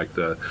theirs, like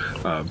the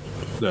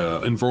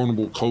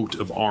invulnerable coat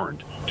of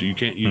Arnd. You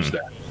can't use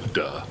that.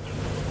 Duh.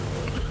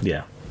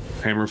 Yeah.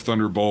 Hammer of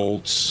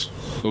Thunderbolts,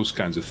 those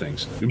kinds of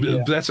things.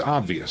 Yeah. That's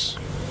obvious.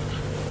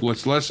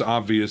 What's less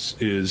obvious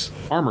is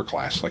armor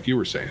class, like you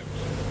were saying.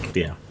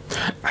 Yeah.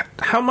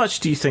 How much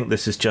do you think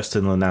this is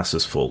Justin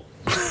Lanassa's fault?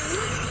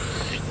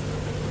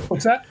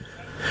 What's that?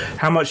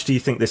 How much do you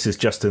think this is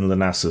Justin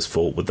Lanassa's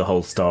fault with the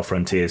whole Star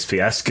Frontiers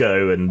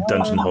fiasco and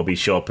Dungeon Hobby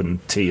Shop and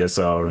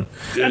TSR?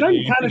 I know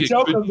you're kind of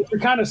joking, but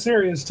you're kind of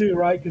serious too,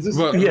 right? Because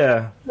well,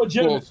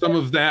 some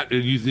of that,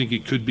 you think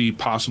it could be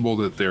possible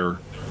that they're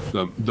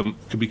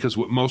because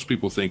what most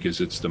people think is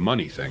it's the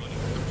money thing,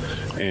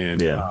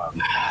 and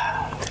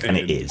and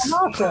it is.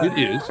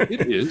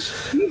 It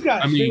is. He's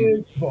got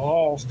big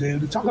balls,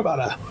 dude. Talk about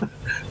a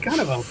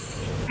kind of a.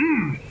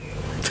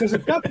 Because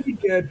the stuff he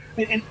did,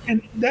 and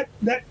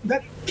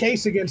that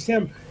case against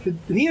him, did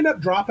he end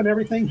up dropping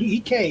everything? He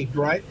caved,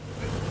 right?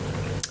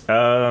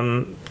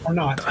 Or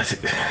not?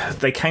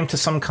 They came to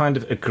some kind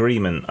of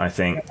agreement, I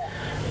think.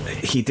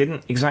 He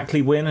didn't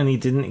exactly win and he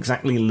didn't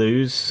exactly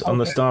lose on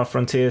the Star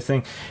Frontier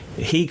thing.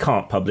 He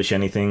can't publish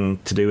anything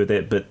to do with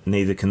it, but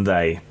neither can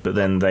they. But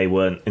then they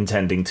weren't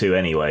intending to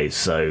anyway,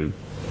 so...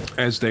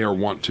 As they are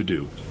wont to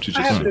do, to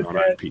just sit on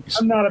IPs.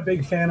 I'm not a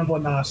big fan of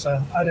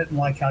Lanasa. I didn't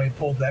like how he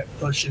pulled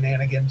those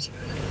shenanigans.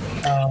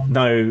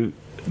 No,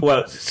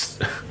 well,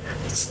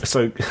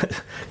 so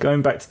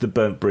going back to the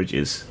burnt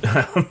bridges,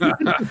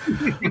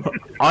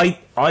 I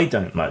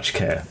don't much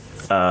care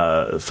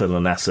for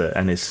Lanasa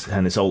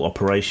and his whole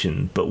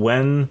operation, but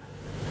when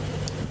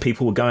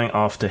people were going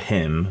after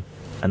him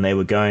and they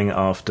were going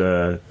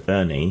after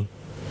Ernie,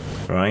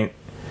 right?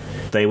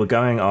 They were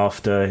going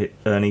after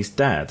Ernie's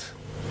dad.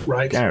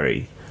 Right.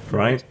 Gary,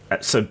 right?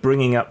 So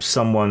bringing up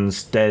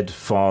someone's dead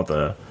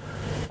father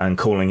and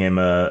calling him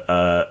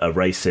a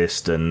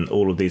racist and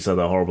all of these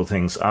other horrible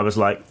things, I was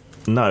like,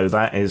 no,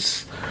 that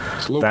is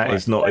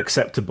not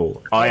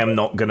acceptable. I am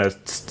not going to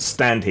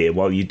stand here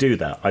while you do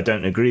that. I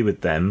don't agree with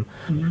them,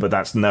 but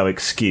that's no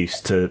excuse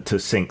to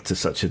sink to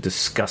such a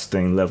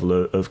disgusting level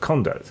of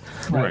conduct.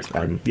 Right.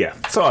 And yeah,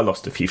 so I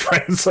lost a few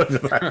friends over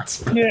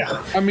that.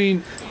 Yeah. I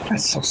mean,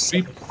 that's so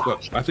sick.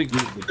 I think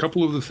a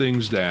couple of the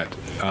things that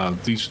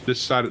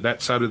that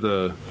side of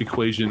the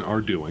equation are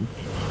doing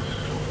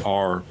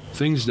are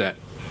things that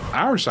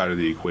our side of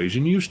the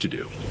equation used to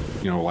do.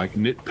 Like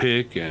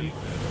nitpick and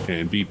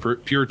be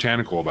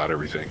puritanical about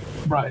everything.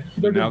 Right.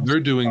 They're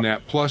doing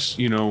that. Plus,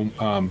 they're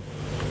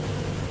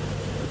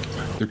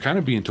kind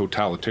of being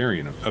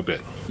totalitarian a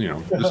bit.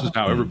 This is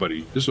how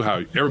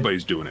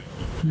everybody's doing it.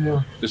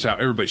 Yeah. This is how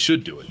everybody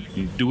should do it.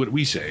 You do what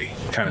we say,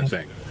 kind of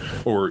thing.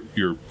 Or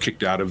you're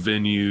kicked out of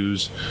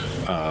venues.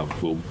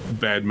 We'll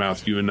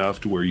badmouth you enough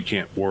to where you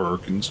can't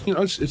work, and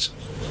it's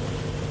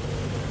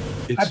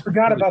I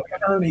forgot about the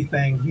Ernie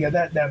thing. Yeah,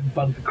 that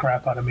bugged the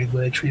crap out of me the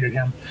way they treated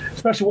him.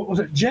 Especially, what was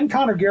it, Gen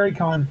Con or Gary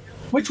Con?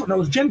 Which one? No, it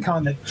was Gen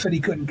Con that said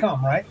he couldn't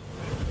come, right?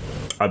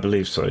 I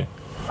believe so.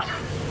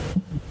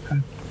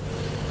 Okay.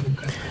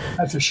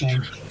 That's a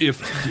shame.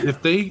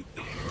 If they...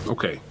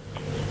 Okay.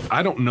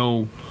 I don't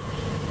know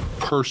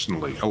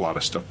personally a lot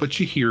of stuff, but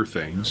you hear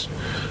things.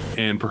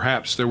 And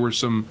perhaps there were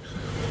some,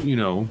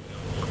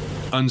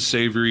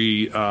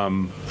 unsavory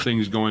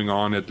things going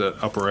on at the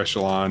upper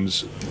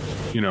echelons,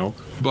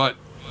 but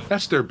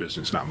that's their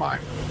business, not mine.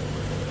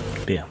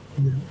 Yeah.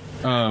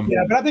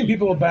 But I think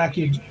people will back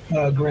you,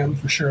 Grim,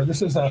 for sure.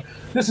 This is a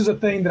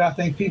thing that I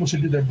think people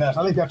should do their best.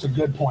 I think that's a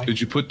good point.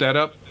 Did you put that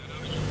up?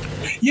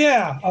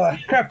 Yeah,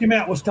 Crafty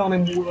Matt was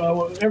telling him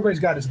everybody's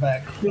got his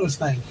back. Do his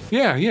thing.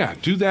 Yeah.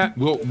 Do that.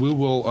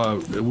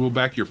 We'll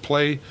back your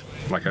play.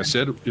 Like I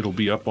said, it'll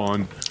be up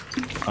on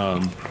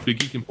Big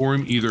Geek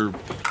Emporium, either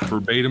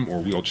verbatim or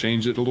we'll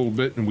change it a little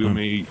bit, and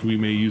we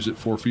may use it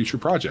for future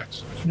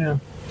projects. Yeah.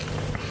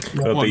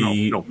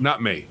 No,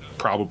 not may.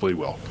 Probably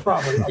will.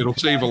 Probably. It'll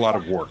save a lot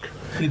of work.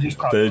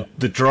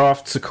 The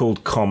drafts are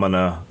called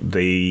Commoner.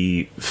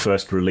 The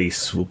first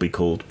release will be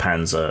called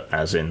Panzer,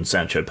 as in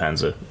Sancho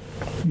Panza.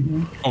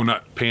 Mm-hmm. Oh,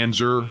 not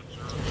Panzer.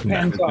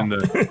 Panzer.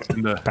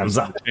 In the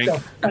Panzer.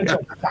 Tank,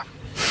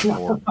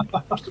 or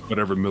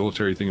whatever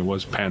military thing it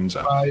was,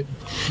 Panzer. Right.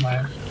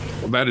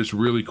 Well, that is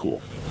really cool.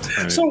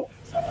 So,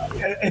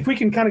 if we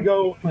can kind of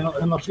go,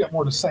 unless you got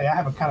more to say, I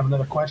have a kind of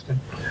another question.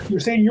 You're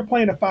saying you're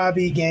playing a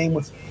 5e game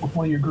with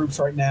one of your groups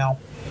right now,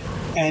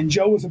 and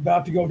Joe is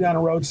about to go down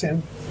a road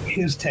saying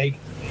his take.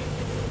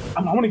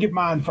 I want to give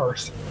mine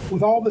first.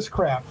 With all this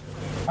crap,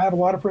 I have a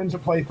lot of friends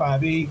that play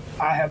 5e.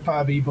 I have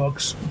 5e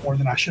books, more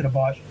than I should have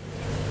bought.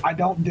 I've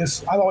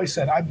always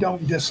said I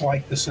don't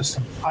dislike the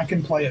system. I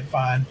can play it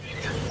fine.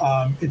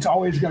 It's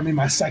always going to be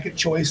my second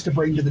choice to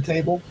bring to the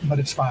table, but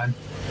it's fine.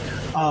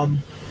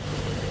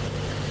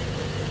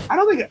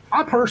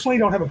 I personally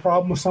don't have a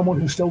problem with someone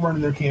who's still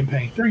running their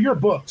campaign. They're your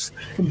books.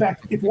 In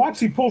fact, if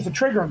WotC pulls the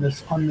trigger on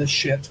this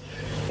shit,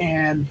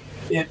 and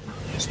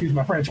excuse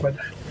my French, but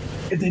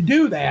if they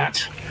do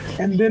that,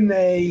 and then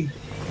they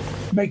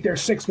make their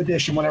 6th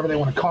edition, whatever they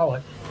want to call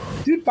it,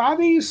 dude,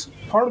 5e's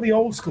part of the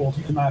old school,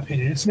 in my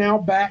opinion. It's now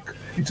back.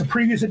 It's a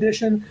previous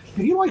edition.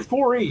 If you like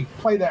 4e,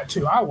 play that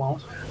too. I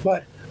won't,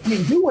 but I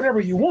mean, do whatever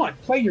you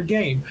want. Play your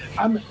game.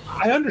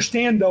 I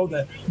understand though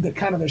that there's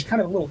kind of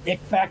a little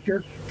ick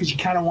factor because you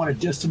kind of want to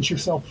distance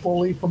yourself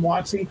fully from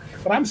WotC.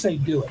 But I'm saying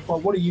do it. Well,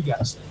 what do you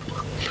guys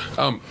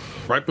think?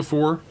 Right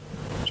before,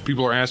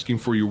 people are asking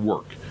for your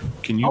work.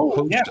 Can you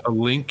post a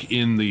link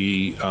in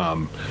the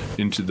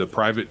into the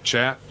private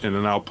chat, and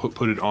then I'll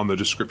put it on the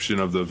description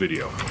of the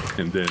video,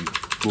 and then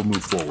we'll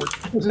move forward.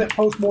 Isn't it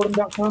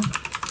postmortem.com?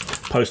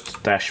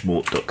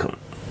 Post-mort.com.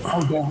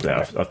 Oh,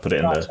 yeah. I've put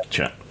it in the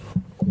chat.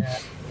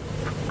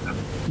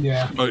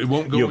 Yeah. It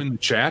won't go in the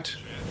chat?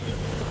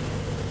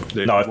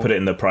 No, I've put it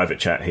in the private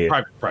chat here.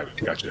 Private.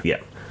 Gotcha. Yeah.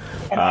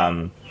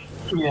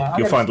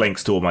 You'll find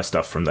links to all my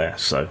stuff from there,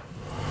 so...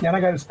 Yeah, and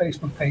I got his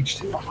Facebook page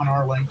too on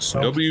our links. So.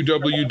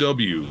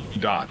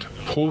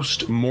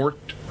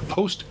 www.postmort.com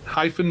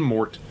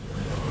post-mort.com.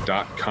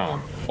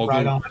 Right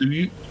Although on. do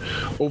you,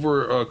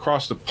 over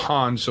across the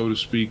pond, so to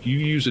speak, you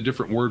use a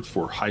different word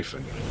for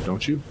hyphen,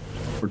 don't you?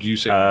 Or do you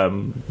say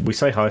we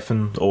say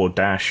hyphen or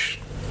dash?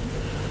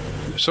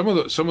 some of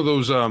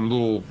those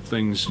little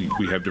things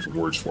we have different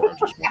words for? I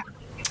just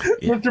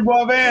wondering. Mr.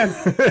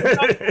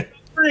 Boivin.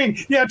 Screen.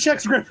 Yeah, check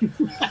screen.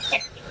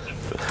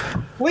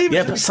 Leave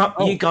Yeah, it.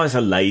 but you guys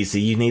are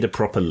lazy. You need a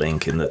proper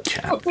link in the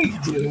chat. We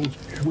do.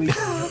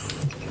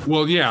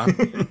 Well, yeah,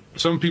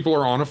 some people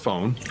are on a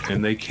phone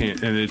and they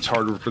can't, and it's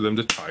harder for them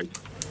to type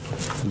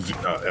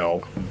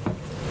L.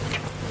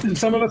 And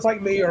some of us,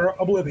 like me, are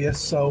oblivious.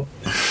 So,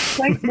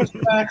 thanks,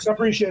 Mr. Max. I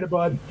appreciate it,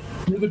 bud.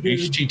 You're the dude.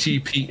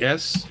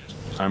 HTTPS,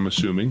 I'm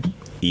assuming.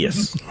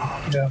 Yes.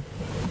 Yeah.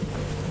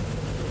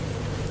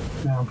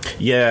 No.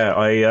 Yeah,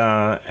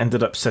 I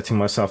ended up setting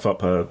myself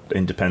up a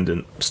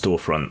independent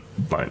storefront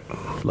like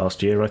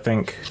last year, I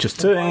think,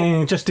 just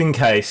in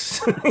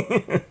case.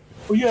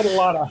 Well, you had a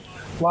lot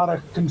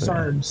of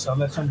concerns, so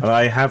that's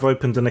I have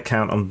opened an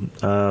account on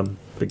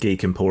the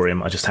Geek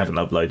Emporium. I just haven't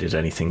uploaded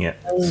anything yet.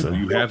 So.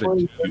 You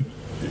haven't.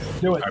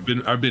 Do it.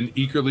 I've been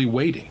eagerly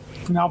waiting.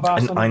 Now,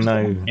 boss, I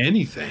know.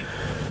 Anything.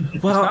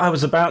 Well, I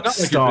was about to not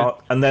like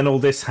start, and then all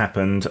this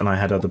happened, and I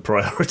had other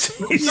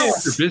priorities. You're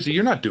busy.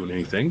 You're not doing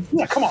anything.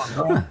 Yeah, come on,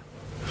 bro.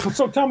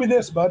 So tell me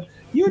this, bud.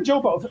 You and Joe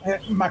both.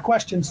 My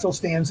question still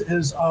stands: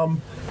 is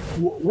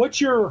what's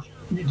your?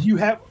 Do you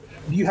have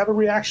a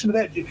reaction to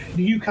that? Do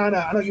you kind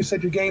of? I know you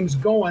said your game's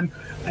going,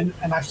 and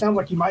I sound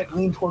like you might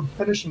lean toward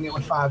finishing it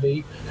with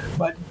 5e,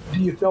 but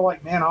do you feel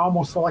like, man, I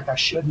almost feel like I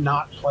should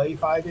not play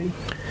 5e?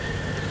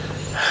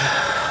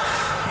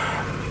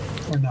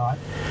 Or not?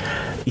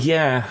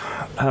 Yeah,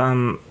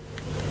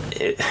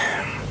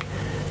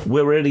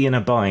 we're really in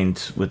a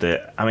bind with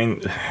it. I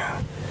mean,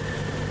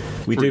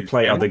 we do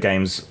play other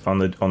games on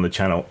the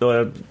channel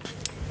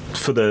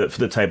for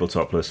the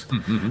tabletop list,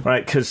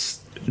 right? Because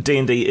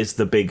D&D is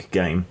the big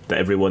game that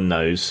everyone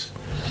knows,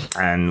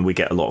 and we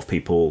get a lot of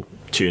people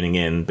tuning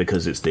in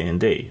because it's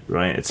D&D,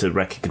 right? It's a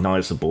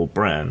recognizable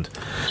brand.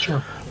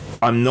 Sure.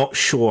 I'm not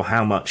sure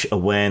how much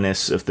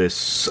awareness of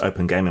this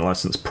open gaming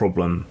license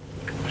problem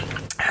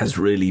has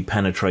really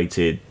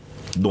penetrated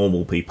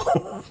normal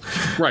people.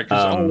 Right,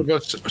 because all of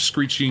us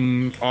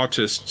screeching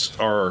autists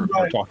are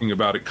talking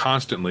about it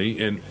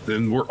constantly, and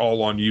then we're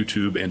all on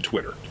YouTube and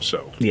Twitter.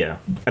 So yeah,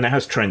 and it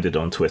has trended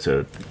on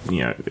Twitter,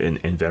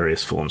 in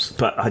various forms.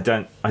 But I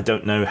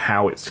don't know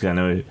how it's going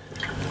to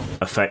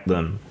affect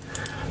them.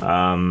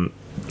 I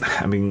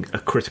mean, a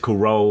Critical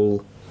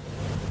Role,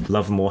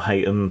 love them or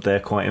hate them, they're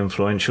quite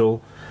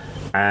influential,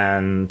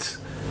 and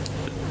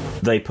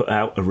they put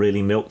out a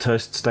really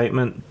milquetoast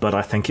statement, but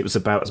I think it was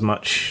about as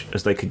much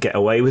as they could get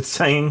away with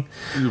saying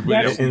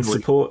in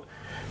support.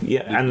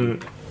 Yeah,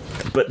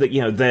 but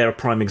they're a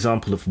prime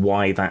example of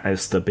why that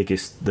is the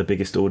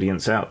biggest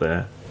audience out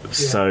there. Yeah.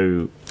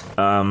 So,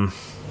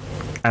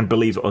 and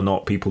believe it or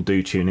not, people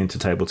do tune into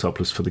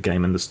Tabletopless for the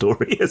game and the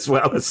story as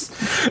well as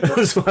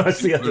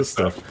the other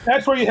stuff.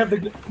 That's where you have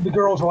the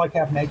girls are like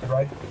half naked,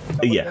 right?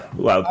 Yeah,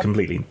 well,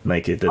 completely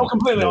naked. Oh,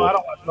 completely. No, I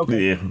don't.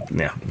 Okay.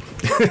 Yeah.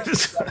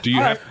 Do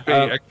you have to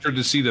pay extra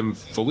to see them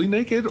fully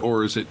naked,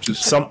 or is it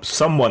just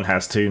someone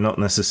has to, not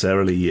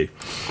necessarily you?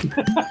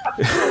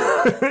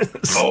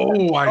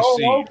 Oh, I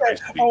see. Okay.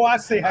 I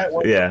see how it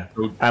works. Yeah,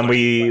 and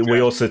we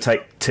also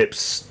take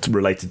tips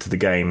related to the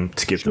game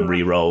to give them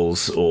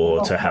re-rolls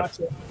or to have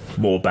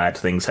more bad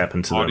things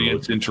happen to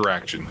audience them.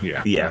 Interaction.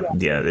 Yeah.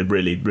 It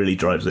really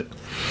drives it.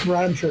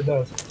 Right, I'm sure it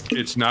does.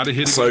 It's not a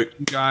hidden game,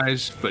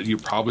 guys, but you're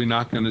probably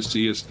not going to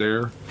see us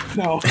there.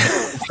 No,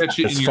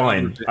 it's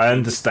fine. I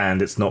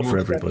understand it's not for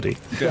everybody.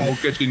 Yeah, we'll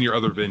get you in your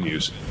other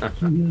venues.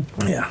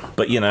 Yeah,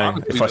 but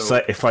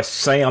honestly, if I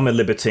say I'm a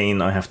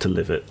libertine, I have to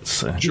live it.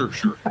 So. Sure.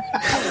 Sure.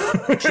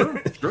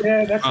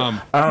 Yeah, that's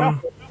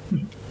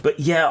but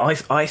yeah,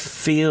 I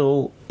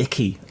feel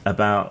icky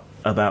about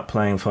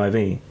playing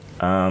 5e.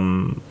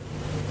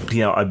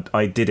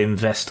 I did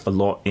invest a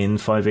lot in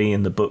 5e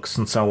in the books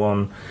and so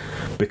on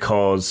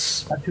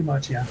because not too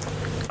much. Yeah,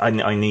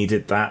 I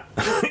needed that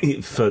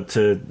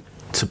to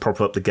prop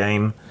up the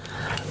game.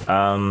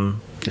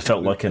 It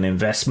felt like an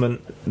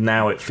investment.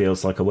 Now it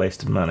feels like a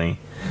waste of money.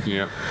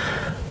 Yeah,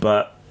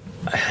 but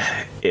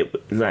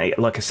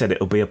like I said,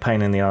 it'll be a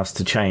pain in the ass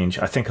to change.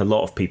 I think a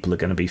lot of people are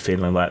going to be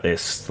feeling like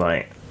this.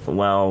 Like,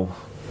 well,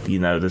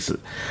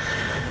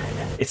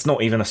 it's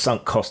not even a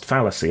sunk cost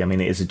fallacy. I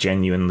mean, it is a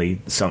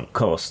genuinely sunk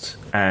cost,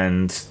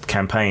 and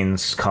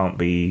campaigns can't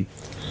be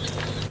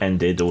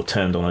ended or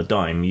turned on a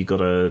dime. You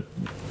gotta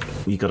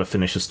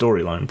finish a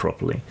storyline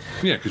properly.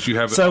 Yeah, because you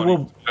have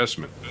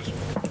investment.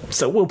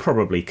 So we'll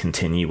probably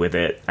continue with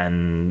it,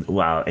 and a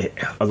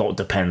lot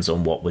depends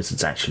on what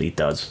Wizards actually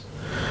does.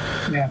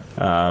 Yeah,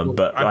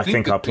 but I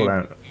think our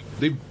plan.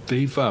 They've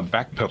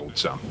backpedaled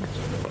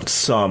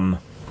some.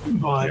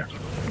 But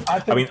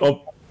I mean,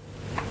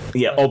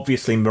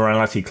 obviously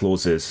morality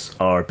clauses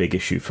are a big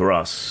issue for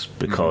us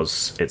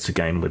because it's a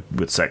game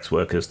with sex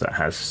workers that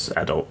has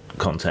adult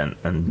content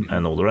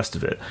and all the rest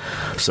of it.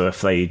 So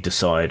if they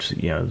decide,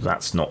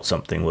 that's not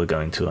something we're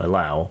going to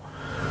allow,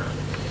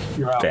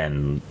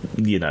 then,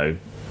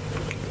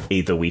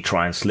 either we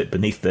try and slip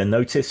beneath their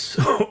notice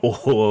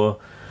or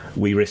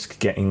we risk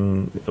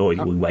getting, or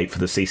we wait for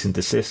the cease and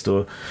desist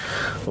or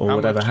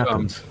whatever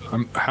happens.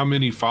 How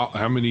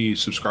many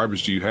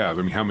subscribers do you have?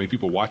 I mean, how many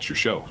people watch your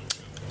show?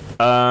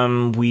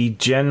 We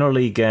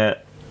generally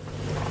get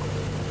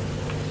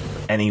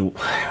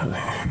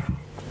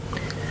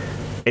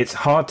it's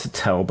hard to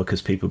tell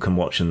because people can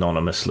watch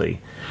anonymously.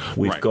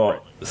 We've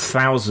got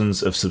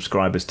thousands of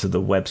subscribers to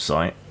the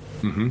website,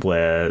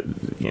 where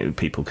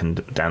people can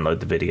download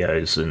the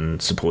videos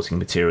and supporting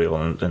material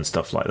and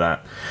stuff like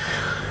that.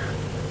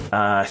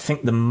 I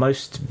think the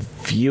most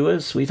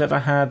viewers we've ever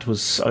had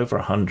was over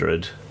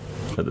 100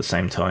 at the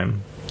same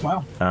time.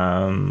 Wow.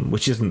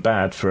 Which isn't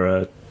bad for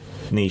a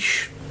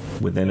niche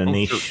within a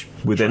niche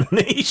within a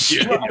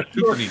niche. Yeah.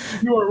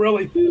 You are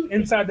really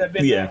inside that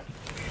video.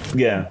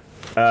 Yeah.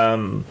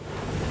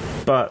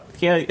 But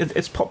yeah,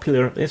 it's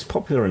popular. It's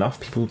popular enough.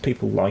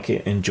 People like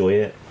it, enjoy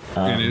it.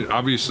 And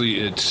obviously,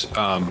 it's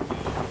how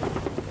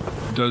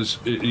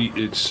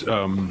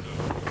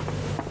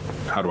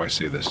do I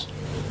say this?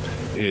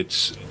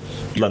 It's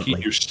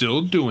you're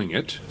still doing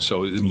it,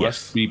 so it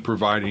must be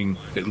providing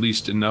at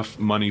least enough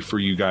money for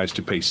you guys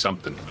to pay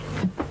something,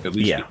 at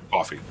least get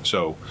coffee.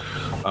 So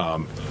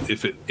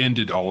if it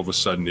ended all of a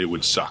sudden, it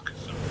would suck.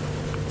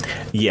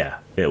 Yeah,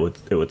 it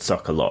would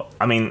suck a lot.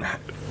 I mean,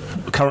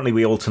 currently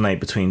we alternate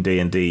between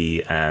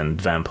D&D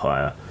and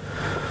Vampire,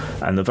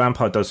 and the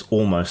Vampire does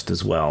almost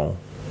as well.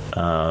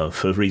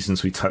 For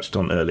reasons we touched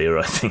on earlier,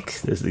 I think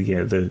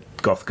the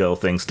goth girl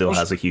thing still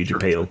has a huge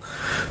appeal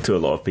to a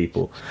lot of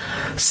people.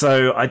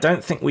 So I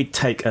don't think we'd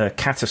take a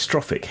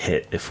catastrophic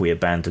hit if we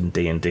abandoned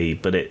D&D,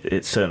 but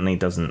it certainly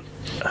doesn't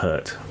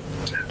hurt.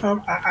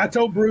 I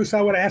told Bruce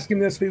I would ask him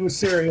this if he was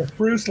serious.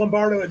 Bruce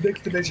Lombardo at Dick's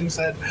Division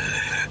said,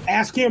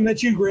 ask him,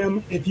 that's you,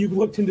 Grim, if you've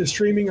looked into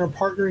streaming or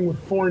partnering with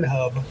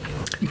Pornhub.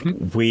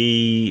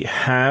 We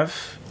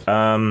have.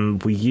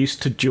 We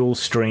used to dual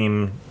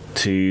stream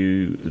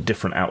to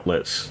different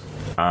outlets,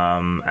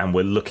 and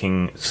we're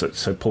looking. So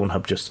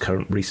Pornhub just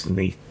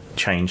recently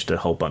changed a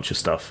whole bunch of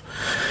stuff,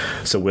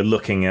 so we're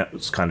looking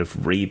at kind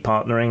of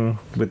re-partnering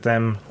with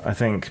them, I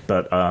think.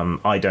 But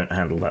I don't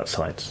handle that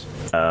side.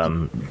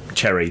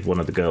 Cherry, one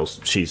of the girls,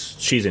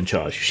 she's in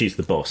charge. She's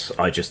the boss.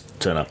 I just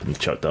turn up and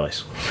chuck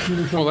dice.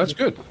 Well, that's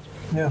good.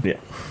 Yeah.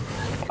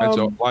 It's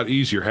a lot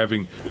easier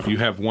having you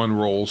have one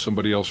role,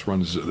 somebody else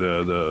runs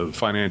the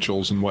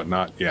financials and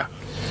whatnot. Yeah.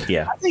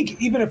 I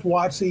think even if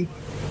WotC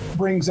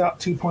brings out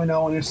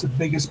 2.0 and it's the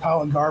biggest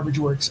pile of garbage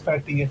we're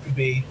expecting it to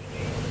be,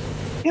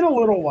 in a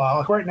little while,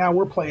 like right now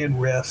we're playing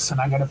Rifts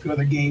and I got a few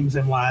other games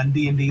in line.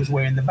 D&D is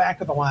way in the back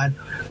of the line,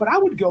 but I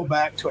would go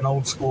back to an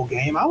old school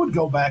game. I would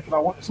go back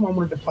if someone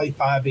wanted to play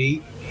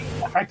 5e.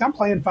 In fact, I'm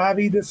playing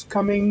 5e this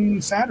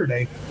coming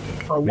Saturday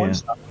for one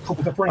stop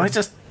with a friend. I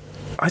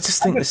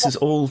just think this is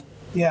all.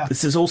 Yeah.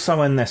 This is all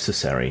so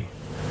unnecessary.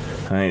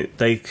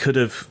 They could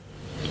have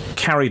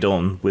carried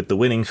on with the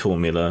winning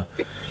formula,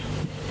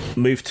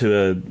 moved to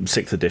a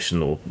 6th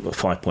edition or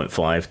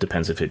 5.5,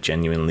 depends if it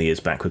genuinely is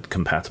backward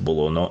compatible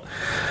or not.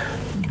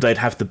 They'd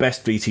have the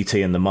best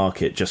VTT in the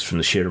market just from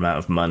the sheer amount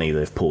of money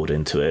they've poured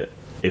into it,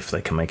 if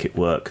they can make it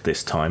work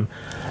this time.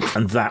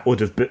 And that would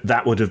have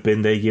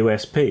been their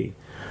USP.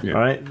 Yeah.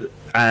 Right?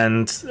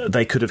 And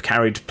they could have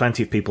carried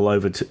plenty of people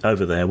over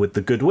there with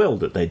the goodwill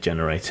that they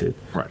generated.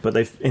 Right. But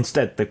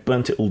they've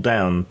burnt it all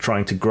down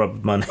trying to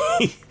grub money.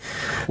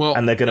 Well,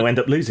 and they're going to end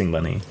up losing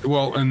money.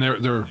 Well, and they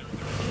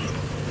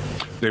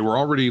were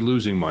already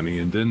losing money,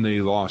 and then they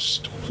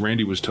lost.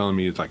 Randy was telling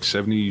me it's like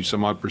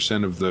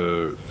 70% of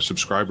the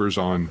subscribers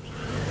on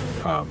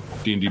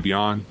D&D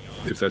Beyond,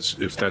 if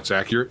that's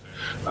accurate,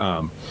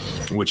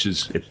 which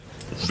is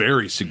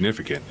very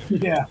significant.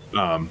 Yeah.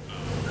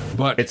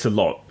 But it's a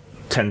lot.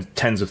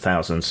 Tens of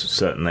thousands,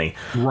 certainly.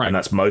 Right. And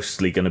that's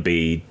mostly going to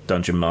be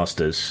dungeon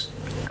masters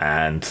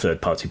and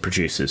third-party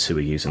producers who are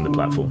using the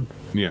platform.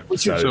 Yeah.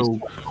 So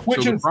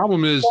the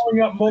problem is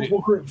blowing up multiple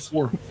groups.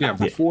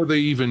 Before they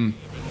even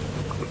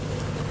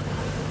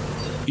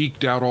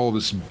eked out all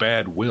this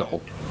bad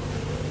will,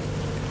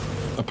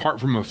 apart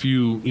from a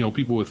few,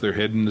 people with their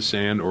head in the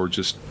sand or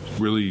just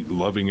really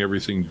loving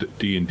everything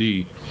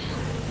D&D,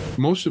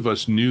 most of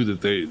us knew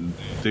that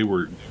they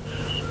were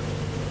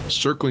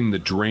circling the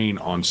drain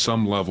on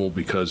some level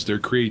because their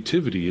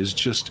creativity is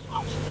just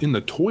in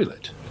the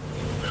toilet.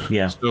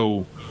 Yeah.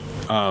 So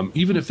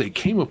even if they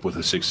came up with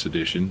a 6th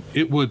edition,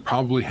 it would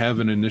probably have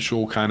an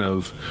initial kind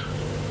of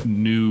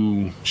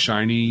new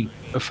shiny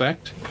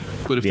effect.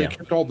 But if they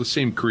kept all the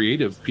same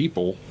creative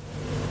people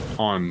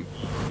on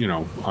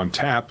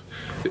tap,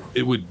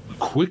 it would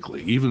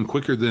quickly, even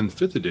quicker than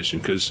 5th edition,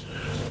 because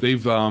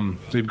they've gone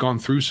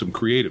through some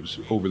creatives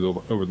over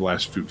the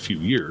last few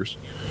years.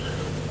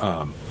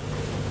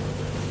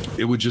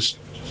 It would just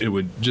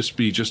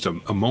be just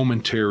a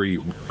momentary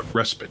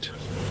respite.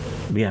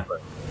 Yeah.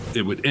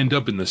 It would end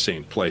up in the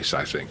same place,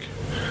 I think.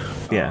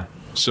 Yeah.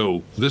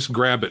 So this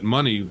grab at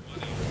money,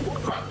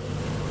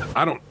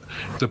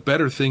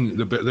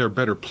 their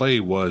better play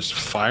was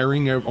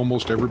firing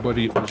almost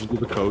everybody at Wizards of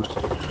the Coast,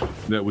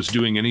 that was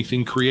doing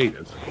anything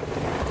creative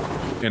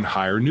and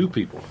hire new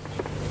people.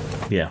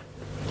 Yeah.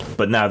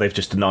 But now they've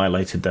just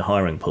annihilated their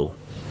hiring pool.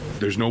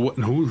 There's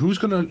who's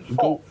going to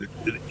go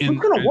in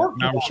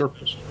outer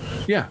circles.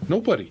 Yeah,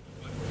 nobody.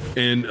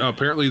 And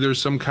apparently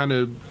there's some kind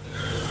of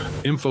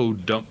info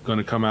dump going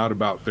to come out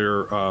about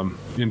their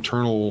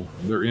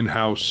their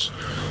in-house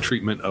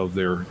treatment of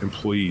their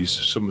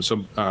employees.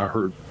 I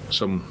heard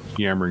some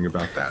yammering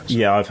about that. So.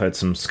 Yeah, I've heard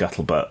some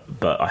scuttlebutt,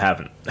 but I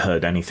haven't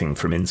heard anything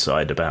from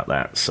inside about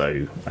that,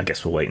 so I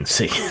guess we'll wait and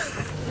see.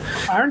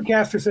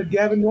 Ironcaster said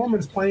Gavin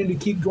Norman's planning to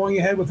keep going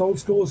ahead with Old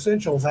School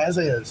Essentials as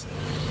is.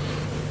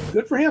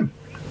 Good for him.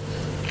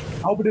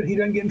 I hope he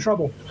doesn't get in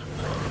trouble.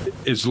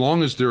 As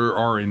long as there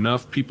are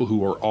enough people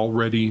who are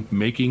already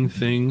making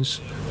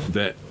things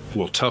that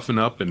will toughen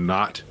up and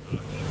not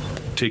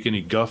take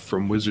any guff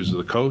from Wizards of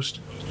the Coast,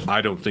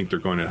 I don't think they're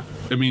going to.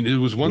 I mean, it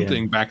was one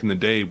thing back in the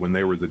day when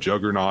they were the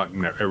juggernaut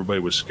and everybody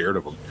was scared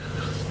of them.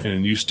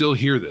 And you still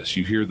hear this.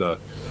 You hear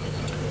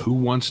who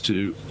wants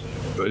to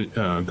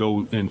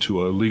go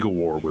into a legal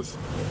war with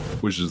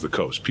Wizards of the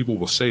Coast. People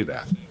will say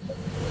that.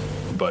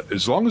 But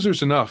as long as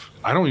there's enough,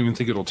 I don't even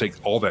think it'll take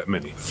all that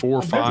many. 4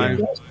 or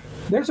 5.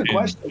 There's a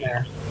question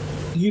there.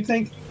 Do you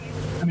think,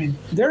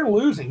 they're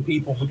losing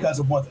people because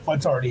of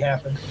what's already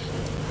happened.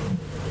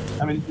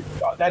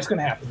 That's going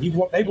to happen.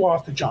 They've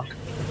lost a chunk.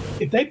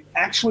 If they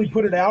actually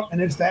put it out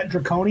and it's that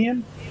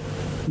draconian,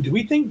 do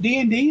we think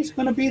D&D is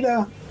going to be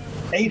the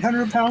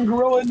 800-pound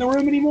gorilla in the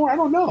room anymore? I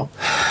don't know.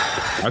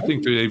 I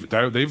think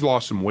they've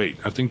lost some weight.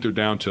 I think they're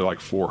down to like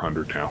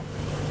 400 now.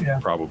 Yeah,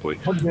 probably.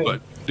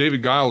 But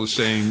David Guile is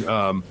saying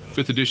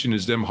 5th edition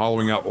is them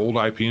hollowing out old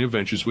IP and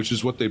adventures, which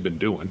is what they've been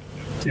doing.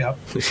 Yeah.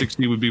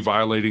 60 would be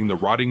violating the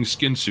rotting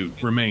skin suit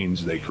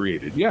remains they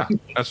created. Yeah,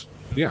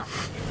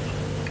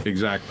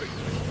 exactly.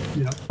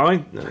 Yeah.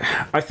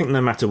 I think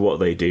no matter what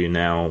they do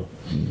now,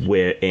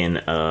 we're in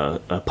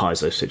a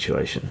Paizo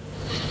situation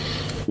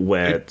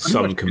where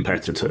some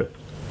competitor,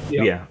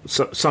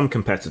 some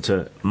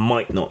competitor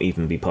might not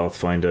even be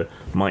Pathfinder,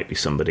 might be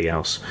somebody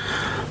else.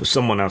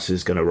 Someone else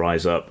is going to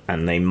rise up,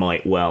 and they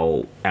might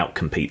well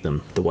outcompete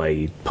them the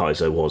way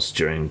Paizo was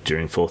during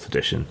 4th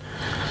edition.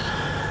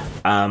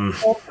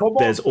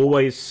 There's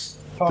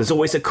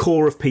always a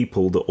core of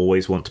people that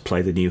always want to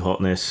play the new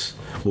hotness,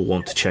 will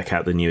want to check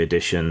out the new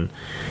edition.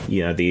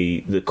 You know,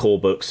 the core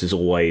books is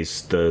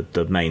always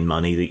the main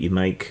money that you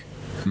make,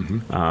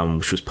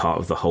 which was part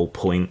of the whole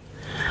point.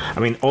 I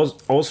mean,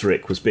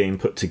 Osric was being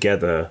put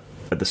together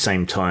at the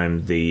same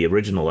time the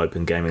original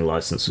Open Gaming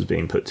license was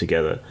being put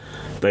together.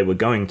 They were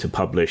going to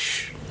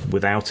publish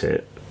without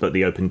it, but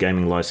the Open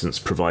Gaming license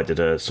provided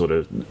a sort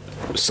of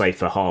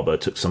safer harbour,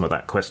 took some of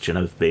that question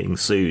of being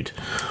sued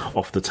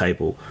off the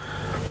table.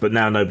 But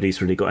now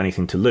nobody's really got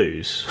anything to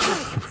lose,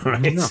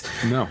 right?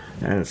 No.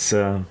 It's,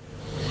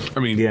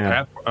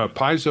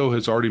 Paizo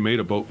has already made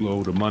a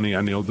boatload of money.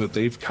 I know that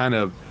they've kind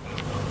of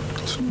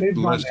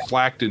less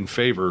flacked in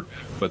favor,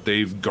 but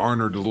they've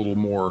garnered a little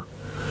more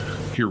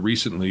here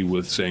recently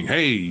with saying,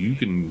 hey, you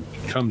can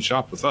come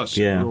shop with us.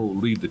 Yeah. We'll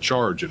lead the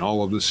charge and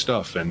all of this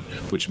stuff, and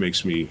which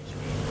makes me...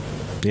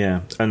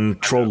 Yeah,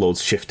 and Troll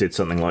Lords shifted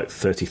something like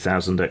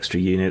 30,000 extra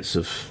units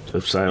of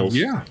sales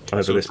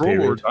over this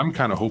period. Lords, I'm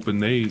kind of hoping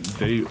they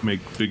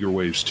make bigger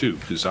waves too.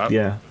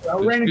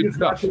 Randy just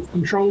got this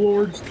from Troll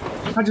Lords.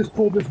 I just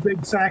pulled this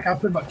big sack. I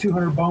put about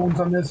 200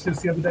 bones on this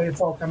just the other day. It's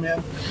all come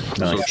in.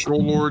 Nice. So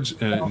Troll Lords,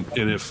 and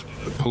if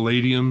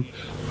Palladium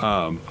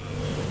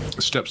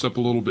steps up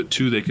a little bit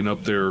too, they can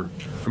up their...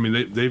 I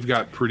mean, they've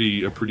got a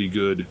pretty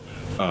good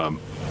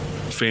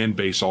fan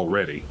base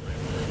already.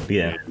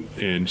 Yeah.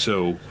 And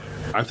so...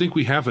 I think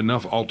we have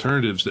enough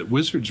alternatives that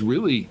Wizards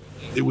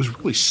it was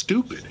really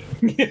stupid.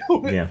 In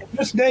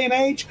this day and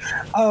age,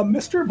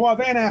 Mr.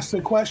 Boivin asked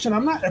the question.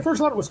 At first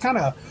I thought it was kind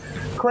of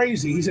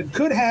crazy. He said,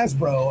 could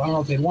Hasbro, I don't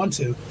know if they'd want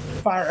to,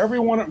 fire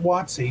everyone at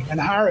WotC and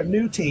hire a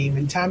new team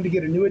in time to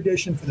get a new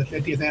edition for the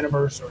 50th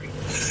anniversary?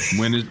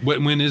 When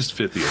is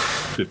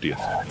 50th?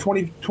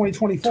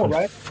 2024,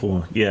 right?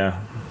 Yeah.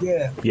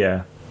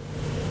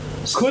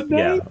 Could they?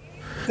 Yeah.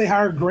 They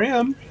hired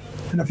Grimm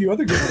and a few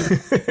other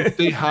guys.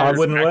 I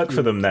wouldn't work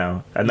for them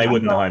now, and they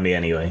wouldn't hire me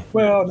anyway.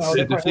 Well, no.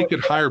 If they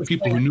could hire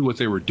people who knew what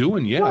they were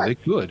doing, they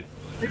could.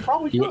 They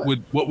probably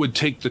could. What would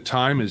take the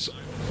time is,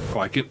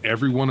 like in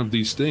every one of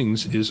these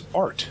things, is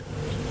art.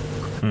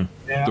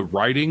 Yeah. The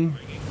writing.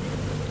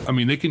 I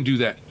mean, they can do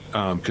that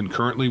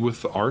concurrently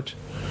with the art,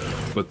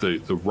 but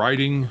the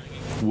writing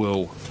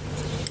will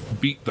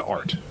beat the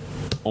art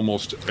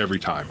almost every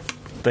time.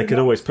 They could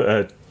always put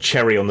a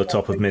cherry on the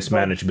top of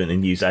mismanagement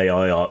and use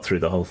AI art through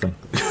the whole thing.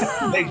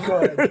 They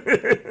could.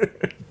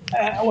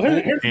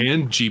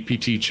 And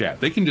GPT chat.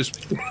 They can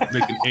just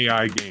make an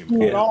AI game.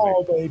 Do it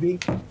all, baby.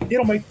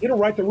 It'll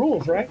write the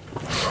rules, right?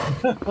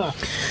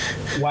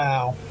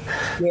 Wow.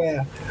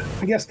 Yeah.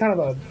 I guess kind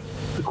of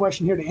the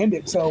question here to end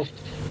it. So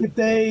if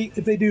they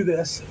do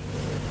this,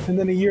 and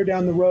then a year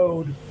down the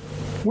road,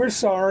 we're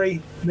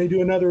sorry, and they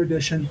do another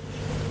edition,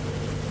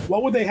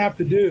 what would they have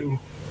to do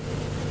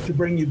to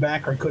bring you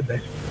back, or could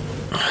they?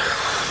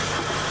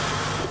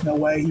 No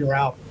way, you're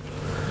out.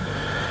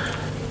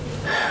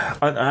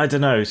 I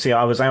don't know. See,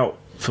 I was out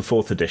for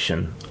 4th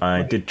edition.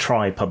 I did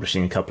try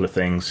publishing a couple of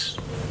things.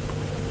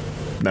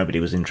 Nobody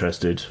was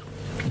interested.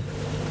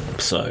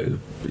 So,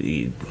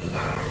 and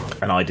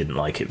I didn't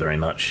like it very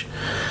much.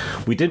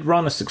 We did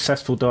run a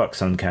successful Dark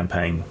Sun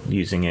campaign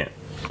using it,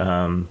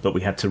 but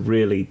we had to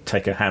really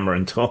take a hammer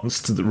and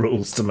tongs to the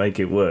rules to make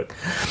it work.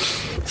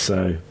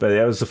 So, but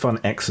it was a fun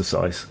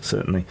exercise,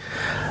 certainly.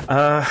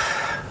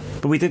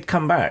 But we did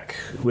come back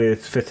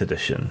with 5th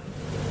edition.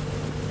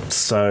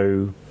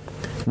 So,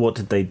 what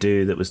did they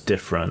do that was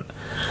different?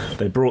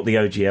 They brought the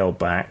OGL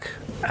back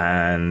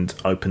and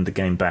opened the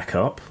game back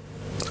up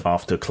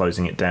after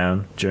closing it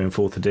down during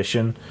 4th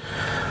edition.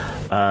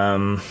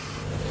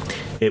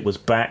 It was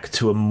back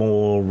to a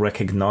more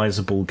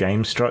recognisable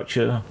game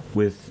structure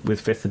with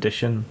 5th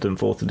edition than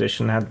 4th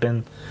edition had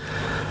been.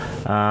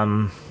 I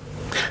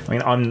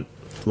mean, I'm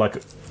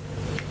like,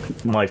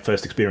 my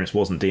first experience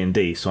wasn't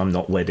D&D, so I'm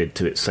not wedded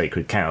to its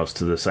sacred cows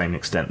to the same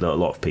extent that a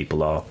lot of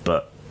people are,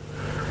 but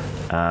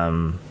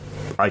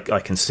I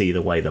can see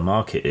the way the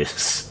market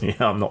is. You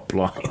know, I'm not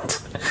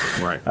blind.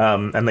 Right.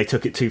 And they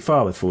took it too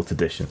far with 4th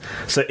edition.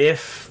 So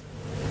if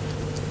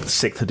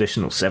 6th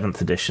edition or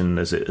 7th edition,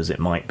 as it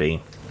might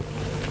be,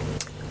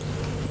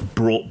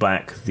 brought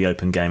back the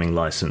open gaming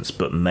license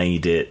but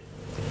made it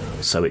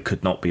so it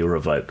could not be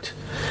revoked,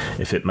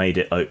 if it made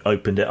it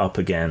opened it up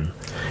again,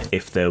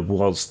 if there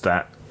was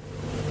that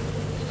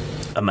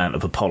amount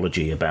of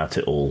apology about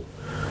it all,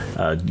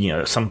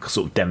 some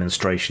sort of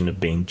demonstration of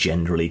being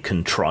generally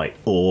contrite,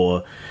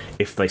 or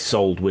if they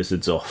sold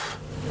Wizards off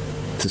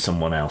to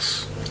someone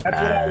else. That's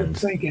what I was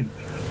thinking.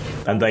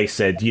 And they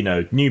said,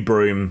 new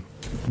broom,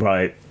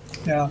 right?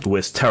 Yeah.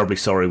 We're terribly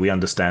sorry. We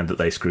understand that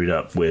they screwed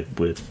up. We're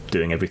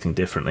doing everything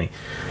differently.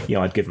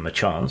 I'd give them a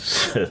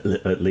chance,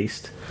 at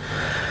least.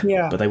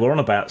 Yeah. But they were on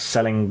about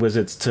selling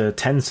Wizards to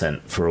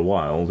Tencent for a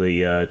while,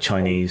 the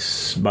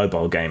Chinese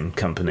mobile game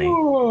company.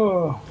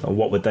 Oh.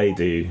 What would they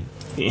do?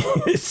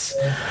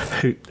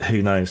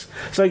 Who knows?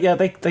 So yeah,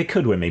 they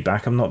could win me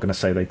back. I'm not going to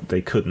say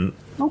they couldn't.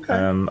 Okay.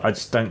 I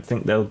just don't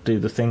think they'll do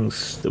the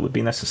things that would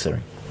be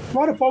necessary. A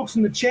lot of folks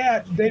in the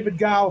chat, David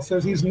Guile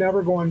says he's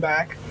never going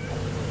back.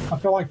 I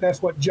feel like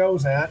that's what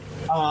Joe's at.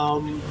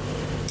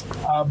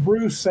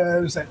 Bruce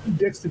says at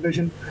Dick's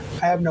Division,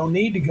 I have no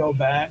need to go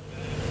back.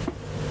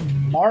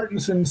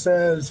 Martinson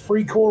says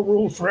free core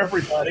rules for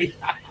everybody.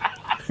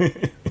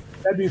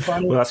 That'd be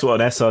funny. Well, that's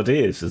what an SRD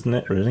is, isn't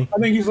it, really? I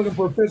think he's looking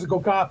for physical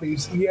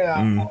copies.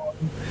 Yeah.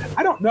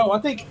 I don't know. I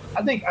think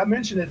I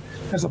mentioned it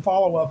as a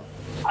follow-up.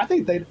 I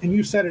think and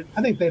you said it,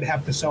 I think they'd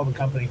have to sell the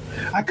company.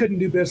 I couldn't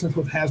do business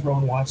with Hasbro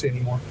and Watts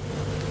anymore.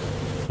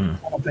 I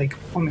don't think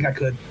I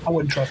could. I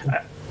wouldn't trust them.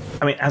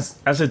 I mean, as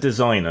a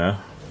designer,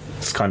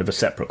 it's kind of a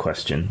separate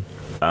question.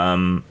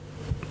 I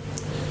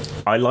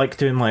like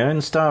doing my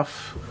own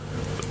stuff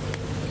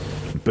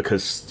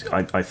because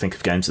I think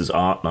of games as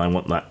art, and I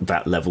want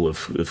that level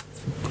of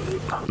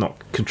not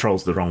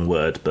control's the wrong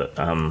word, but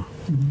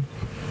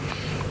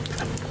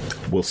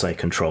we'll say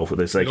control for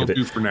the sake of it.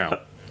 It'll do for now.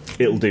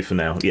 It'll do for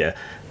now, yeah,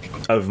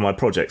 over my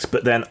projects.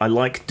 But then I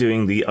like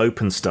doing the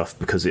open stuff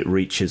because it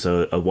reaches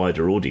a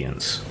wider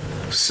audience.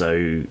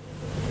 So,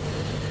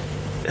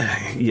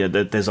 yeah,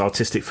 there's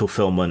artistic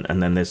fulfillment,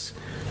 and then there's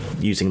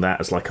using that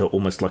as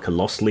almost like a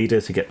loss leader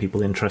to get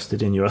people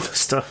interested in your other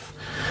stuff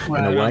in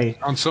a way.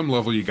 On some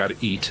level, you got to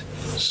eat.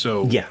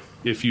 So yeah,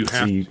 if you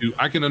have to,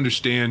 I can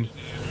understand.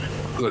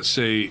 Let's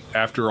say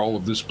after all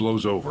of this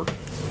blows over,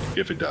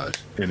 if it does,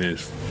 and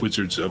if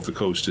Wizards of the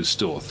Coast is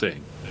still a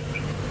thing,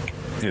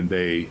 and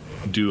they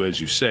do, as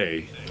you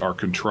say, are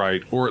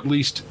contrite, or at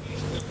least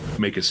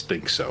make us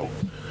think so.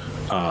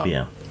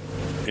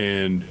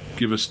 And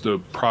give us the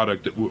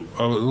product that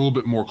a little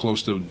bit more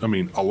close to,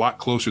 a lot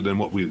closer than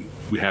what we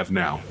have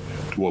now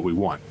to what we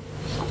want.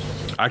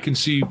 I can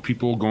see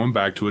people going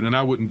back to it, and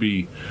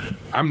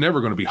I'm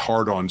never going to be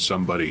hard on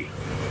somebody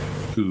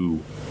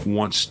who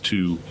wants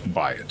to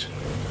buy it.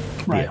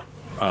 Right.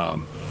 Yeah.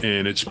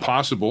 And it's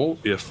possible,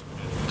 if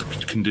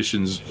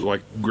conditions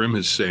like Grim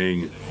is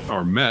saying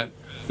are met,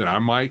 that I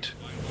might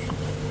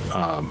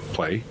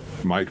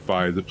might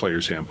buy the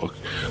Player's Handbook.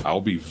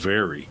 I'll be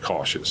very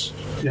cautious.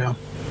 Yeah.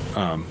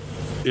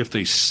 If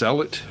they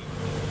sell it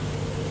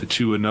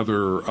to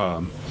another,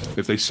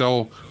 if they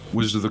sell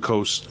Wizards of the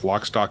Coast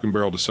lock, stock, and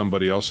barrel to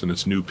somebody else and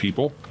it's new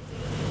people,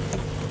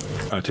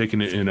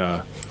 taking it in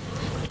a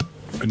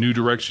new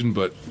direction,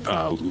 but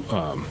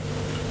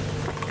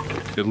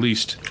at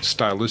least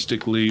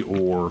stylistically,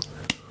 or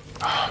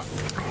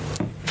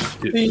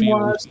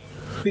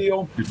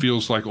it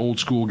feels like old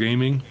school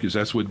gaming, because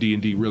that's what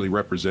D&D really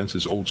represents,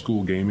 is old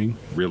school gaming,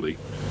 really.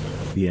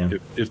 Yeah.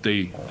 If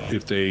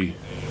they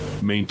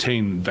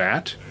maintain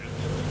that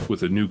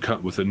with a new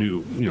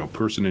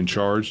person in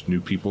charge,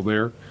 new people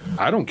there,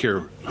 I don't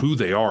care who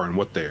they are and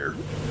what their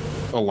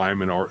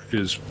alignment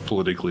is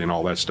politically and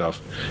all that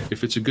stuff.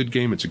 If it's a good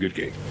game, it's a good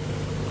game.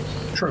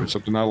 True. If it's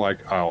something I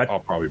like, I'll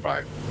probably buy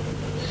it.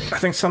 I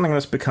think something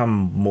that's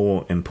become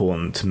more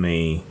important to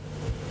me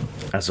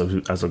as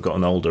I've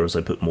gotten older, as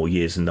I put more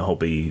years in the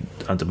hobby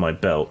under my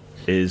belt,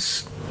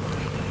 is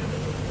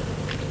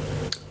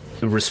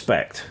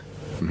respect.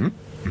 Mm-hmm.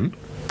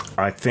 Mm-hmm.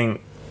 I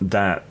think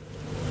that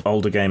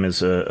older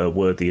gamers are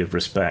worthy of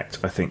respect.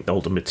 I think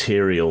older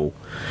material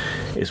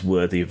is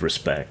worthy of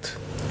respect.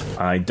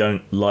 I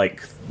don't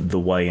like the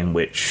way in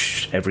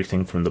which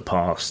everything from the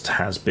past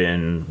has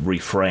been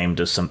reframed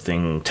as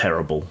something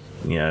terrible.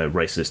 You know,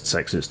 racist,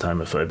 sexist,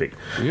 homophobic,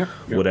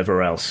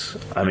 whatever else.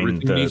 Everything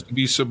needs to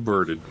be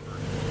subverted.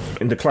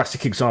 And the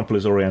classic example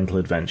is Oriental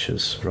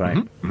Adventures, right?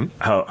 Mm-hmm.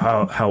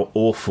 How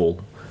awful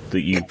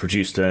that you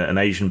produced an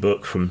Asian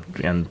book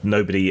and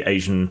nobody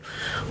Asian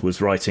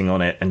was writing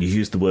on it, and you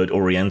used the word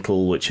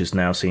Oriental, which is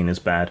now seen as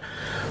bad.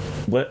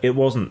 Well, it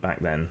wasn't back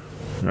then,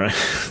 right?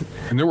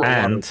 And there were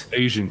a lot of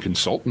Asian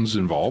consultants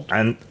involved.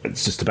 And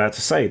it's just about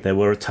to say, there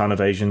were a ton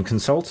of Asian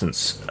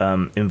consultants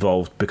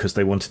involved because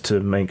they wanted to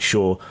make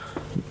sure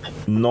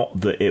not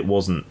that it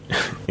wasn't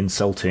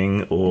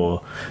insulting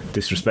or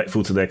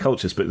disrespectful to their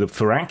cultures, but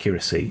for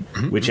accuracy,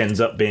 which ends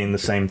up being the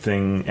same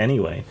thing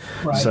anyway.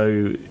 Right.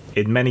 So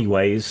in many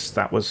ways,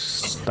 that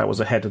was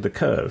ahead of the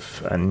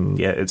curve, and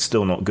yet it's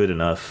still not good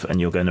enough, and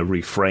you're going to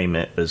reframe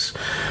it as,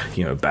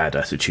 you know, bad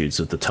attitudes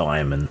of the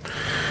time. And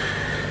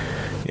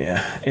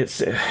yeah, it's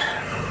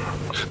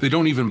they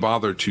don't even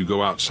bother to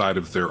go outside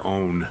of their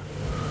own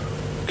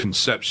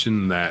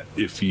conception that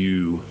if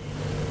you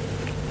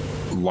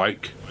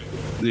like,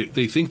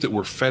 they think that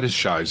we're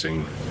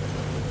fetishizing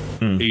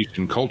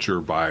Asian culture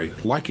by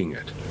liking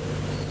it.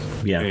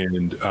 Yeah.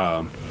 And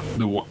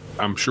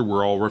I'm sure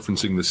we're all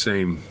referencing the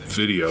same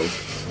video,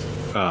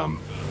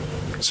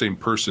 same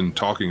person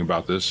talking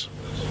about this,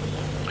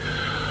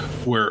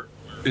 where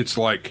it's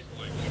like,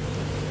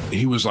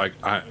 he was like,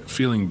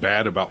 feeling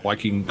bad about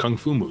liking Kung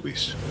Fu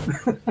movies.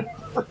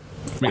 I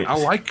mean, I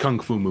like Kung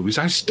Fu movies.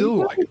 I still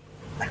like it.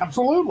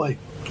 Absolutely.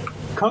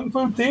 Kung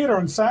Fu theater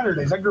on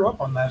Saturdays. I grew up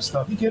on that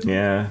stuff. You kidding me?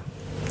 Yeah.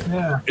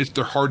 Yeah.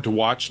 They're hard to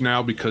watch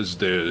now because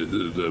the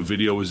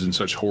video is in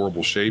such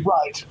horrible shape.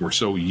 Right. We're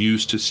so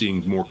used to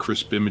seeing more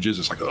crisp images.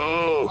 It's like,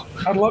 oh.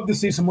 I'd love to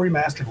see some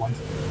remastered ones.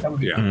 That would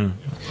be cool.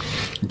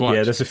 But,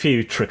 yeah, there's a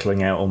few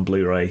trickling out on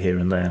Blu-ray here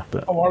and there.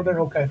 But are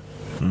there? Okay.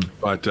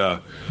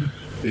 But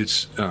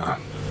it's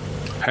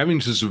having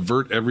to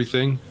subvert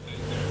everything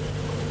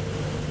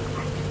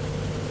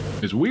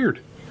is weird.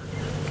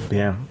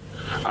 Yeah.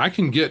 I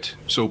can get,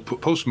 so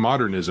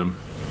postmodernism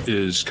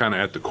is kind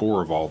of at the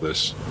core of all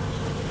this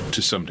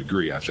to some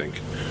degree, I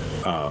think.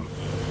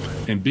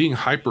 And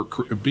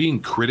being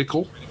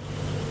critical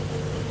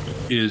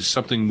is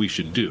something we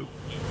should do.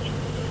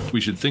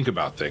 We should think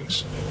about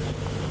things.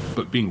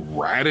 But being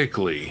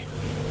radically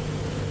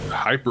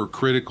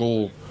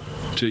hypercritical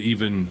to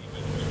even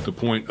the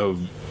point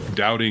of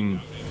doubting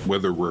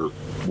whether we're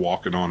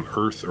walking on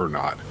Earth or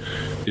not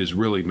is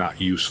really not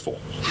useful.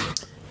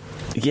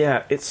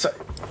 Yeah, it's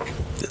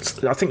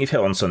I think you've hit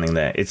on something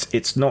there.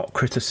 It's not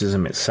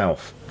criticism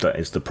itself that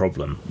is the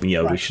problem. You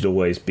know, right. We should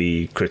always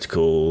be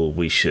critical.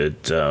 We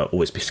should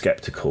always be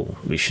skeptical.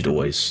 We should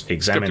always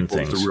examine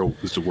things.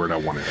 Is the word I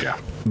wanted. Yeah.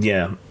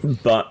 Yeah,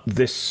 but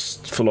this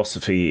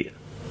philosophy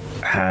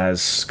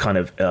has kind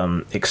of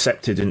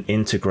accepted and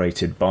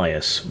integrated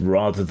bias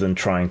rather than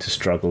trying to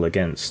struggle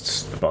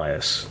against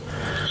bias.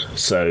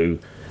 So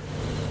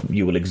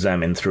you will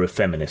examine through a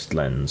feminist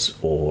lens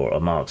or a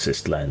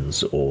Marxist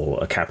lens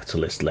or a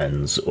capitalist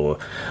lens or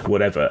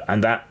whatever,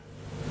 and that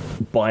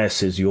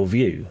biases your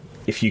view.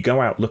 If you go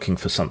out looking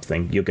for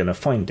something, you're going to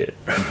find it,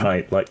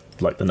 right?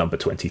 Like the number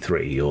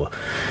 23 or,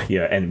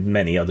 and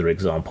many other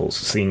examples.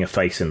 Seeing a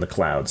face in the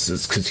clouds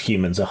is because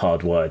humans are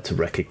hardwired to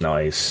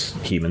recognize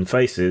human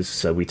faces,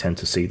 so we tend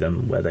to see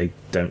them where they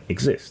don't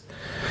exist.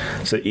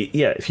 So,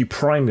 if you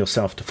prime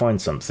yourself to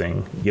find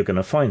something, you're going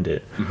to find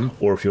it. Mm-hmm.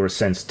 Or if you're a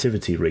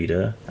sensitivity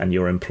reader and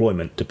your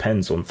employment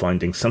depends on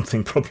finding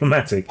something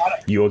problematic,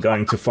 you're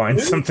going to find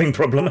something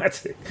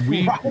problematic.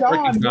 We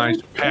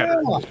recognize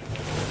patterns.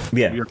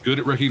 Yeah. We are good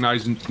at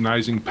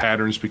recognizing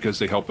patterns because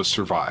they help us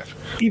survive.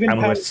 Even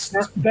patterns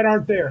that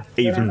aren't there.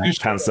 Even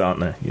patterns aren't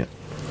there.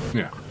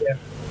 Yeah,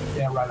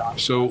 right on.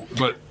 So,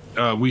 but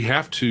we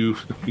have to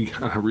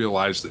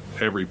realize that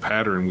every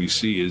pattern we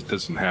see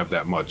doesn't have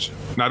that much.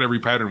 Not every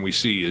pattern we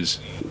see is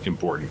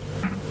important.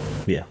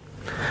 Yeah.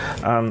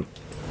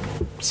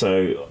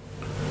 So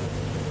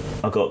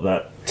I've got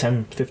that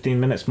 10, 15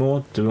 minutes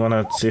more. Do we want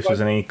to see if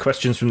there's any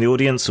questions from the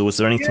audience, or is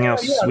there anything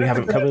else we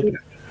haven't covered?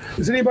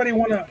 Does anybody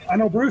want to? I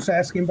know Bruce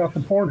asking about the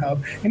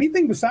Pornhub.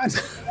 Anything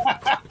besides?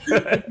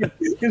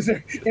 Is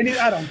there any?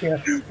 I don't care.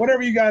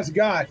 Whatever you guys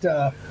got.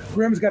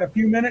 Grimm's got a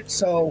few minutes,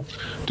 so.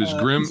 Does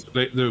Grimm?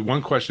 The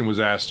one question was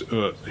asked.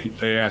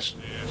 They asked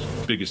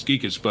Biggest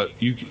Geekest, but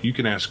you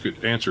can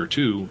answer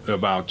too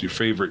about your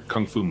favorite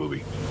kung fu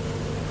movie.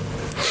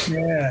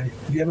 Yeah.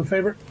 Do you have a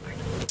favorite?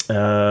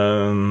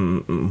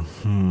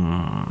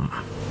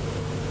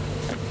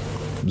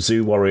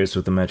 Zoo Warriors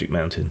of the Magic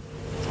Mountain.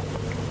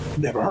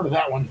 Never heard of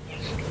that one.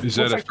 Is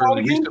that a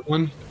fairly recent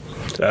one?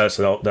 That's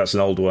an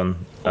old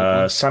one.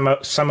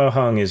 Sammo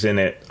Hung is in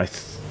it, I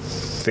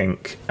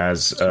think,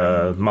 as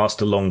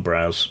Master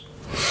Longbrows.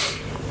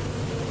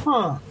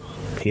 Huh.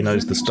 He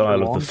knows the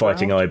style of the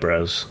fighting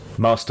eyebrows.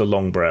 Master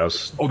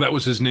Longbrows. Oh, that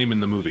was his name in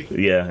the movie.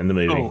 Yeah, in the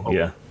movie. Oh.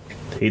 Yeah,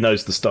 he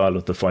knows the style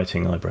of the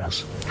fighting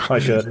eyebrows. Hi,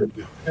 Shirt.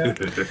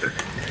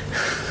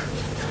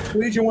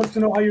 Legion wants to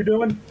know how you're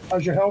doing.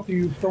 How's your health? Are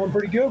you feeling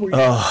pretty good?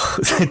 Oh,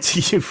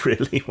 do you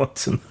really want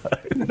to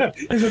know?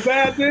 Is it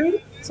bad,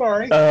 dude?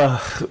 Sorry.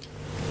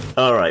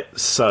 All right,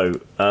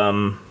 so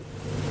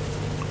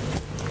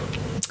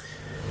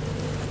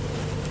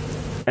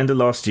end of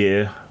last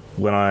year,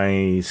 when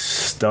I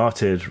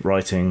started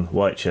writing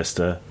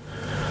Whitechester,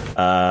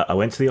 I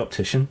went to the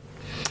optician,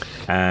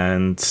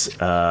 and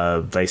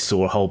they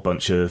saw a whole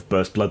bunch of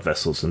burst blood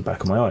vessels in the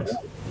back of my eyes.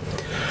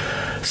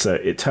 So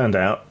it turned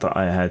out that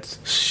I had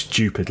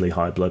stupidly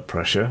high blood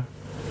pressure.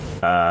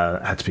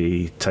 Had to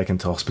be taken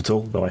to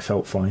hospital, though I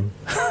felt fine.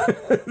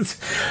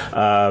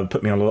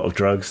 Put me on a lot of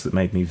drugs that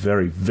made me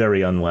very,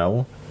 very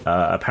unwell.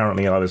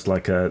 Apparently I was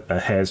like a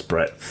hair's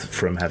breadth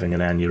from having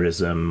an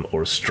aneurysm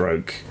or a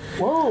stroke.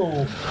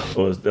 Whoa.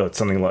 Or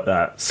something like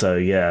that. So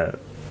yeah,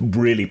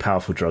 really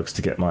powerful drugs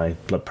to get my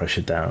blood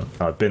pressure down.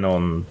 I've been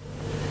on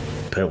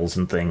pills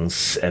and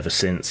things ever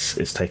since.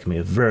 It's taken me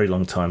a very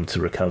long time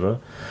to recover.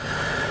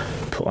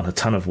 Put on a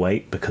ton of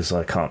weight because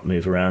I can't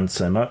move around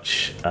so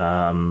much.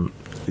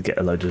 Get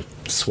a load of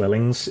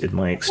swellings in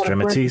my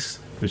extremities,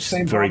 which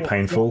is very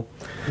painful.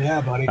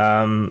 Yeah, buddy.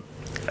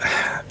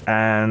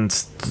 And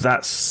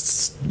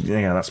that's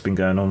been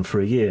going on for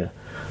a year.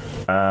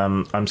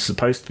 I'm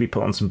supposed to be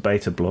put on some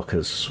beta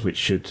blockers, which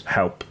should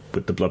help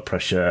with the blood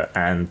pressure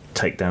and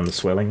take down the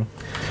swelling.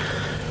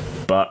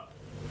 But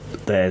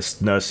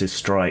there's nurses'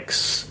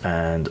 strikes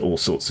and all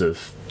sorts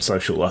of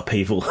social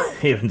upheaval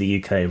here in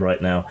the UK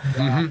right now.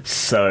 Mm-hmm.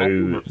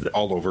 So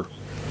all over.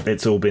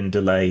 It's all been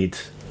delayed,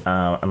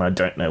 and I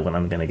don't know when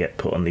I'm going to get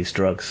put on these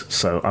drugs.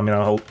 So I'm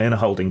in a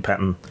holding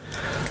pattern.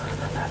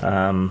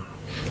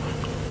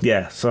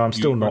 Yeah, so I'm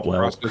still not well.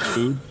 Processed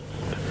food?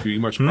 Do you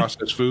eat much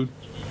processed food?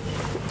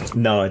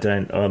 No, I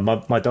don't.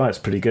 My diet's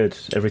pretty good.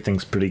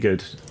 Everything's pretty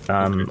good.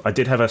 Okay. I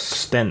did have a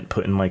stent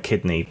put in my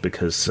kidney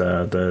because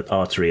the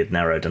artery had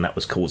narrowed, and that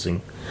was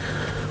causing...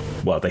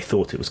 Well, they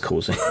thought it was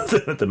causing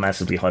the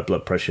massively high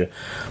blood pressure,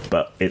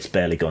 but it's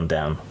barely gone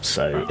down,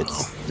 so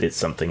it's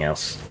something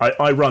else.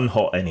 I run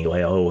hot anyway,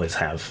 I always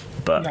have,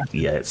 but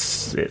yeah,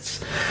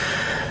 it's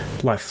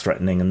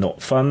life-threatening and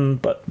not fun,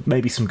 but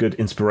maybe some good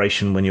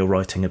inspiration when you're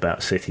writing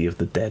about City of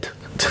the Dead.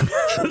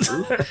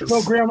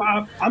 Well, Graham,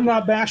 I'm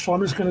not bashful.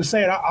 I'm just going to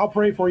say it. I'll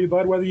pray for you,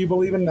 bud, whether you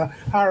believe in the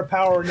higher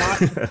power or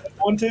not. I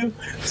want to.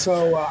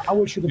 So I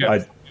wish you the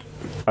best.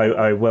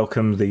 I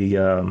welcome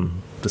the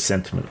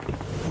sentiment.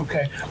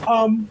 Okay.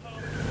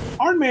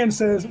 Arnman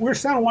says, we're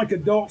sounding like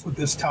adults with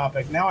this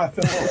topic. Now I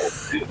feel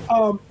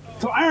old.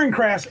 So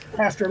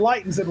Ironcraster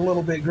lightens it a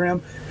little bit,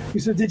 Grim. He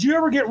said, did you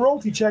ever get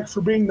royalty checks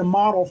for being the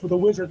model for the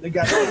wizard that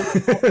got...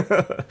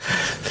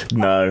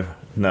 No,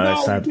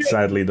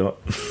 sadly not.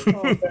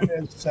 Oh, that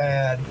is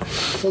sad.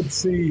 Let's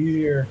see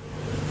here.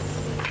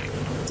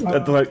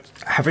 Like,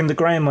 having the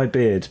grey in my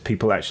beard,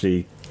 people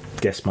actually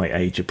guess my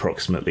age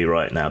approximately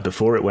right now.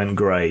 Before it went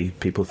grey,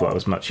 people thought I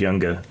was much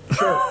younger.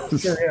 Sure,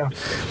 yeah.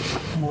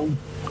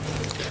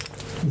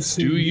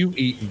 Do you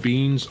eat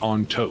beans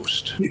on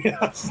toast?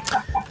 Yes.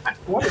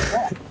 What is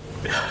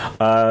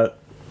that?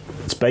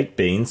 It's baked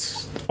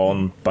beans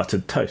on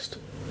buttered toast.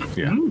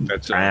 Yeah,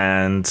 that's it.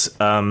 And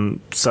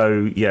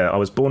so, yeah, I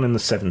was born in the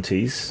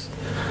 70s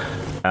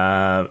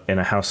in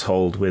a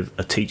household with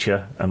a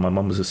teacher, and my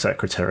mum was a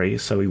secretary,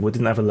 so we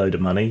didn't have a load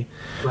of money.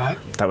 Right.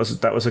 That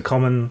was a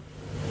common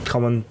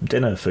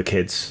dinner for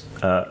kids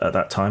at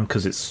that time,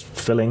 because it's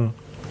filling,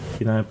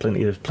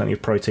 plenty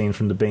of protein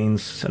from the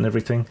beans and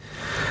everything.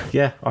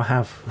 Yeah, I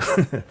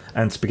have.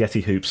 And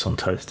spaghetti hoops on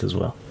toast as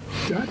well.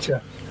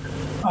 Gotcha.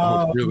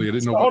 Really, I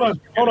didn't know.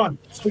 Hold on.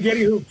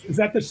 Spaghetti hoops. Is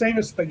that the same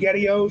as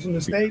SpaghettiOs in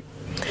the state?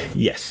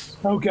 Yes.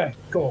 Okay,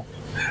 cool.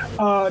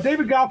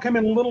 David Gow came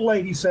in a little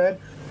late, he said,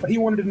 but he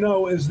wanted to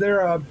know, is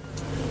there an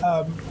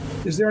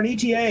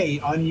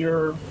ETA on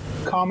your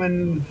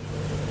common...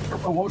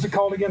 What was it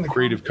called again? The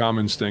Creative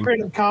Commons thing.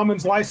 Creative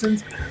Commons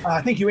license.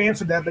 I think you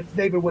answered that, but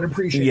David would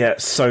appreciate it. Yeah,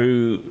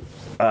 so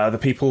the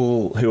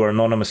people who are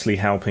anonymously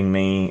helping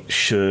me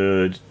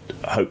should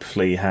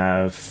hopefully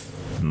have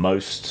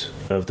most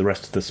of the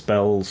rest of the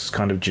spells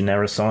kind of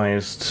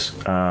genericized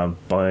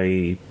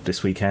by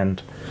this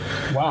weekend.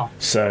 Wow.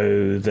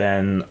 So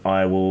then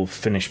I will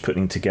finish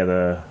putting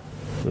together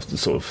the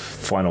sort of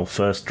final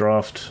first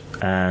draft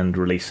and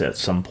release it at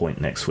some point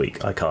next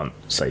week. I can't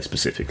say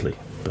specifically,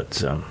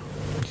 but...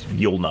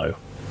 you'll know.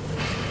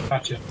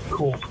 Gotcha.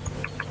 Cool.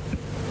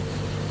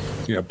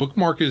 Yeah,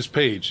 bookmark his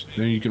page.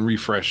 Then you can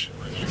refresh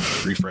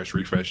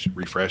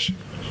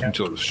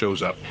until it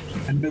shows up.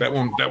 That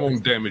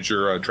won't damage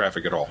your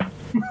traffic at all.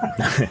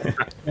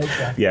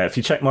 Okay. Yeah, if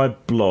you check my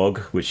blog,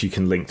 which you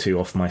can link to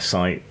off my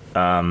site,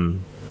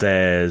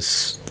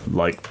 there's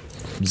like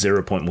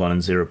 0.1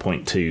 and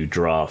 0.2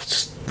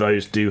 drafts.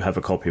 Those do have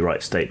a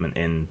copyright statement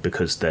in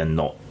because they're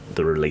not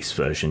the release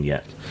version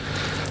yet.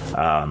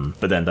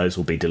 But then those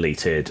will be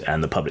deleted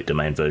and the public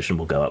domain version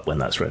will go up when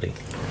that's ready.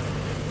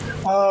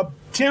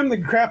 Tim, the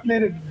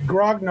craft-knitted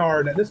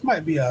grognard. This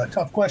might be a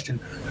tough question.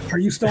 Are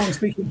you still on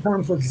speaking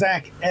terms with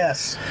Zach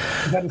S?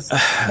 That's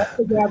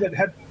the guy that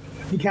had.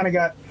 He kind of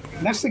got.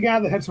 That's the guy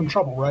that had some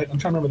trouble, right? I'm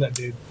trying to remember that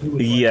dude.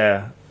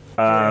 Yeah.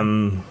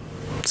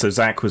 So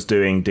Zach was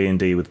doing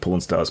D&D with Porn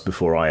Stars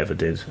before I ever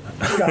did.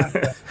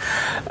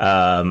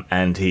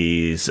 And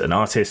he's an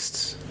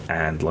artist,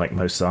 and like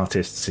most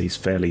artists, he's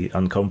fairly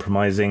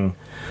uncompromising.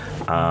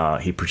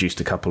 He produced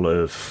a couple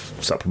of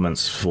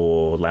supplements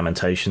for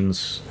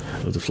Lamentations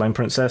of the Flame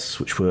Princess,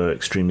 which were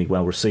extremely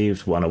well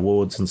received, won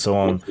awards and so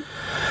on.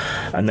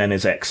 And then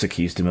his ex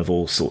accused him of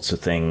all sorts of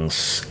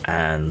things,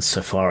 and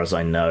so far as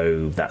I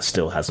know, that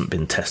still hasn't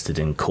been tested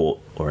in court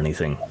or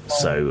anything.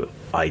 So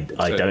I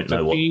don't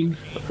know what.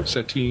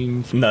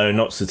 Satine? No,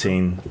 not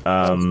Satine.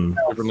 Different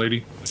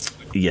lady?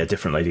 Yeah,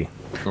 different lady.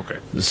 Okay.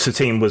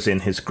 Satine was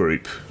in his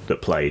group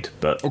that played,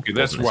 but okay,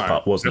 that's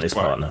wasn't his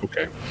partner.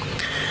 Okay.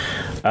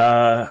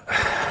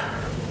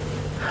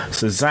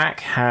 So Zach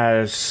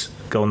has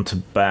gone to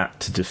bat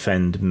to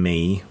defend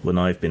me when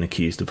I've been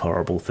accused of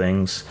horrible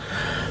things,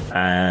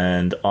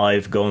 and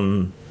I've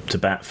gone to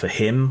bat for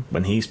him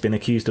when he's been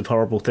accused of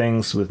horrible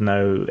things with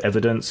no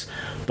evidence,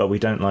 but we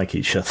don't like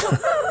each other.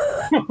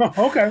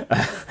 Okay.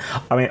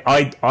 I mean,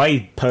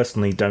 I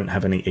personally don't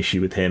have any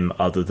issue with him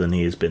other than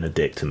he has been a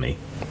dick to me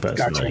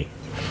personally.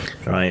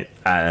 Gotcha. Right?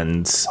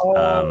 And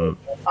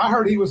I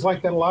heard he was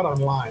like that a lot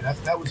online.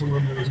 That was a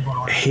rumor that was going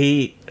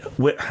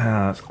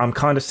on. I'm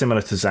kind of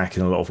similar to Zach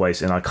in a lot of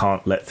ways, and I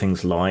can't let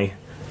things lie,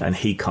 and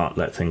he can't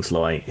let things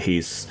lie.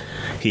 He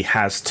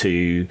has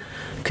to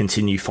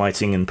continue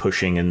fighting and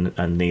pushing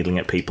and needling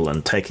at people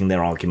and taking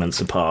their arguments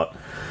apart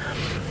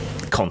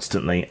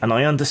constantly, and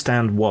I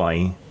understand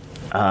why.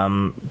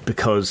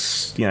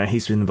 Because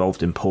he's been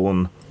involved in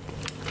porn,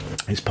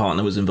 his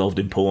partner was involved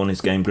in porn,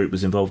 his game group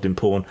was involved in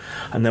porn,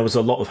 and there was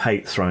a lot of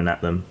hate thrown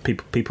at them.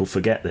 People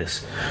forget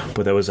this,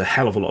 but there was a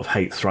hell of a lot of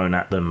hate thrown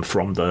at them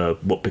from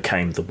what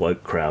became the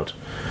woke crowd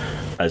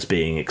as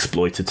being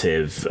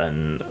exploitative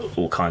and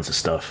all kinds of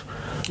stuff.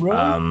 Really?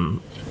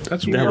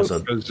 That's weird.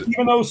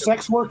 Even though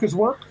sex work is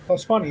work,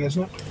 that's funny,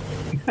 isn't it?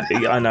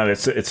 I know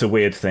it's a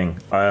weird thing.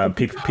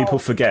 People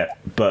forget,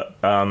 but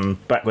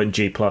back when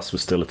G+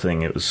 was still a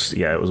thing, it was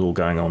all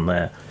going on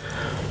there.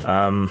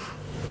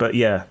 But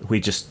yeah, we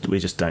just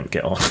don't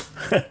get on.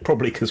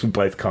 Probably because we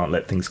both can't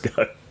let things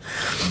go.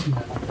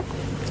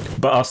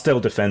 But I'll still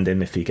defend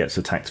him if he gets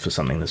attacked for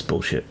something that's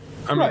bullshit.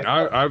 I mean,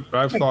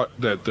 I've thought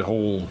that the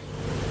whole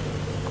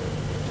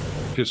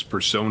his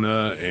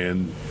persona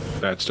and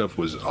that stuff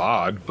was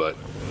odd, but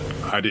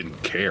I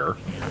didn't care.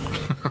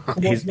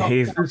 He's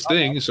his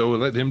thing, so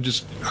let him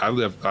just. I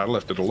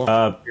left it alone.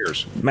 For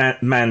years.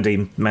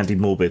 Mandy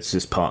Morbid's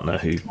his partner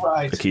who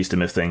accused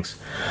him of things,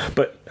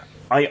 but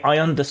I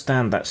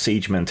understand that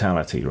siege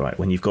mentality, right?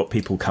 When you've got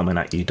people coming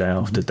at you day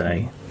after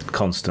day,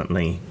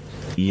 constantly,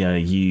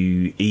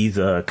 you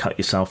either cut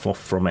yourself off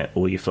from it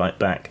or you fight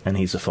back, and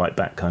he's a fight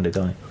back kind of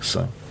guy.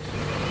 So,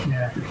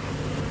 yeah.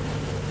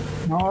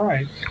 All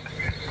right.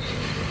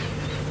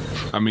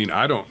 I mean,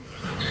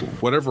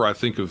 whatever I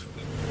think of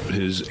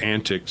his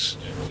antics,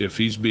 if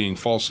he's being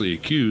falsely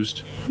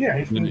accused,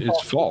 then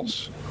it's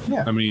false.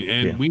 Yeah. I mean,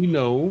 and we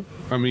know,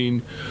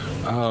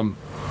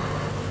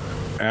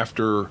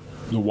 after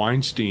the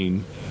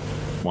Weinstein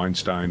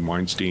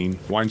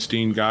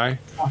guy,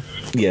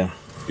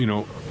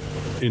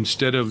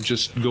 instead of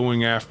just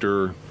going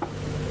after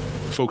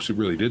folks who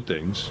really did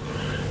things,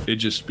 it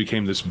just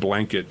became this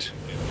blanket.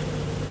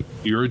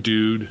 You're a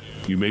dude,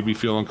 you made me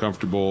feel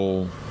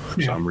uncomfortable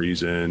for some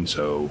reason,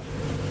 so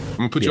I'm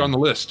gonna put you on the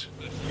list.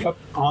 Yep,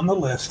 on the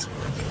list.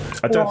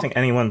 I don't think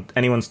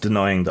anyone's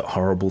denying that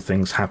horrible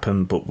things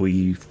happen, but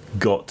we've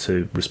got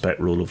to respect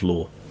rule of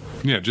law.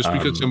 Yeah, just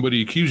because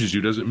somebody accuses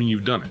you doesn't mean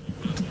you've done it.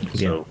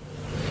 So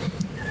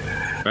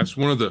that's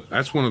one of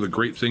the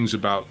great things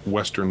about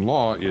Western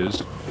law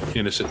is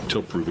innocent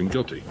until proven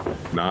guilty,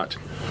 not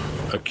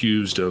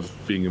accused of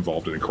being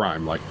involved in a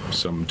crime like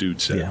some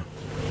dude said.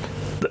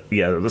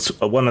 Yeah, that's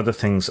one of the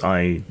things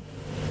I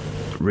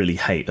really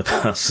hate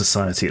about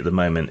society at the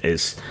moment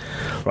is,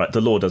 right,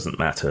 the law doesn't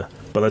matter.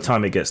 By the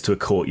time it gets to a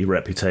court, your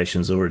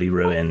reputation's already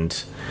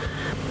ruined.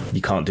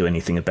 You can't do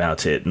anything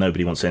about it.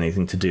 Nobody wants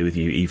anything to do with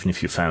you, even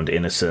if you're found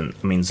innocent.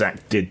 I mean, Zach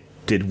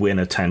did win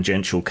a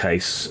tangential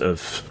case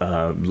of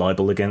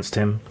libel against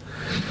him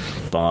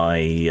by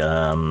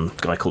a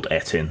guy called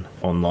Etin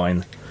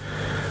online.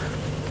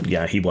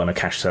 Yeah, he won a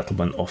cash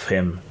settlement off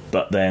him,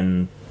 but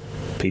then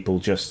people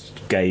just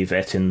gave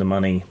Etin the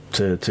money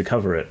to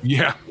cover it.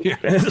 Yeah.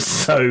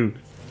 So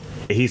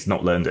he's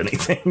not learned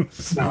anything.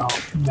 No.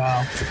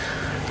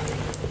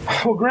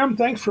 Well, Grim,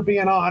 thanks for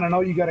being on. I know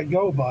you got to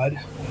go, bud.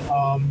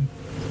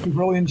 We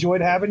really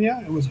enjoyed having you.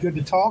 It was good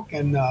to talk,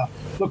 and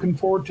looking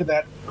forward to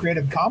that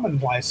Creative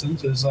Commons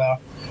license. Is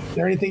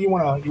there anything you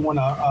want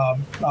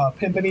to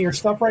pimp any of your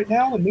stuff right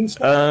now? And new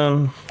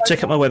stuff?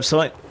 Check out my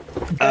website.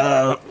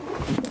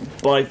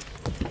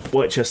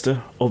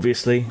 Whitechester,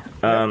 obviously.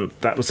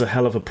 That was a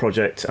hell of a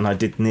project, and I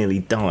did nearly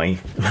die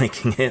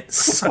making it.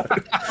 So.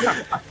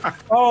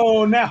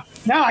 Oh, now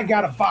I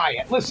gotta buy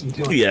it. Listen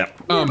to it. Yeah.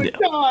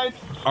 Died.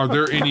 Are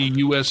there any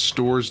U.S.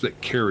 stores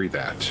that carry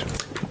that?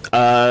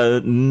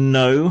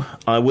 No,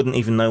 I wouldn't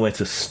even know where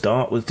to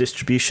start with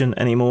distribution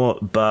anymore,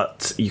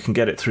 but you can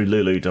get it through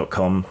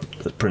lulu.com,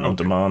 print on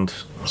demand.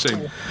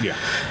 Same, yeah.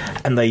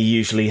 And they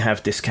usually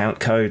have discount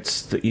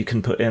codes that you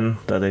can put in,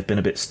 though they've been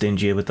a bit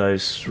stingier with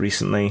those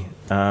recently,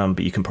 but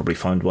you can probably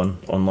find one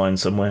online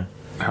somewhere.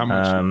 How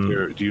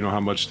much? Do you know how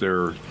much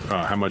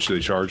they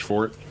charge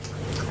for it?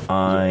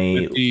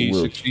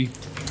 60?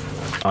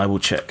 I will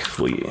check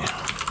for you.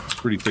 It's a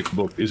pretty thick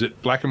book. Is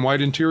it black and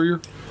white interior?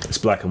 It's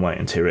black and white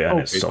interior, and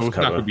it's soft so it's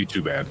cover. not going to be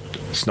too bad.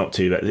 It's not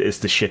too bad. It's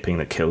the shipping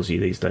that kills you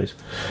these days.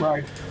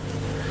 Right.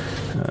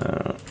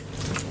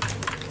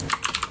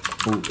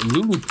 Well,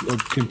 Lulu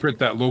can print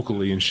that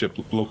locally and ship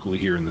locally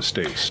here in the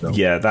States. So.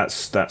 Yeah,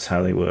 that's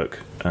how they work.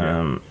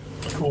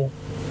 Cool.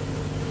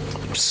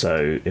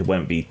 So it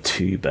won't be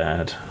too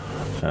bad.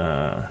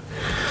 I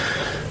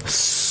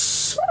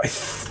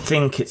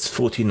think it's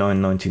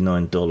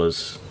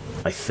 $49.99.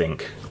 I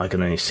think I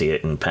can only see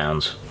it in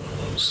pounds.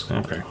 So.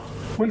 Okay.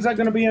 When's that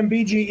going to be in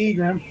BGE,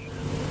 Graham?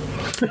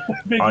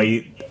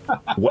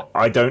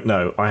 I don't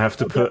know. I have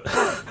to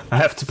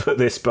put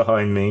this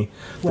behind me.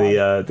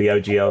 The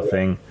OGL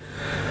thing.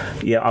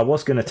 Yeah, I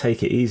was going to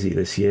take it easy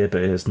this year,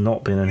 but it has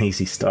not been an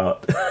easy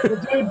start. Well,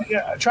 dude,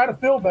 try to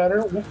feel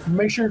better.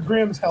 Make sure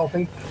Graham's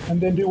healthy,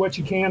 and then do what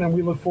you can. And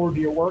we look forward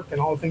to your work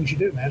and all the things you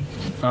do, man.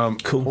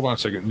 Cool. Hold on a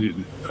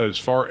second. As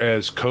far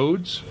as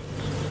codes,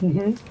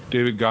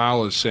 David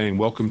Guile is saying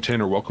welcome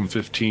 10 or welcome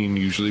 15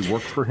 usually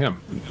work for him.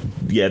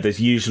 Yeah,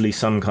 there's usually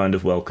some kind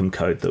of welcome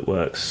code that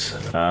works.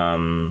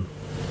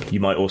 You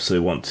might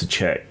also want to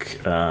check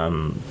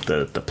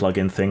the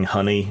plugin thing.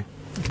 Honey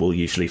will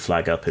usually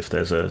flag up if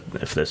there's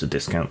a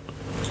discount.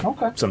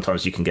 Okay.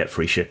 Sometimes you can get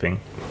free shipping,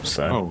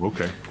 so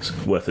okay, it's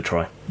worth a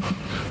try.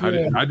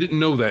 I didn't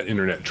know that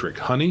internet trick.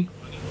 Honey,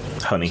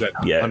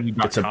 yeah,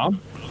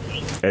 honey.com?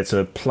 It's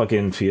a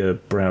plugin for your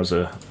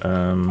browser.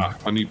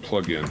 Honey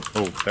plugin.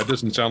 Oh, that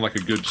doesn't sound like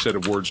a good set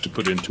of words to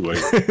put into a.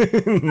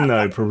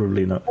 No,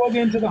 probably not. Plug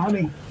into the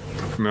Honey.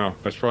 No,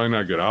 that's probably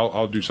not good.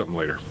 I'll do something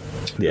later.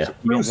 Yeah.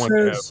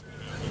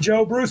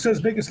 Bruce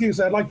says, big excuse.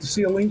 I'd like to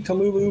see a link to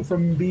Lulu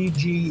from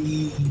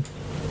BGE.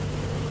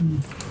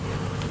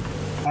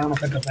 I don't know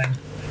if that's a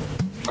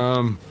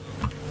thing.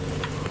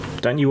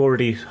 Don't you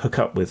already hook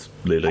up with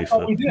Lulu?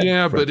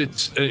 Yeah, but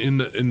it's in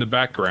the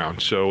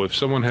background. So if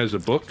someone has a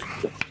book,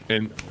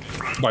 and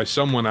by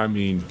someone I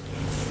mean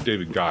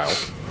David Guile,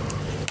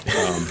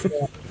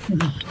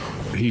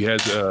 he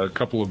has a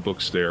couple of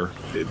books there,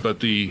 but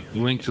the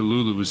link to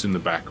Lulu is in the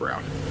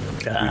background.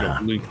 We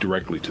don't link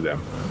directly to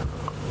them.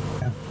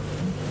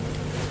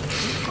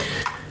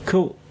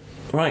 Cool.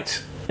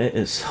 Right. It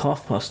is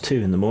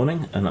 2:30 in the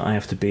morning, and I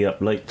have to be up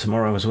late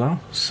tomorrow as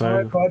well. So all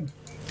right, bud.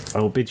 I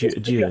will bid you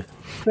adieu.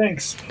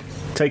 Thanks.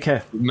 Take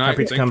care.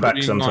 Happy to come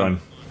back sometime.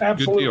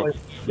 Absolutely.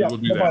 Yeah, we'll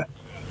do that.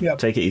 Yeah.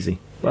 Take it easy.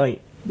 Bye.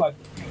 Bye.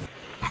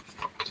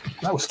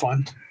 That was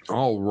fun.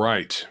 All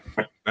right.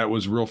 That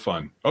was real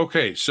fun.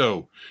 Okay,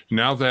 so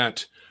now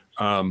that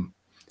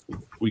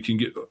we can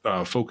get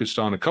focused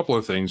on a couple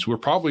of things, we're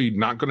probably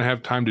not going to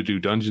have time to do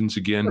dungeons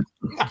again.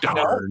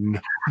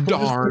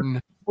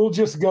 Darn. We'll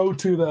just go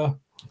to the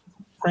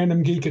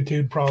random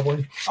geekitude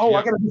probably. Oh,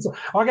 yeah.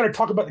 I gotta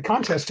talk about the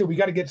contest too. We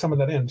got to get some of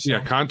that in. So.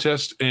 Yeah,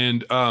 contest,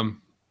 and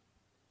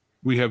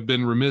we have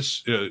been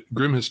remiss.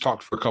 Grim has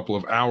talked for a couple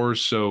of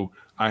hours, so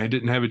I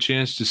didn't have a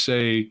chance to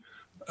say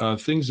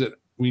things that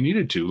we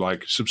needed to,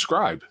 like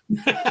subscribe.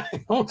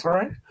 Oh, it's all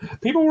right.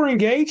 People were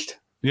engaged.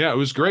 Yeah, it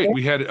was great.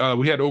 We had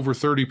over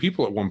 30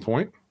 people at one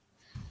point.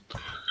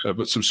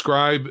 But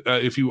subscribe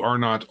if you are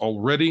not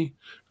already.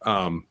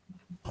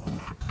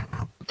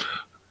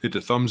 Hit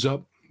the thumbs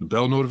up, the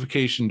bell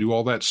notification, do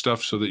all that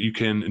stuff so that you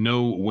can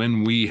know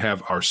when we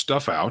have our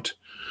stuff out.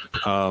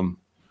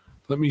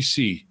 Let me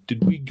see.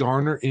 Did we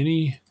garner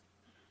any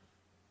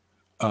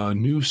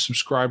new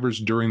subscribers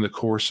during the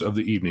course of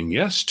the evening?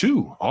 Yes,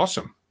 2.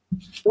 Awesome.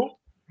 Cool.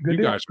 Good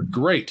you deal. guys are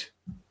great.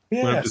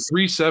 Yes. Went up to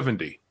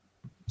 370.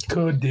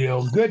 Good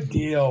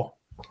deal.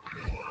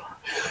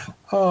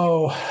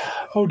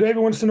 Oh, David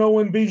wants to know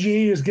when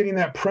BGE is getting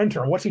that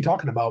printer. What's he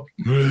talking about?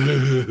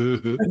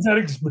 Is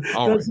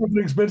that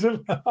something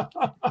expensive?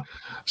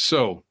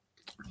 So,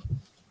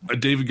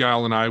 David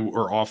Guile and I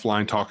were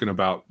offline talking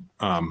about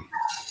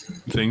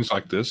things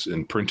like this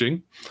and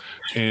printing.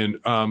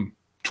 And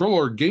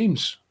Trollord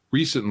Games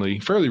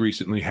fairly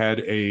recently,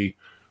 had a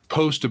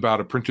post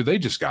about a printer they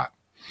just got.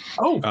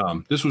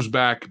 Oh. This was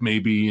back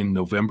maybe in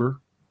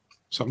November,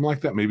 something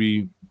like that.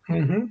 Maybe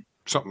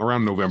something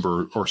around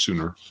November or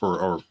sooner,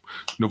 or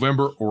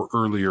November or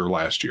earlier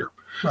last year.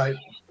 Right.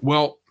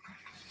 Well,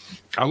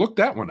 I looked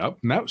that one up,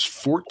 and that was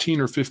 $14,000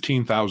 or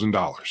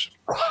 $15,000.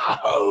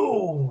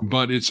 Wow.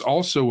 But it's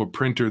also a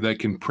printer that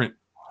can print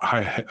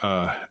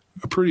a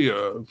pretty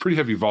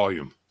heavy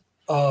volume.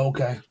 Oh,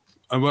 okay.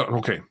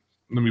 Okay,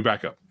 let me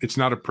back up. It's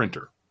not a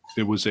printer.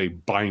 It was a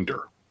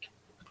binder.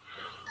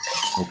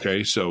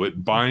 Okay, so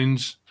it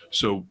binds.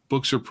 So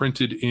books are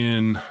printed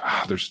in,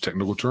 there's a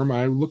technical term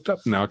I looked up.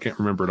 Now I can't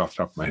remember it off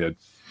the top of my head.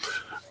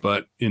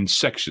 But in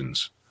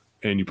sections.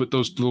 And you put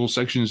those little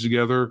sections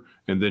together,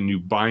 and then you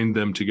bind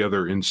them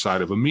together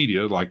inside of a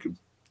media, like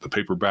the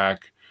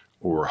paperback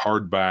or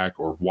hardback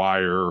or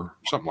wire,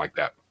 something like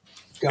that.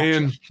 Gotcha.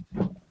 And,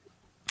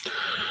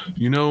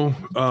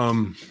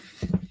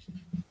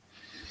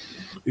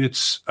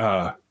 it's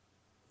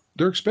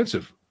they're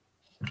expensive.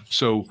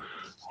 So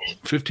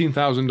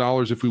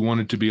 $15,000 if we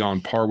wanted to be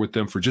on par with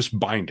them for just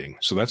binding.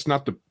 So that's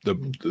not the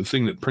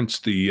thing that prints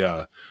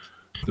the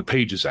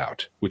pages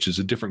out, which is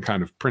a different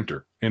kind of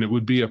printer, and it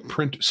would be a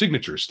print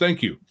signatures.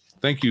 Thank you,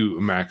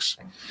 Max.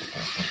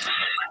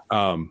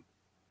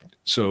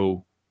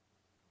 So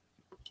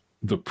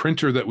the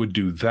printer that would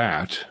do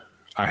that,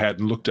 I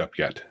hadn't looked up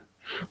yet,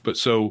 but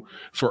so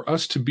for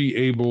us to be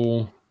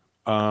able,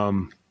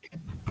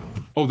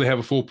 they have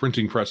a full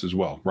printing press as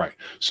well, right?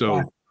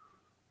 So.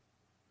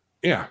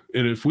 Yeah,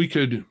 and if we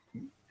could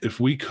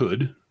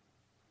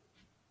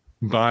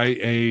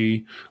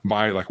buy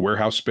like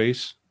warehouse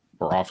space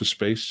or office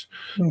space,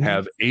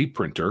 have a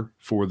printer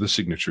for the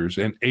signatures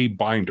and a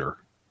binder,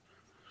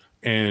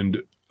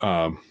 and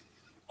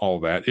all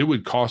that, it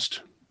would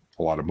cost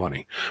a lot of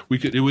money.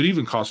 It would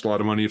even cost a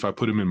lot of money if I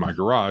put them in my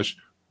garage.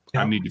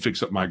 Yeah. I need to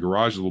fix up my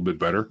garage a little bit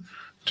better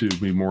to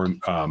be more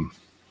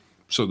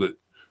so that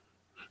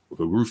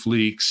the roof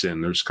leaks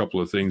and there's a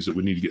couple of things that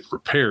would need to get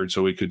repaired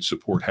so we could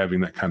support having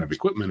that kind of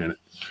equipment in it.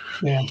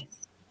 Yeah.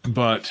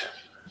 But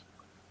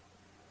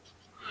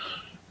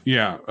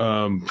yeah,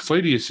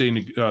 Flady is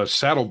saying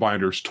saddle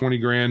binders, 20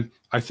 grand.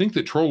 I think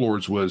that Troll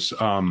Lords was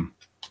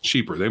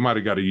cheaper. They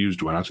might've got a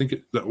used one. I think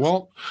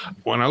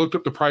when I looked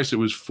up the price, it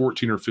was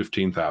 14 or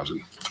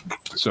 15,000.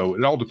 So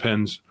it all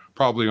depends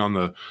probably on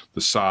the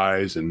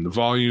size and the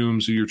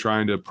volumes that you're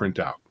trying to print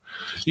out.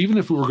 Even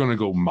if we were going to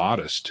go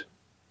modest,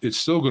 it's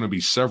still going to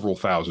be several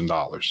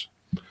 $1,000s.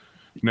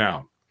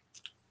 Now,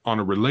 on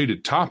a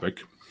related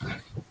topic,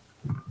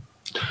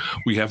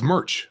 we have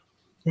merch.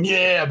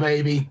 Yeah,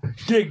 baby.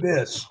 Dig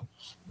this.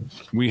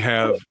 We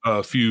have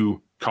a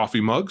few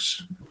coffee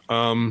mugs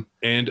and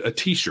a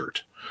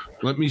T-shirt.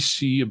 Let me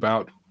see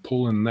about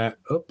pulling that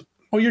up.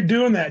 Well, you're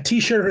doing that.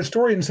 T-shirt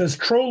historian says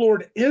Troll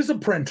Lord is a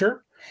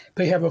printer.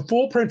 They have a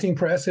full printing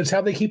press. It's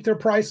how they keep their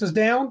prices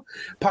down.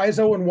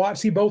 Paizo and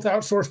WotC both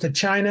outsourced to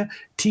China.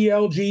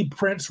 TLG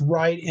prints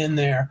right in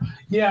there.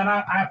 Yeah, and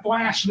I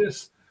flashed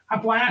this. I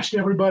flashed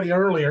everybody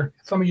earlier.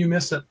 Some of you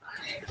missed it.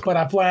 But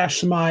I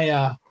flashed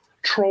my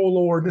Troll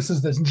Lord. This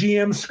is the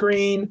GM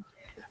screen.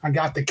 I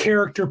got the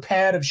character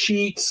pad of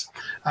sheets.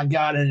 I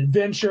got an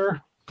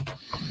adventure.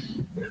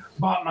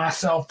 Bought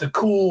myself the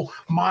cool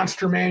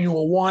Monster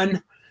Manual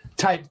 1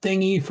 type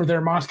thingy for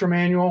their Monster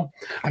Manual.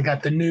 I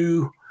got the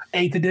new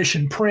 8th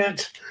edition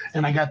print,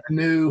 and I got the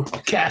new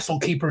Castle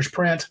Keepers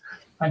print.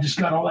 I just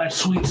got all that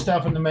sweet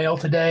stuff in the mail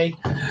today.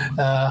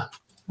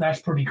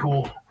 That's pretty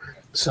cool.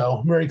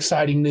 So very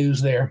exciting news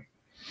there.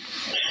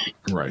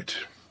 Right.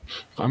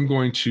 I'm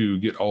going to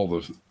get all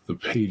the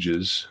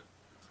pages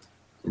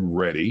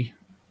ready.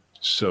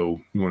 So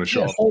you want to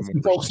show off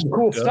some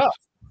cool stuff.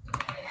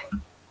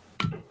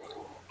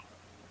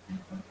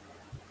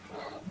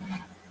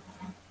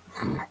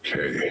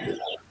 Okay.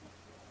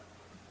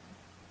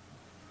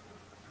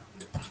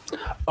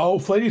 Oh,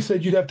 Flady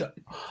said you'd have to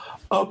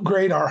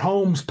upgrade our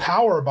house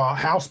power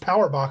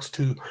box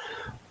to.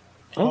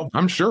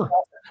 I'm sure.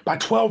 By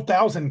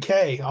 12,000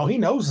 K. Oh, he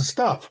knows the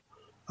stuff.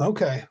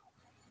 Okay.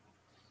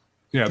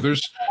 Yeah,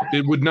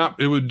 it would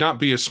not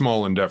be a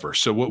small endeavor.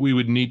 So what we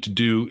would need to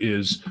do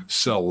is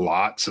sell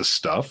lots of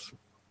stuff,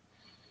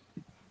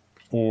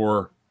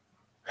 or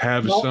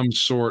have some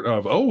sort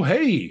of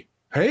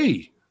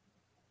hey,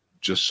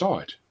 just saw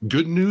it.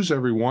 Good news,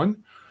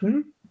 everyone.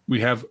 Mm-hmm.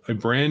 We have a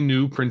brand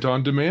new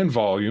print-on-demand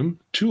volume,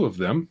 2 of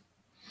them.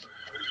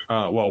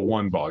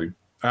 One volume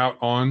out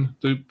on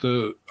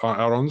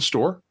the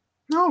store.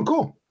 Oh,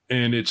 cool!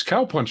 And it's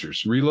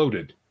Cowpunchers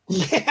Reloaded.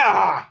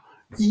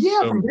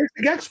 Yeah, from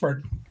Basic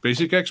Expert.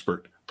 Basic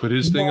Expert put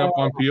his thing up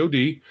on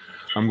POD.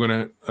 I'm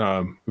going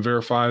to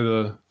verify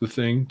the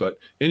thing, but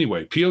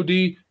anyway,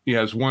 POD. He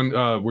has one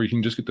where you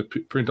can just get the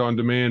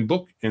print-on-demand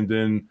book, and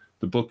then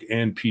the book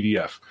and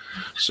PDF.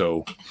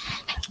 So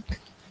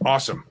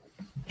awesome.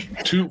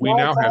 We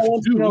now have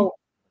 2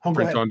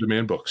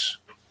 print-on-demand books.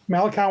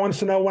 Malachi wants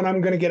to know when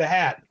I'm going to get a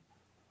hat.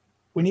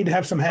 We need to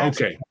have some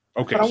hats.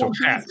 Okay, so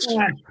hats.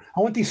 I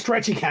want these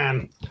stretchy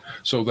kind.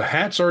 So the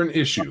hats are an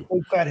issue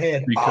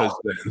because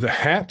the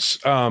hats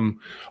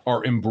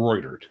are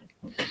embroidered.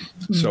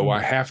 Mm-hmm. So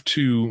I have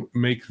to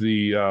make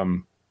the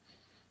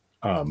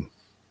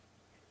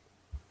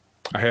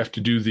I have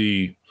to do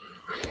the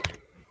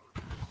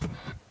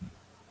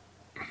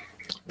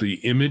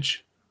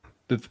image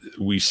that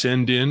we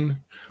send in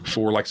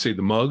for, like, say,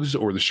 the mugs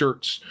or the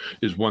shirts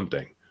is one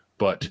thing,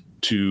 but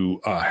to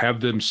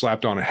have them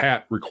slapped on a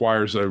hat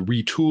requires a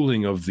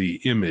retooling of the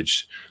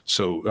image.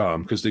 So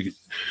because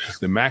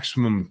the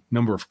maximum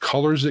number of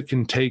colors it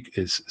can take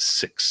is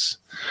 6.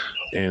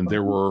 And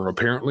there were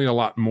apparently a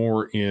lot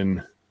more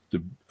in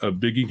the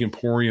Big Geek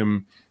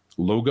Emporium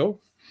logo,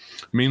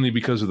 mainly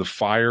because of the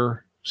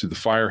fire. So the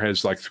fire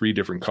has like 3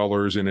 different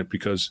colors in it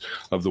because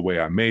of the way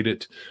I made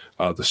it.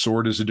 The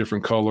sword is a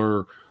different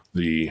color.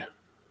 The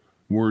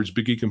words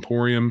Big Geek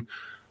Emporium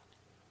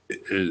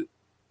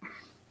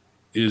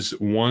is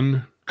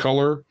one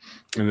color,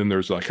 and then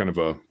there's like kind of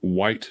a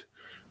white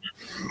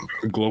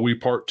glowy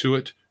part to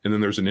it, and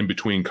then there's an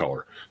in-between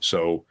color.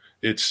 So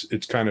it's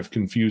kind of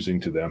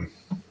confusing to them.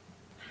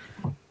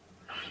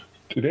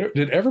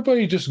 Did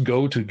everybody just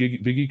go to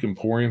Big Geek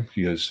Emporium?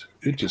 Because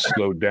it just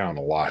slowed down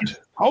a lot.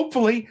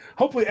 Hopefully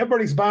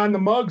everybody's buying the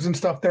mugs and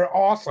stuff. They're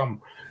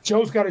awesome.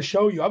 Joe's got to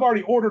show you. I've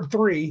already ordered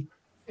 3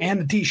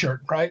 and a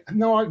T-shirt, right?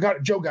 No,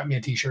 Joe got me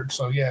a T-shirt,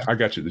 so yeah. I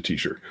got you the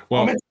T-shirt.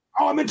 Well,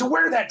 I meant to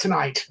wear that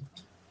tonight.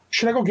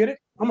 Should I go get it?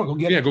 I'm gonna go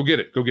get it. Yeah, go get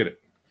it. Go get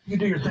it. You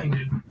do your thing,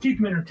 dude. Keep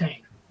them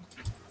entertained.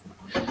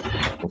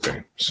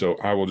 Okay, so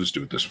I will just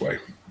do it this way.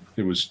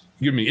 It was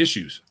giving me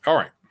issues. All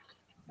right.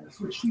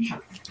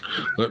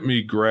 Let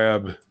me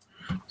grab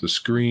the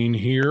screen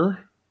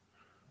here.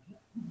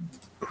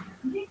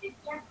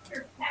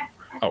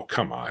 Oh,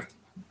 come on.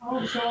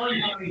 Oh,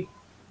 sorry, buddy.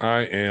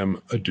 I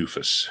am a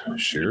doofus.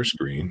 Share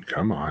screen.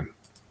 Come on.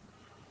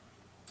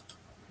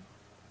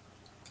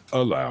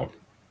 Allow.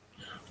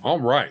 All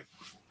right.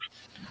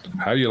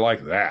 How do you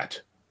like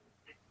that?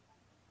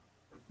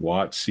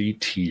 WotC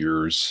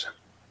Tears.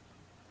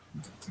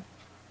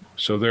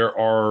 So there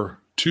are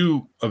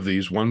 2 of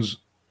these. One's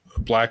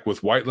black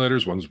with white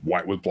letters, one's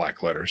white with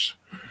black letters,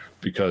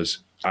 because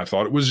I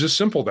thought it was just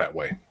simple that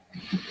way.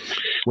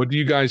 What do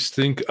you guys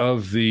think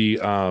of the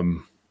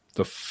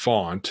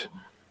font?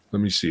 Let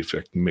me see if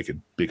I can make it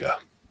bigger.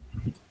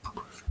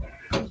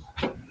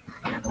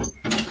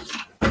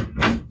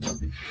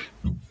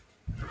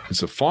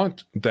 It's a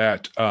font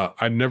that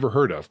I'd never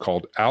heard of,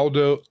 called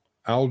Aldo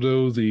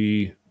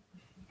the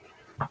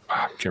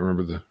I can't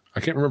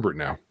remember it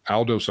now.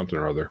 Aldo something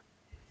or other.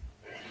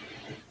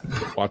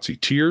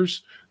 WotC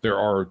Tears. There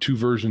are 2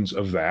 versions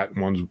of that.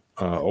 One's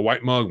a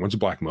white mug, one's a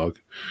black mug.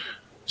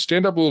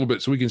 Stand up a little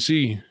bit so we can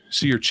see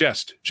your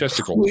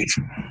chesticles.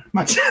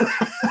 My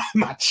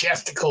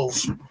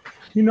chesticles.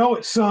 You know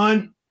it,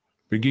 son.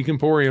 Big Geek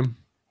Emporium.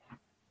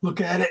 Look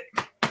at it.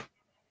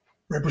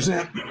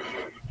 Represent.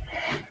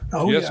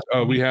 Oh, yes,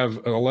 yeah. We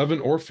have 11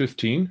 or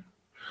 15.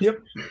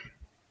 Yep.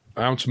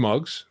 Ounce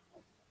mugs.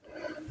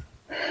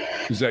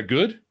 Is that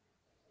good?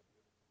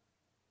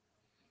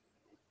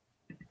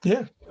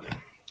 Yeah.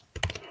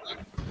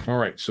 All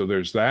right, so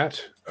there's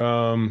that.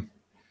 Have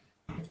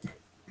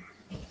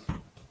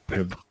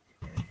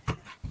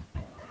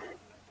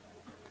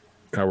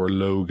our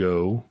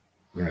logo.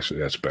 Actually,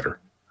 that's better.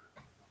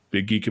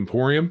 Big Geek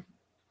Emporium.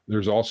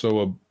 There's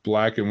also a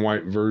black and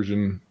white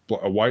version,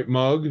 a white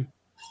mug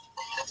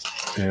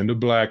and a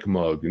black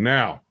mug.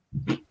 Now,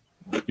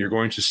 you're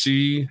going to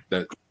see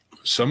that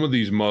some of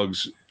these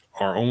mugs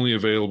are only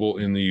available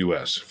in the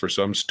U.S. for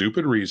some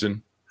stupid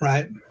reason.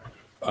 Right.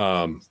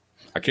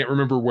 I can't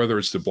remember whether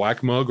it's the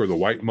black mug or the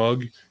white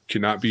mug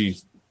cannot be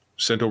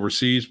sent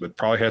overseas, but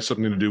probably has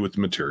something to do with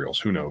the materials.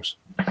 Who knows?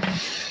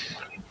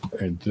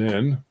 And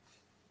then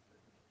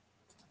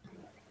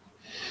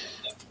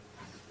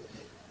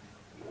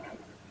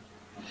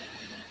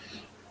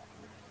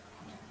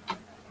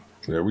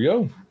there we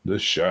go. The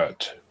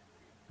shut.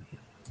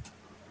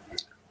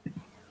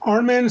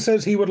 Armin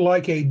says he would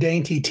like a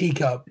dainty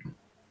teacup.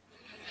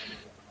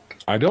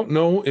 I don't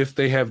know if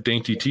they have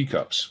dainty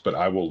teacups, but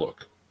I will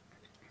look.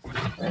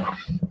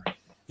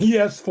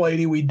 Yes,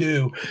 Flatey, we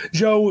do.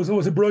 Joe, was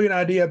a brilliant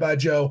idea by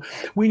Joe.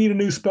 We need a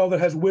new spell that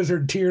has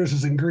wizard tears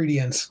as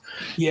ingredients.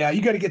 Yeah,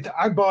 you got to get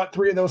I bought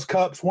 3 of those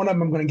cups. One of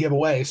them I'm going to give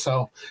away.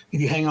 So if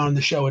you hang on to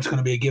the show, it's going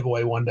to be a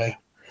giveaway one day.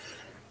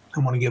 I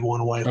want to give one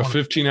away. A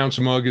 15-ounce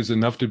mug is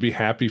enough to be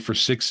happy for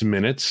 6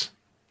 minutes.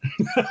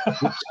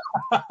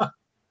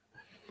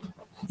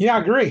 Yeah, I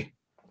agree.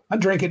 I'd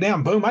drink it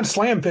down. Boom. I'd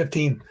slam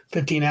 15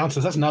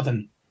 ounces. That's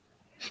nothing.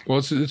 Well,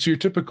 it's your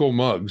typical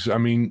mugs. I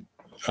mean,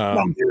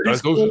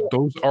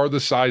 those are the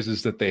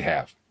sizes that they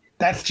have.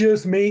 That's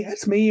just me.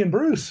 It's me and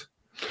Bruce.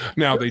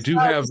 Now, they do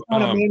have...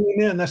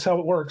 That's how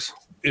it works.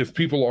 If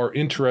people are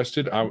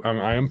interested,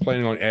 I am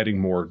planning on adding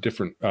more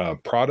different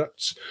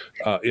products.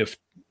 If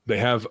they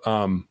have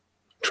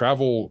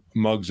travel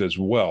mugs as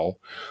well,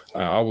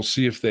 I will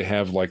see if they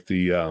have like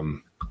the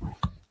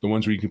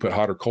ones where you can put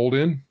hot or cold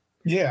in.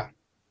 Yeah.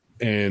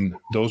 And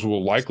those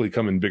will likely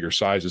come in bigger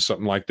sizes,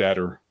 something like that,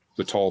 or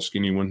the tall,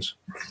 skinny ones.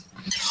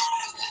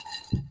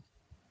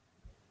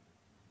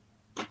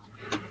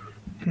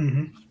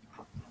 Mm-hmm.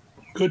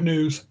 Good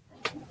news.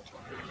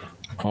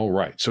 All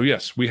right. So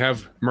yes, we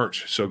have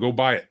merch. So go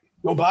buy it.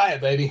 Go buy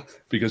it, baby.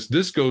 Because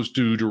this goes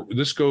to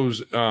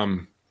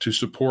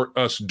support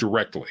us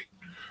directly.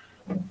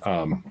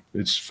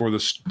 It's for the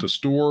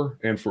store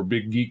and for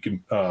Big Geek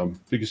and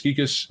Biggest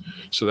Geekus.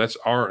 So that's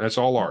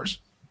all ours.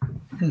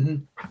 Mm-hmm.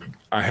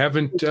 I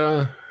haven't.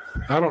 I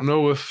don't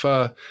know if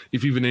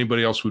even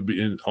anybody else would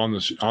be on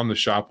the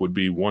shop would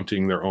be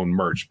wanting their own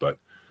merch, but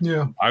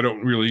yeah, I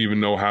don't really even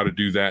know how to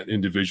do that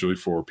individually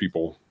for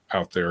people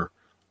out there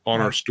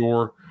on our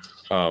store.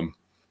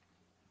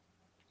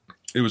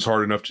 It was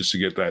hard enough just to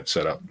get that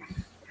set up.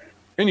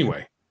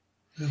 Anyway.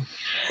 Yeah.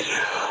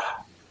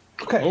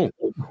 Okay. Oh.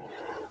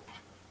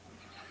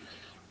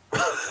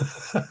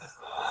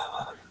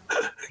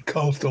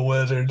 Coastal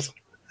Wizards.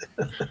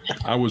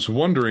 I was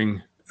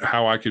wondering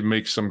how I could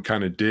make some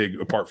kind of dig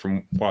apart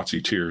from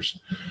WotC Tears,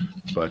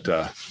 but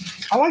I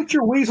liked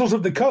your Weasels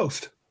of the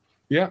Coast.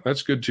 Yeah,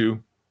 that's good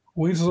too.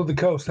 Weasels of the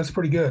Coast. That's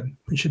pretty good.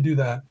 We should do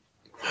that.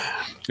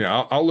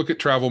 Yeah, I'll look at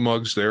travel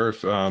mugs there.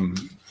 If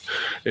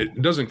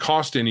it doesn't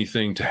cost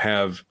anything to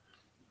have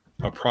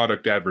a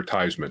product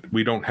advertisement,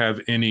 we don't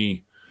have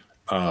any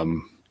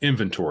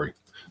inventory.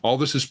 All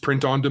this is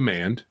print on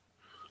demand,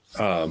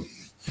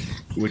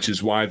 which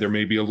is why there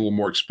may be a little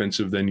more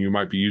expensive than you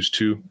might be used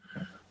to.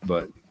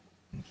 But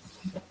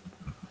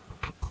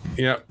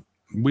yeah,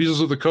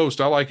 Weasels of the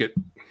Coast, I like it.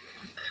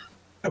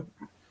 I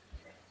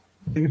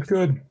think it's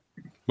good.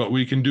 But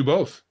we can do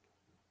both.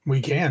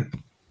 We can.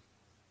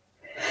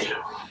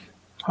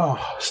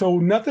 Oh, so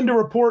nothing to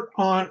report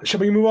on. Shall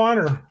we move on?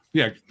 Or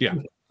Yeah.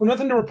 Well,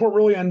 nothing to report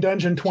really on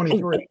Dungeon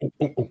 23.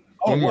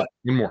 One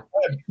more.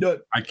 Do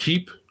it. I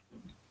keep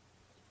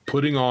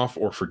putting off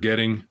or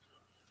forgetting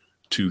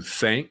to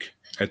thank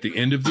at the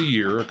end of the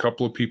year. A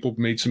couple of people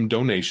made some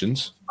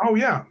donations. Oh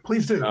yeah,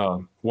 please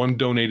do. One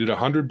donated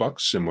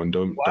 $100 and one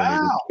donated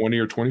 20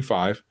 or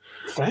 25.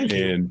 Thank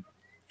you. And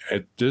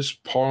at this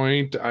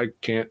point, I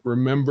can't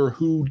remember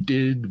who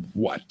did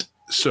what.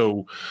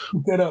 So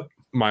get up.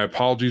 My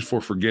apologies for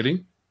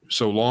forgetting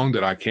so long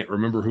that I can't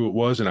remember who it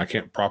was and I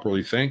can't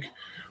properly thank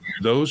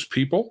those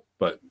people.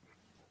 But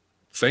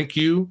thank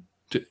you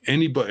to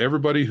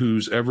everybody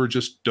who's ever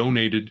just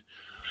donated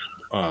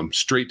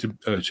straight to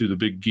the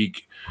Big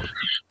Geek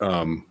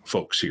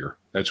folks here.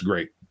 That's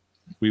great.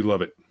 We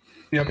love it.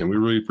 Yep. And we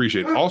really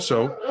appreciate it.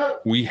 Also,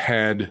 we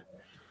had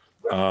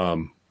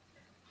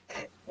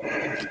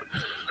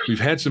we've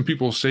had some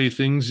people say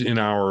things in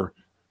our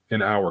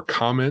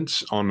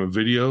comments on the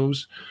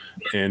videos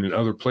and in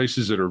other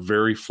places that are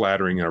very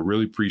flattering, and I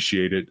really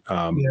appreciate it.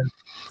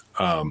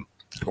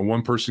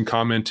 One person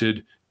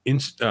commented,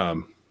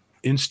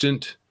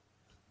 instant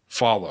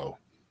follow.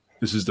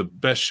 This is the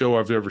best show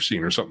I've ever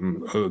seen, or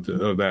something of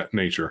that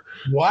nature.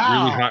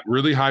 Wow.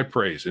 Really high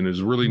praise, and it's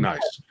really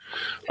nice.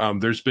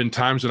 There's been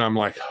times that I'm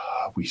like,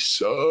 we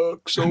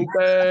suck so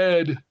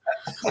bad,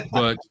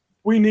 but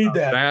we need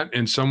that.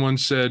 And someone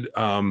said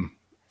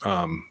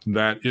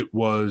that it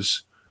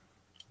was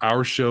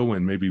our show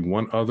and maybe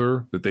one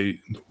other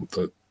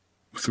that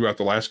throughout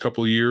the last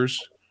couple of years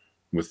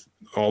with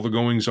all the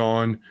goings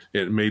on,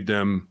 it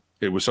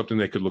was something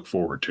they could look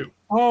forward to.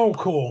 Oh,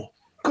 cool.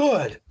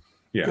 Good.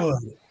 Yeah. Good.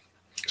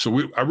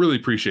 So I really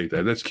appreciate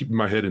that. That's keeping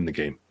my head in the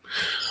game.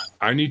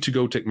 I need to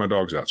go take my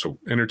dogs out. So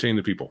entertain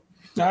the people.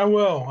 I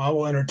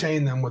will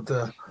entertain them with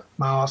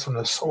my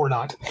awesomeness, or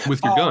not.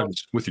 With your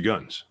guns. With your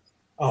guns.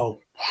 Oh,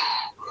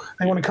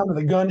 they want to come to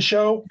the gun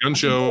show? Gun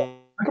show.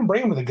 I can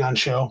bring them to the gun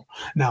show.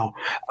 No.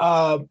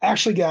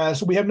 Actually,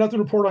 guys, we have nothing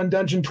to report on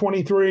Dungeon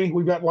 23.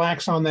 We've got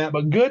lax on that.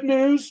 But good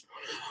news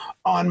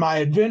on my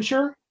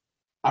adventure.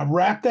 I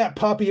wrapped that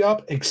puppy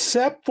up,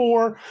 except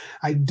for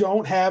I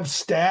don't have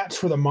stats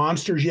for the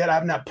monsters yet.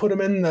 I've not put them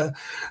in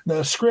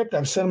the script.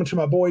 I've sent them to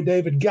my boy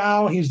David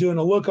Gow. He's doing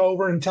a look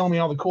over and telling me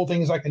all the cool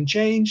things I can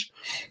change.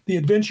 The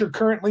adventure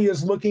currently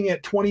is looking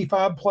at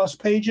 25 plus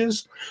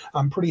pages.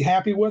 I'm pretty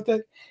happy with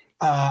it.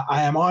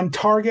 I am on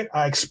target.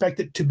 I expect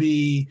it to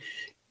be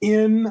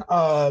in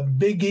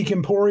Big Geek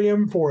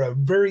Emporium for a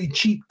very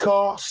cheap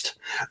cost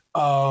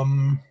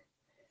in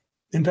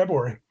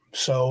February.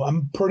 So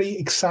I'm pretty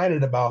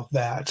excited about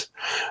that.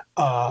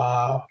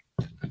 I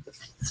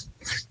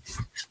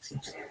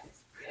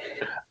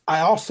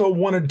also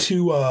wanted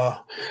to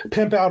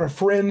pimp out a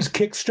friend's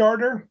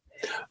Kickstarter.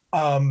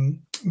 Venger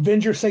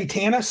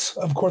Satanis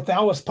of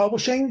Corthalis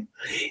Publishing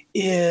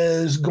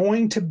is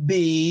going to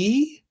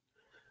be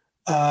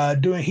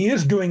he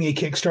is doing a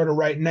Kickstarter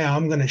right now.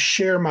 I'm going to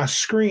share my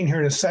screen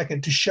here in a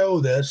second to show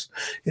this.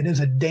 It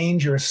is a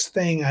dangerous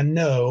thing, I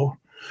know,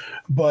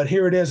 but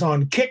here it is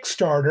on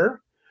Kickstarter.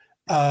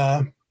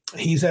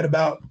 He's at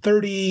about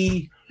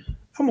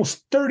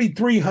almost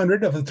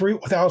 3,300 of the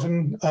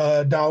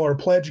 $3,000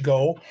 pledge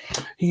goal.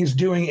 He's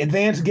doing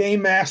advanced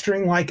game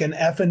mastering like an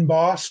effing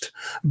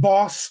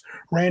boss.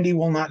 Randy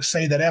will not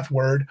say that F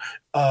word,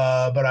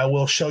 but I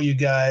will show you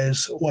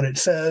guys what it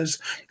says.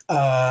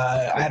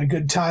 I had a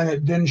good time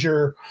at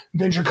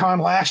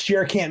VengerCon last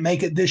year. Can't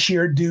make it this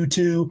year due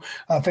to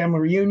a family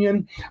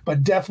reunion,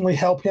 but definitely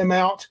help him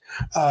out.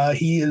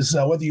 He is,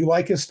 whether you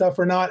like his stuff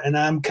or not, and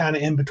I'm kind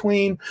of in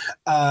between.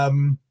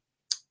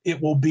 It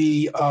will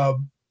be,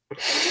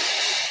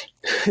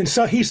 and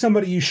so he's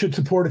somebody you should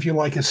support if you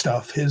like his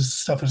stuff. His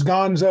stuff is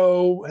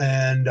gonzo,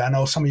 and I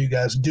know some of you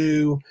guys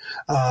do.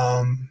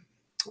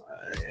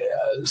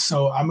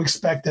 So I'm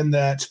expecting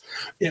that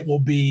it will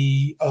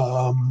be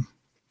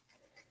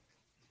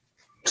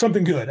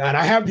something good. And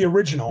I have the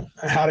original,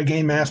 How to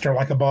Game Master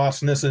Like a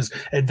Boss, and this is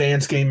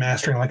Advanced Game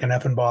Mastering Like an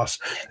Effing Boss.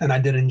 And I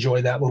did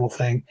enjoy that little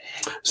thing.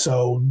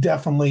 So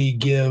definitely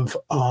give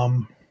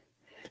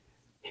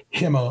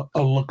him a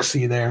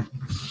look-see there.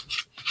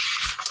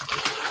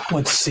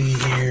 Let's see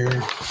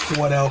here.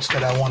 What else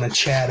did I want to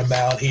chat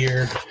about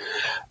here?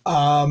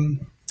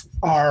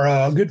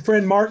 Our good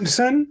friend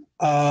Martinson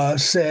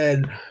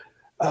said,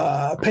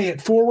 pay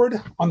it forward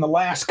on the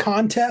last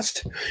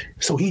contest.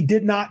 So he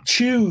did not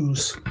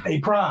choose a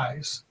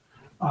prize.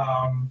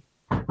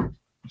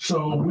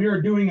 So we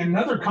are doing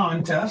another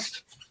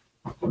contest,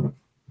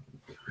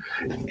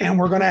 and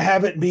we're going to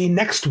have it be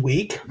next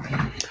week.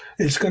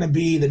 It's going to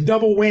be the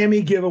double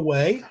whammy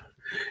giveaway.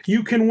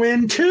 You can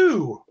win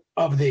 2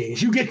 of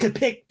these. You get to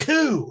pick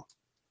 2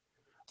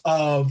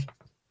 of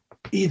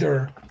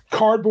either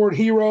Cardboard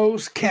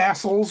Heroes,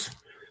 Castles,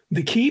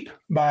 The Keep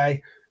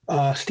by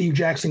Steve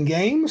Jackson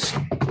Games,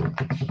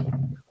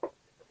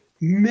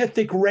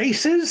 Mythic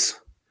Races,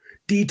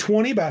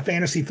 D20 by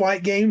Fantasy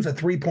Flight Games, a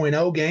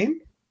 3.0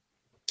 game.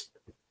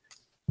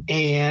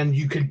 And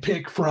you could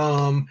pick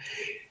from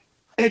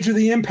Edge of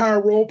the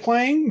Empire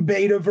role-playing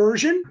beta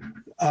version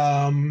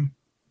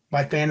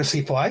by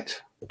Fantasy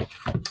Flight.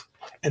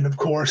 And, of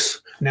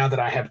course, now that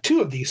I have 2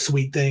 of these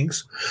sweet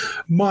things,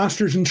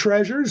 Monsters and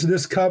Treasures,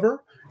 this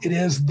cover. It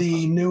is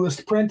the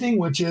newest printing,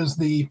 which is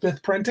the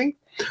 5th printing.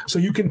 So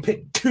you can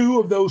pick 2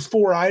 of those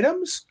 4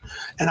 items,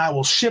 and I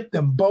will ship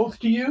them both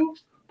to you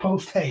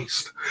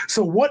post-haste.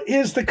 So what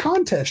is the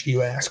contest,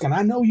 you ask? And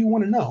I know you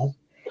want to know.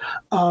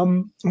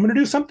 I'm going to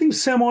do something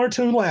similar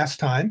to last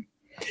time.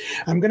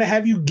 I'm going to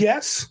have you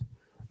guess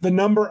the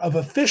number of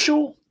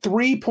official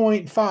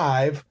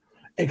 3.5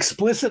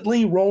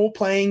 explicitly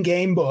role-playing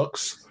game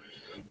books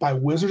by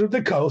Wizards of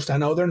the Coast. I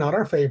know they're not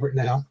our favorite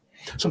now.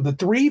 So the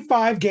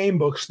 3.5 game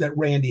books that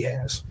Randy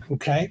has,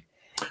 okay?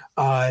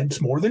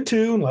 It's more than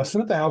 2 and less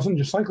than 1,000,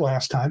 just like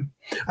last time.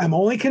 I'm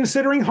only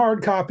considering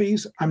hard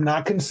copies. I'm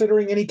not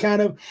considering any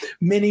kind of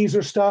minis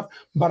or stuff,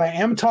 but I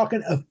am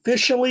talking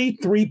officially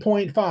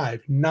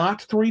 3.5,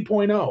 not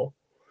 3.0.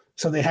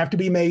 So they have to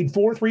be made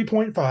for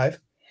 3.5.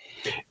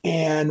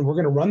 And we're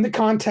going to run the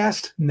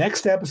contest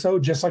next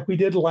episode, just like we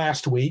did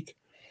last week.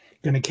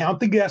 Going to count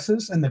the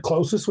guesses, and the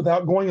closest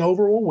without going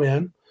over will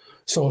win.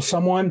 So if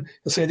someone,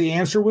 let's say the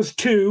answer was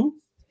 2,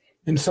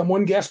 and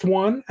someone guessed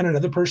 1, and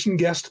another person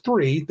guessed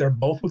 3, they're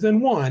both within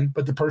 1,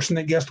 but the person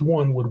that guessed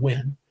 1 would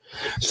win.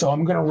 So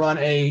I'm going to run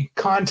a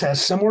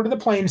contest similar to the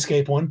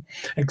Planescape one,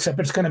 except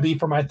it's going to be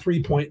for my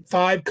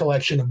 3.5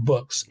 collection of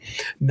books.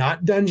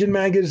 Not dungeon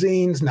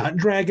magazines, not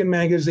dragon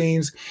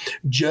magazines,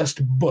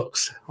 just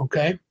books,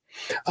 okay?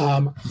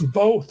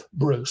 Both,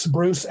 Bruce.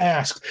 Bruce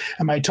asked,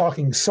 am I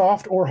talking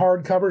soft or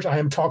hard covers? I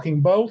am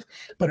talking both,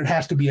 but it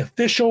has to be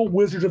official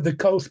Wizards of the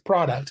Coast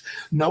product.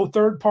 No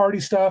third-party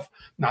stuff.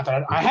 Not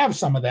that I have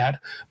some of that,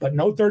 but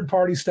no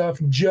third-party stuff,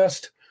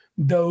 just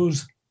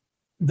those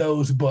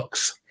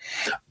books.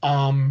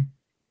 I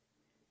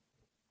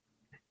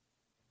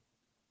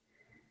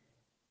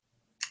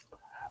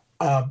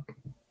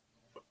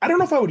don't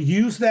know if I would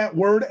use that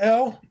word,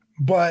 L,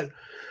 but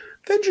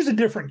Venger's a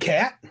different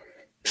cat.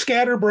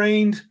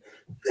 Scatterbrained,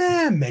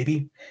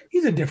 maybe.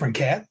 He's a different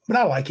cat, but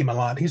I like him a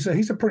lot. He's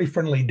a pretty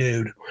friendly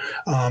dude.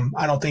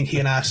 I don't think he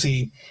and I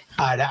see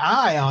eye to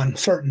eye on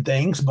certain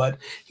things, but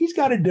he's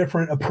got a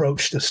different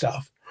approach to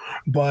stuff.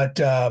 But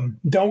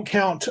don't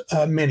count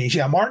minis.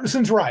 Yeah,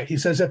 Martinson's right. He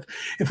says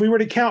if we were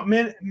to count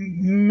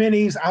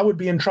minis, I would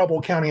be in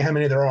trouble counting how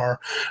many there are.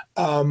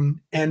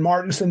 And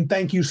Martinson,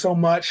 thank you so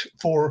much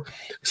for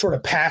sort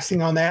of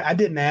passing on that. I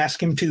didn't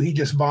ask him to. He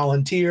just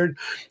volunteered,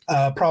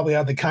 probably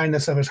out of the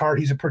kindness of his heart.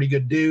 He's a pretty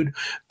good dude.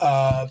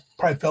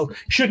 Probably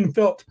shouldn't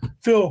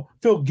feel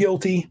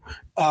guilty.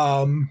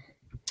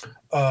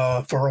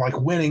 For like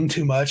winning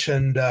too much,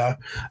 and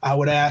I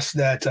would ask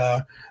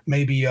that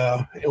maybe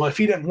if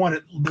he didn't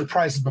want the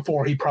prizes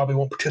before, he probably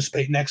won't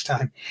participate next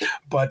time.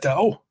 But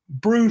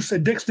Bruce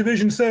at Dick's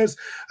Division says,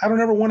 I don't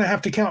ever want to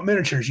have to count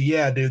miniatures.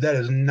 Yeah, dude, that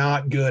is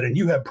not good. And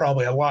you have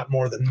probably a lot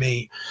more than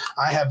me.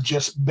 I have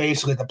just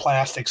basically the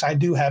plastics. I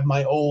do have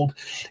my old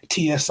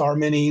TSR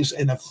minis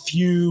and a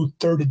few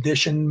 3rd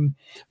edition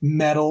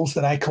medals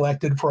that I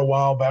collected for a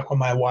while back when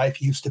my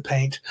wife used to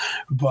paint.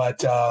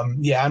 But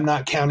yeah, I'm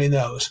not counting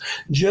those.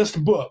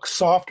 Just books,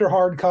 soft or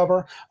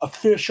hardcover,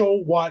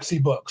 official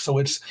WotC books. So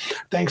it's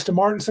thanks to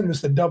Martinson,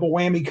 it's the double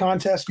whammy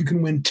contest. You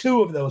can win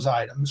 2 of those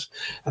items,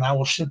 and I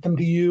will ship them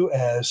to you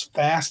as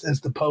fast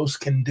as the post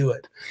can do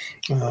it.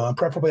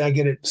 Preferably I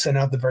get it sent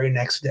out the very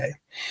next day.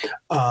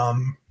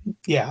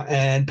 Yeah,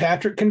 and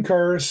Patrick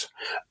concurs.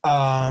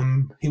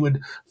 He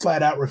would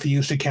flat out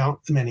refuse to count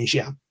the minis.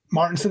 Yeah,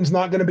 Martinson's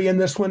not going to be in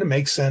this one. It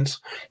makes sense.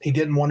 He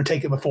didn't want to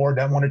take it before,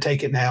 doesn't want to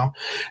take it now.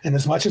 And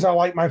as much as I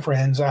like my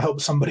friends, I hope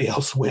somebody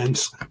else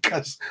wins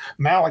because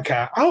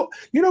Malachi. Oh,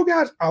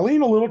 guys, I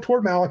lean a little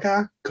toward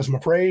Malachi because I'm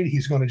afraid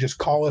he's going to just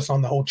call us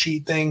on the whole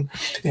cheat thing.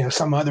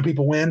 Some other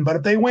people win, but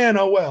if they win,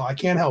 oh well, I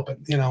can't help it.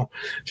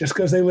 Just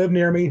because they live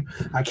near me,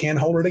 I can't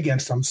hold it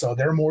against them. So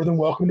they're more than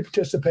welcome to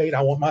participate.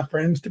 I want my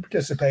friends to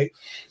participate.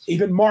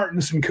 Even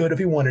Martinson could if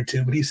he wanted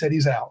to, but he said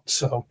he's out.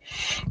 So,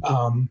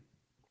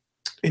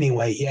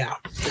 anyway, yeah.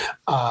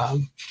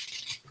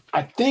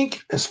 I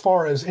think as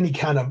far as any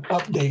kind of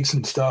updates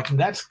and stuff,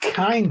 that's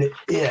kind of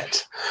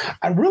it.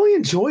 I really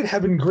enjoyed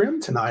having Grim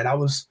tonight. I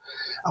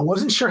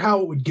wasn't sure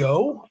how it would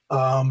go.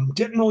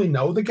 Didn't really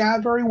know the guy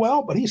very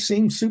well, but he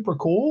seemed super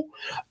cool.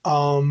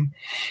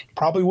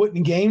 Probably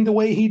wouldn't game the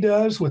way he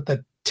does with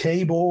the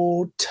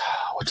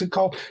what's it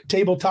called?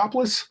 Table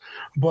topless,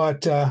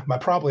 but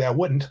probably I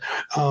wouldn't.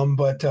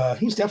 But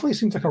he's definitely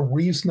seems like a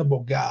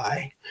reasonable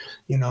guy.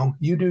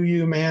 You do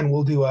you, man.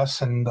 We'll do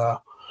us, and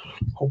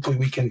hopefully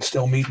we can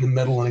still meet in the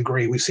middle and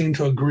agree. We seem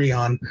to agree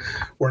on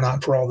we're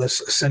not for all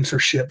this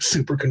censorship,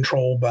 super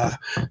control by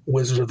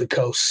Wizards of the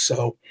Coast.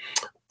 So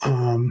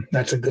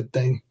that's a good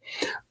thing.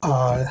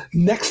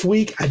 Next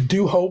week, I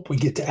do hope we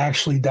get to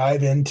actually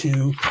dive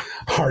into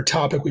our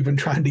topic we've been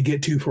trying to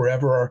get to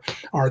forever,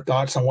 our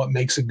thoughts on what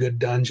makes a good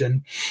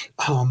dungeon.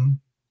 I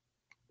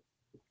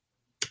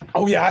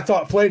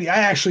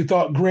actually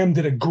thought Grim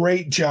did a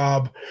great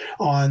job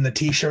on the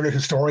T-Shirted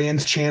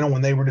Historians channel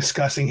when they were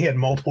discussing. He had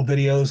multiple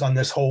videos on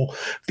this whole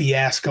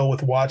fiasco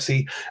with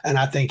WotC, and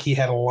I think he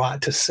had a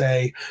lot to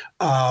say.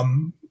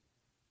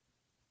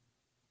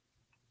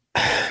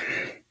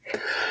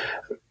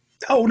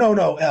 Oh,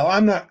 no, El.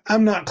 I'm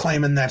not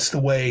claiming that's the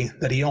way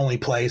that he only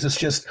plays. It's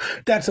just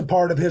that's a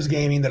part of his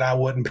gaming that I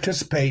wouldn't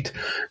participate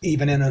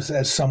even in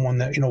as someone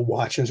that,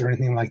 watches or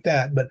anything like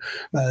that. But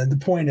the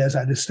point is,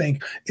 I just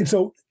think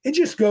it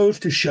just goes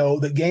to show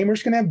that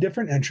gamers can have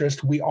different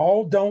interests. We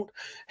all don't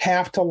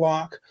have to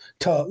like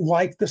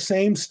the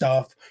same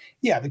stuff.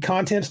 Yeah, the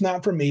content's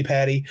not for me,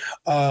 Patty.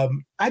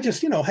 I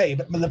just, hey,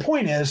 but the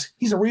point is,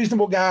 he's a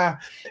reasonable guy,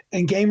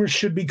 and gamers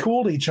should be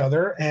cool to each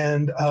other,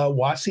 and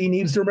WotC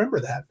needs to remember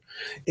that.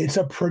 It's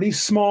a pretty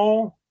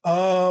small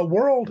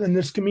world in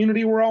this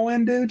community we're all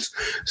in, dudes.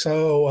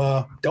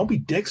 So don't be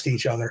dicks to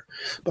each other.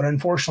 But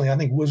unfortunately, I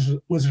think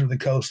Wizard of the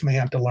Coast may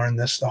have to learn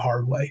this the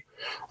hard way.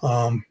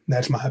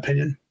 That's my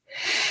opinion.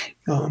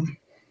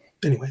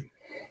 Anyway.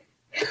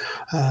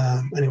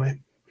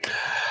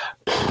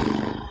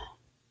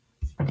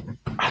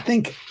 I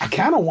think I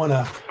kind of want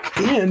to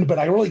end, but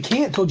I really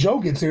can't till Joe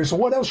gets here. So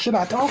what else should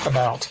I talk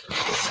about?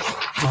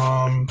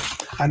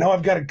 I know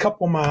I've got a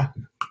couple of my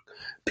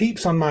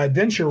peeps on my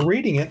adventure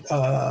reading it.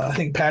 I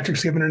think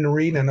Patrick's given it a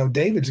read. I know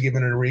David's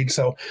given it a read.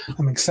 So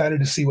I'm excited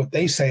to see what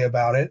they say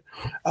about it.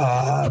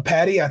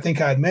 Patty, I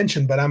think I had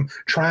mentioned, but I'm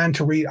trying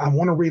to read. I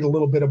want to read a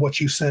little bit of what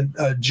you sent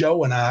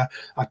Joe and I.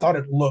 I thought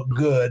it looked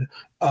good.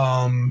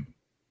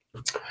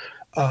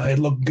 It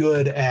looked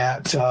good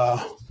at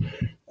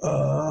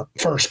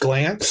first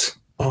glance.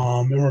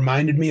 It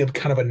reminded me of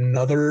kind of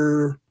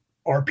another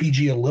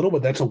RPG a little,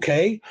 but that's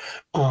okay.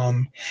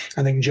 I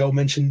think Joe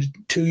mentioned it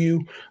to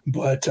you,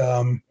 but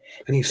and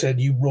he said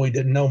you really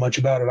didn't know much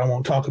about it. I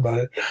won't talk about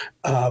it.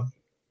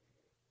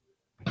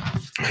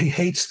 He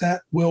hates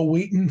that Will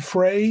Wheaton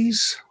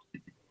phrase.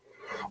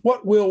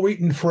 What Will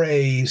Wheaton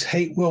phrase?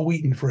 Hate Will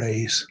Wheaton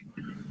phrase.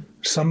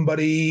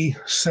 Somebody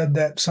said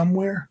that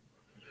somewhere.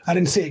 I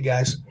didn't see it,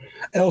 guys.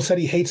 Elle said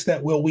he hates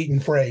that Will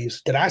Wheaton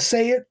phrase. Did I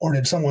say it or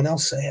did someone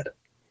else say it?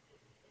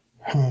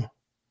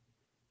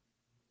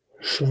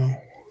 So.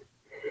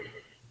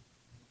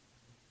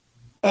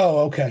 Oh,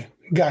 okay.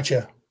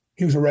 Gotcha.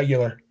 He was a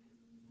regular.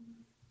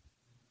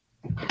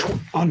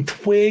 On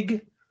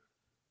Twig.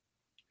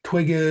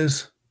 Twig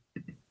is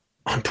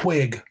on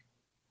Twig.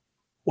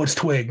 What's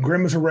Twig?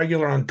 Grim is a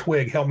regular on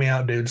Twig. Help me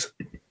out, dudes.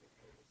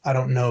 I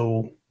don't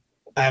know.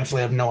 I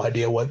absolutely have no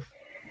idea what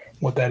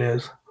that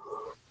is.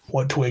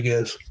 What Twig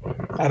is.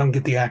 I don't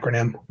get the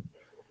acronym.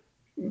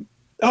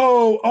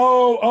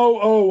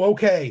 Oh,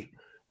 okay.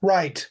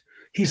 Right.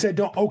 He said,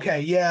 don't, okay,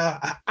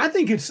 yeah. I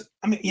think it's,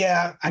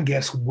 I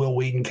guess Will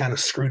Wheaton kind of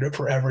screwed it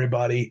for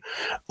everybody.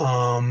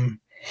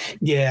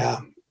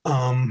 Yeah,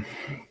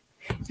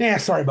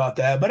 sorry about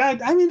that. But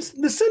I mean,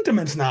 the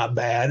sentiment's not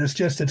bad. It's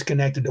just, it's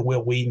connected to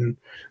Will Wheaton.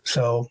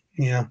 So,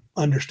 yeah,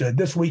 understood.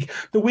 This week,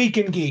 the Week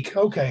in Geek.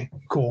 Okay,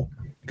 cool.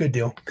 Good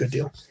deal.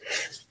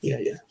 Yeah.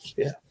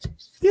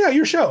 Yeah,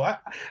 your show.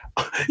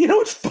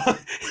 It's fun.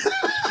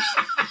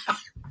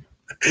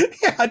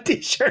 Yeah,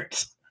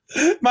 T-shirts.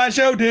 My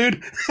show,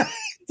 dude.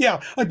 Yeah,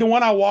 like the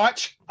one I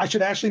watch, I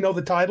should actually know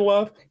the title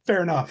of.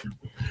 Fair enough.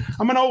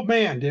 I'm an old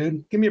man,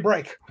 dude. Give me a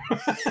break.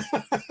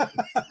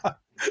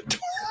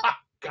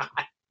 God,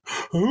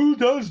 who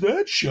does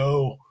that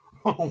show?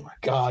 Oh my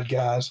God,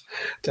 guys.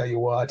 Tell you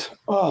what.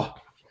 Oh,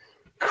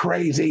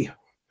 crazy.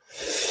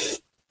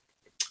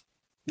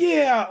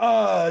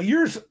 Yeah,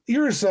 yours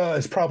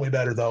is probably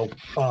better though,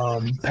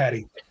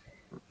 Patty.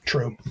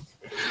 True.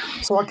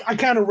 So I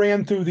kind of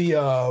ran through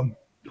the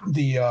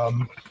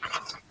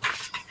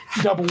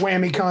double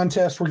whammy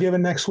contest we're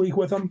giving next week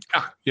with them.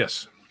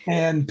 Yes.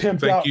 And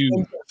pimped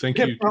Thank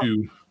out.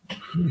 you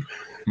to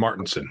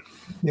Martinson.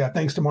 Yeah,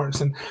 thanks to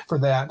Martinson for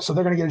that. So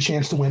they're going to get a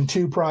chance to win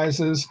 2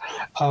 prizes.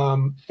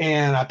 And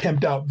I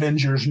pimped out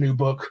Venger's new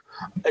book,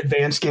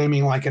 Advanced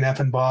Gaming Like an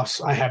Effing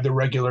Boss. I have the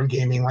regular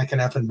Gaming Like an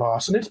Effing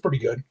Boss, and it's pretty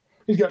good.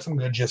 He's got some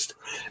good just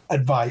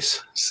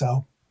advice.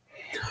 So,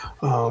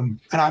 and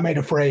I made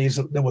a phrase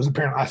that was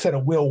apparently, I said a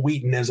Will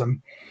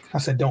Wheatonism. I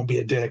said, don't be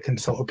a dick. And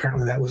so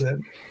apparently that was it.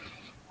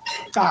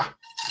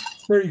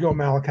 There you go,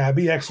 Malachi.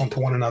 Be excellent to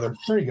one another.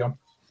 There you go.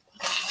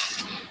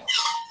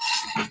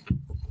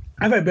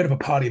 I've had a bit of a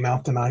potty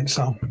mouth tonight,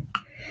 so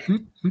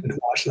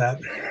watch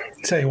that.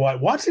 Tell you what,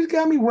 Watsy's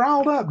got me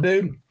riled up,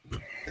 dude.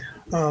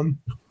 Cal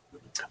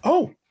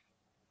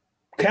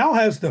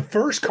has the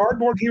first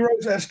Cardboard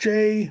Heroes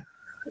SJ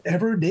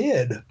ever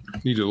did.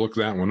 Need to look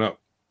that one up.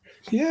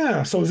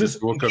 Yeah. So is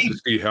this look up to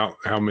see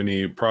how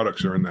many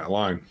products are in that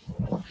line?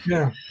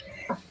 Yeah.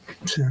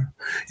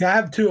 Yeah, I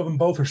have 2 of them.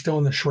 Both are still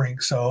in the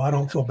shrink, so I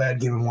don't feel bad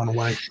giving one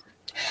away.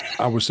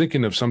 I was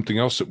thinking of something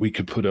else that we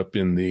could put up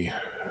in the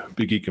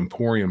Big Geek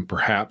Emporium,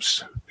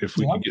 perhaps, if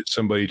we could get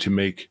somebody to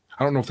make.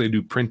 I don't know if they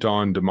do print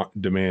on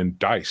demand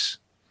dice.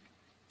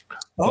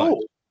 But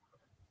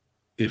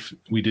if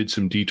we did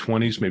some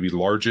D20s, maybe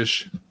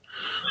largish,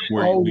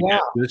 where we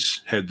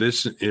had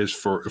this is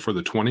for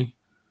the 20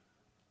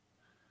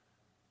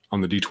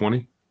 on the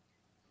D20.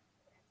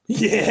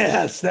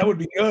 Yes, that would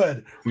be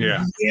good.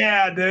 Yeah.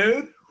 Yeah,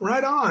 dude.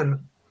 Right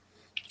on.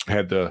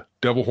 Had the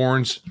devil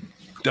horns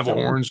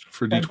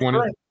for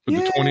D20. Put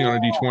the 20 on a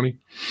D20.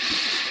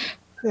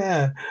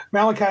 Yeah.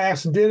 Malachi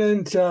asked,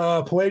 didn't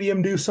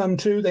Palladium do some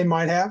too? They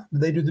might have.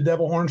 Did they do the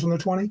devil horns on the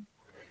 20?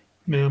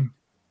 Yeah.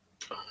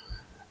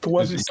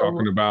 Is he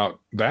talking about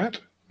that?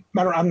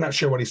 I'm not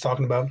sure what he's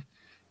talking about.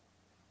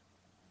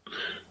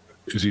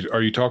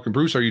 Are you talking,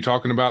 Bruce? Are you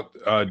talking about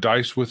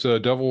dice with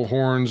devil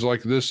horns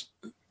like this?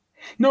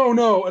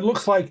 No. It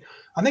looks like,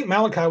 I think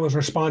Malachi was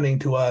responding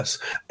to us.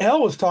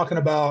 Elle was talking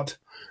about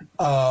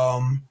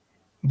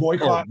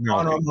boycott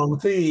on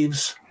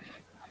thieves.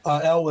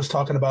 Elle was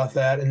talking about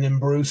that, and then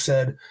Bruce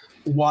said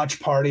watch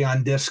party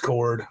on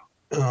Discord.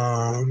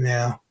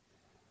 Yeah.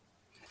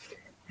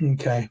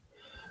 Okay.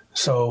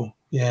 So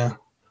yeah,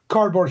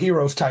 Cardboard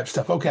Heroes type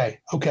stuff. Okay.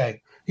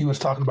 He was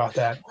talking about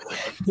that.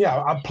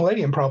 Yeah,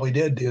 Palladium probably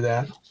did do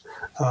that.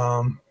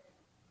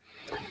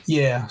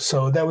 Yeah,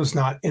 so that was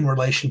not in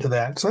relation to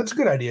that. So that's a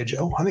good idea,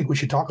 Joe. I think we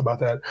should talk about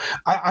that.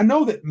 I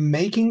know that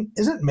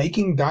isn't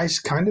making dice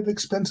kind of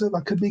expensive? I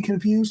could be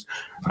confused,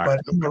 but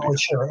I'm not really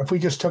sure. If we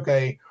just took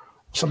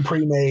some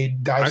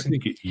pre-made dice. I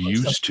think it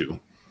used to.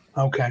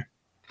 Okay.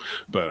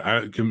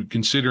 But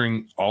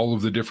considering all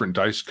of the different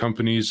dice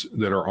companies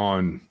that are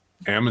on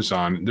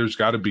Amazon, there's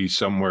got to be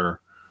somewhere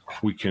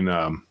we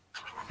can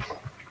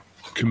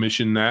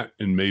commission that,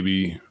 and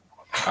maybe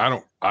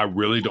I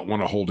really don't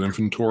want to hold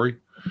inventory,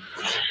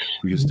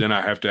 because then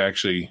I have to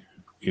actually,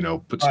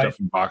 put stuff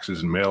in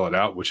boxes and mail it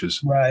out, which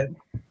is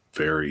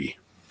very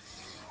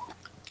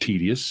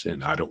tedious,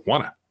 and I don't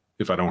want to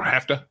if I don't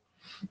have to,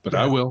 but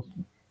I will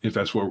if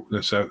that's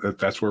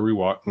where we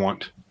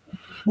want.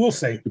 We'll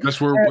see. If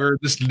that's where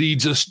this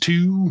leads us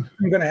to.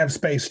 I'm going to have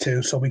space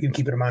too, so we can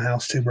keep it in my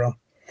house too, bro.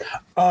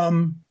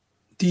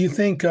 Do you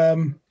think?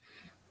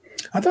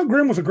 I thought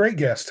Grim was a great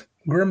guest.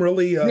 Grim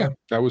really.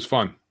 That was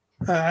fun.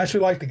 I actually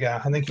like the guy.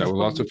 I think that was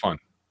lots of fun.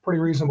 Pretty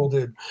reasonable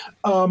dude.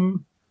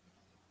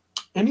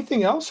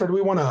 Anything else, or do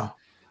we want to?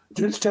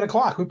 Dude, it's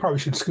 10:00. We probably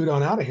should scoot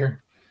on out of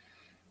here.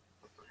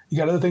 You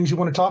got other things you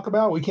want to talk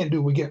about? We can't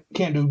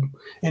do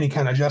any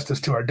kind of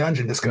justice to our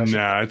dungeon discussion.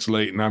 Nah, it's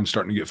late and I'm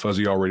starting to get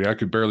fuzzy already. I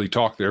could barely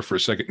talk there for a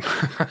second.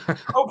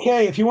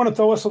 Okay, if you want to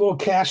throw us a little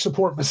cash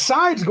support,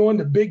 besides going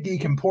to Big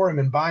Geek Emporium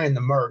and buying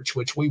the merch,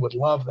 which we would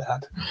love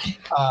that,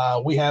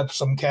 we have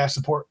some cash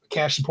support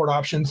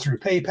options through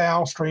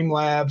PayPal,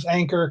 Streamlabs,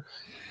 Anchor,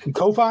 and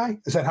Ko-Fi.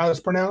 Is that how it's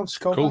pronounced?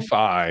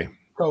 Ko-Fi.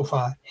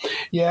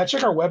 Yeah,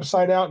 check our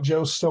website out.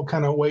 Joe's still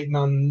kind of waiting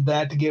on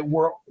that to get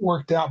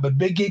worked out. But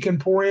Big Geek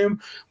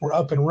Emporium, we're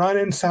up and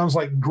running. Sounds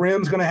like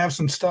Grim's going to have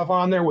some stuff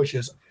on there, which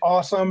is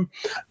awesome.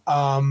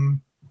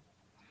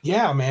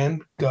 Yeah, man.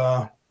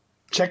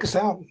 Check us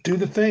out. Do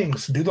the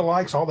things. Do the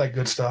likes, all that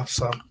good stuff.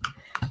 So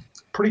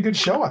pretty good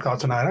show, I thought,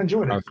 tonight. I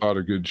enjoyed it. I thought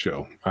a good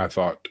show. I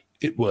thought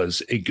it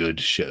was a good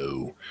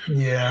show.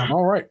 Yeah.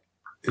 All right.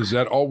 Is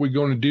that all we're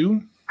going to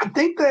do? I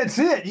think that's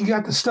it. You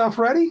got the stuff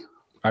ready?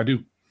 I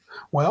do.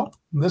 Well,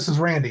 this is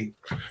Randy.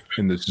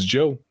 And this is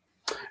Joe.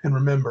 And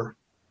remember,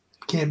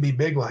 can't be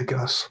big like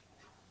us,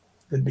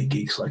 then be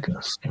geeks like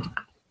us.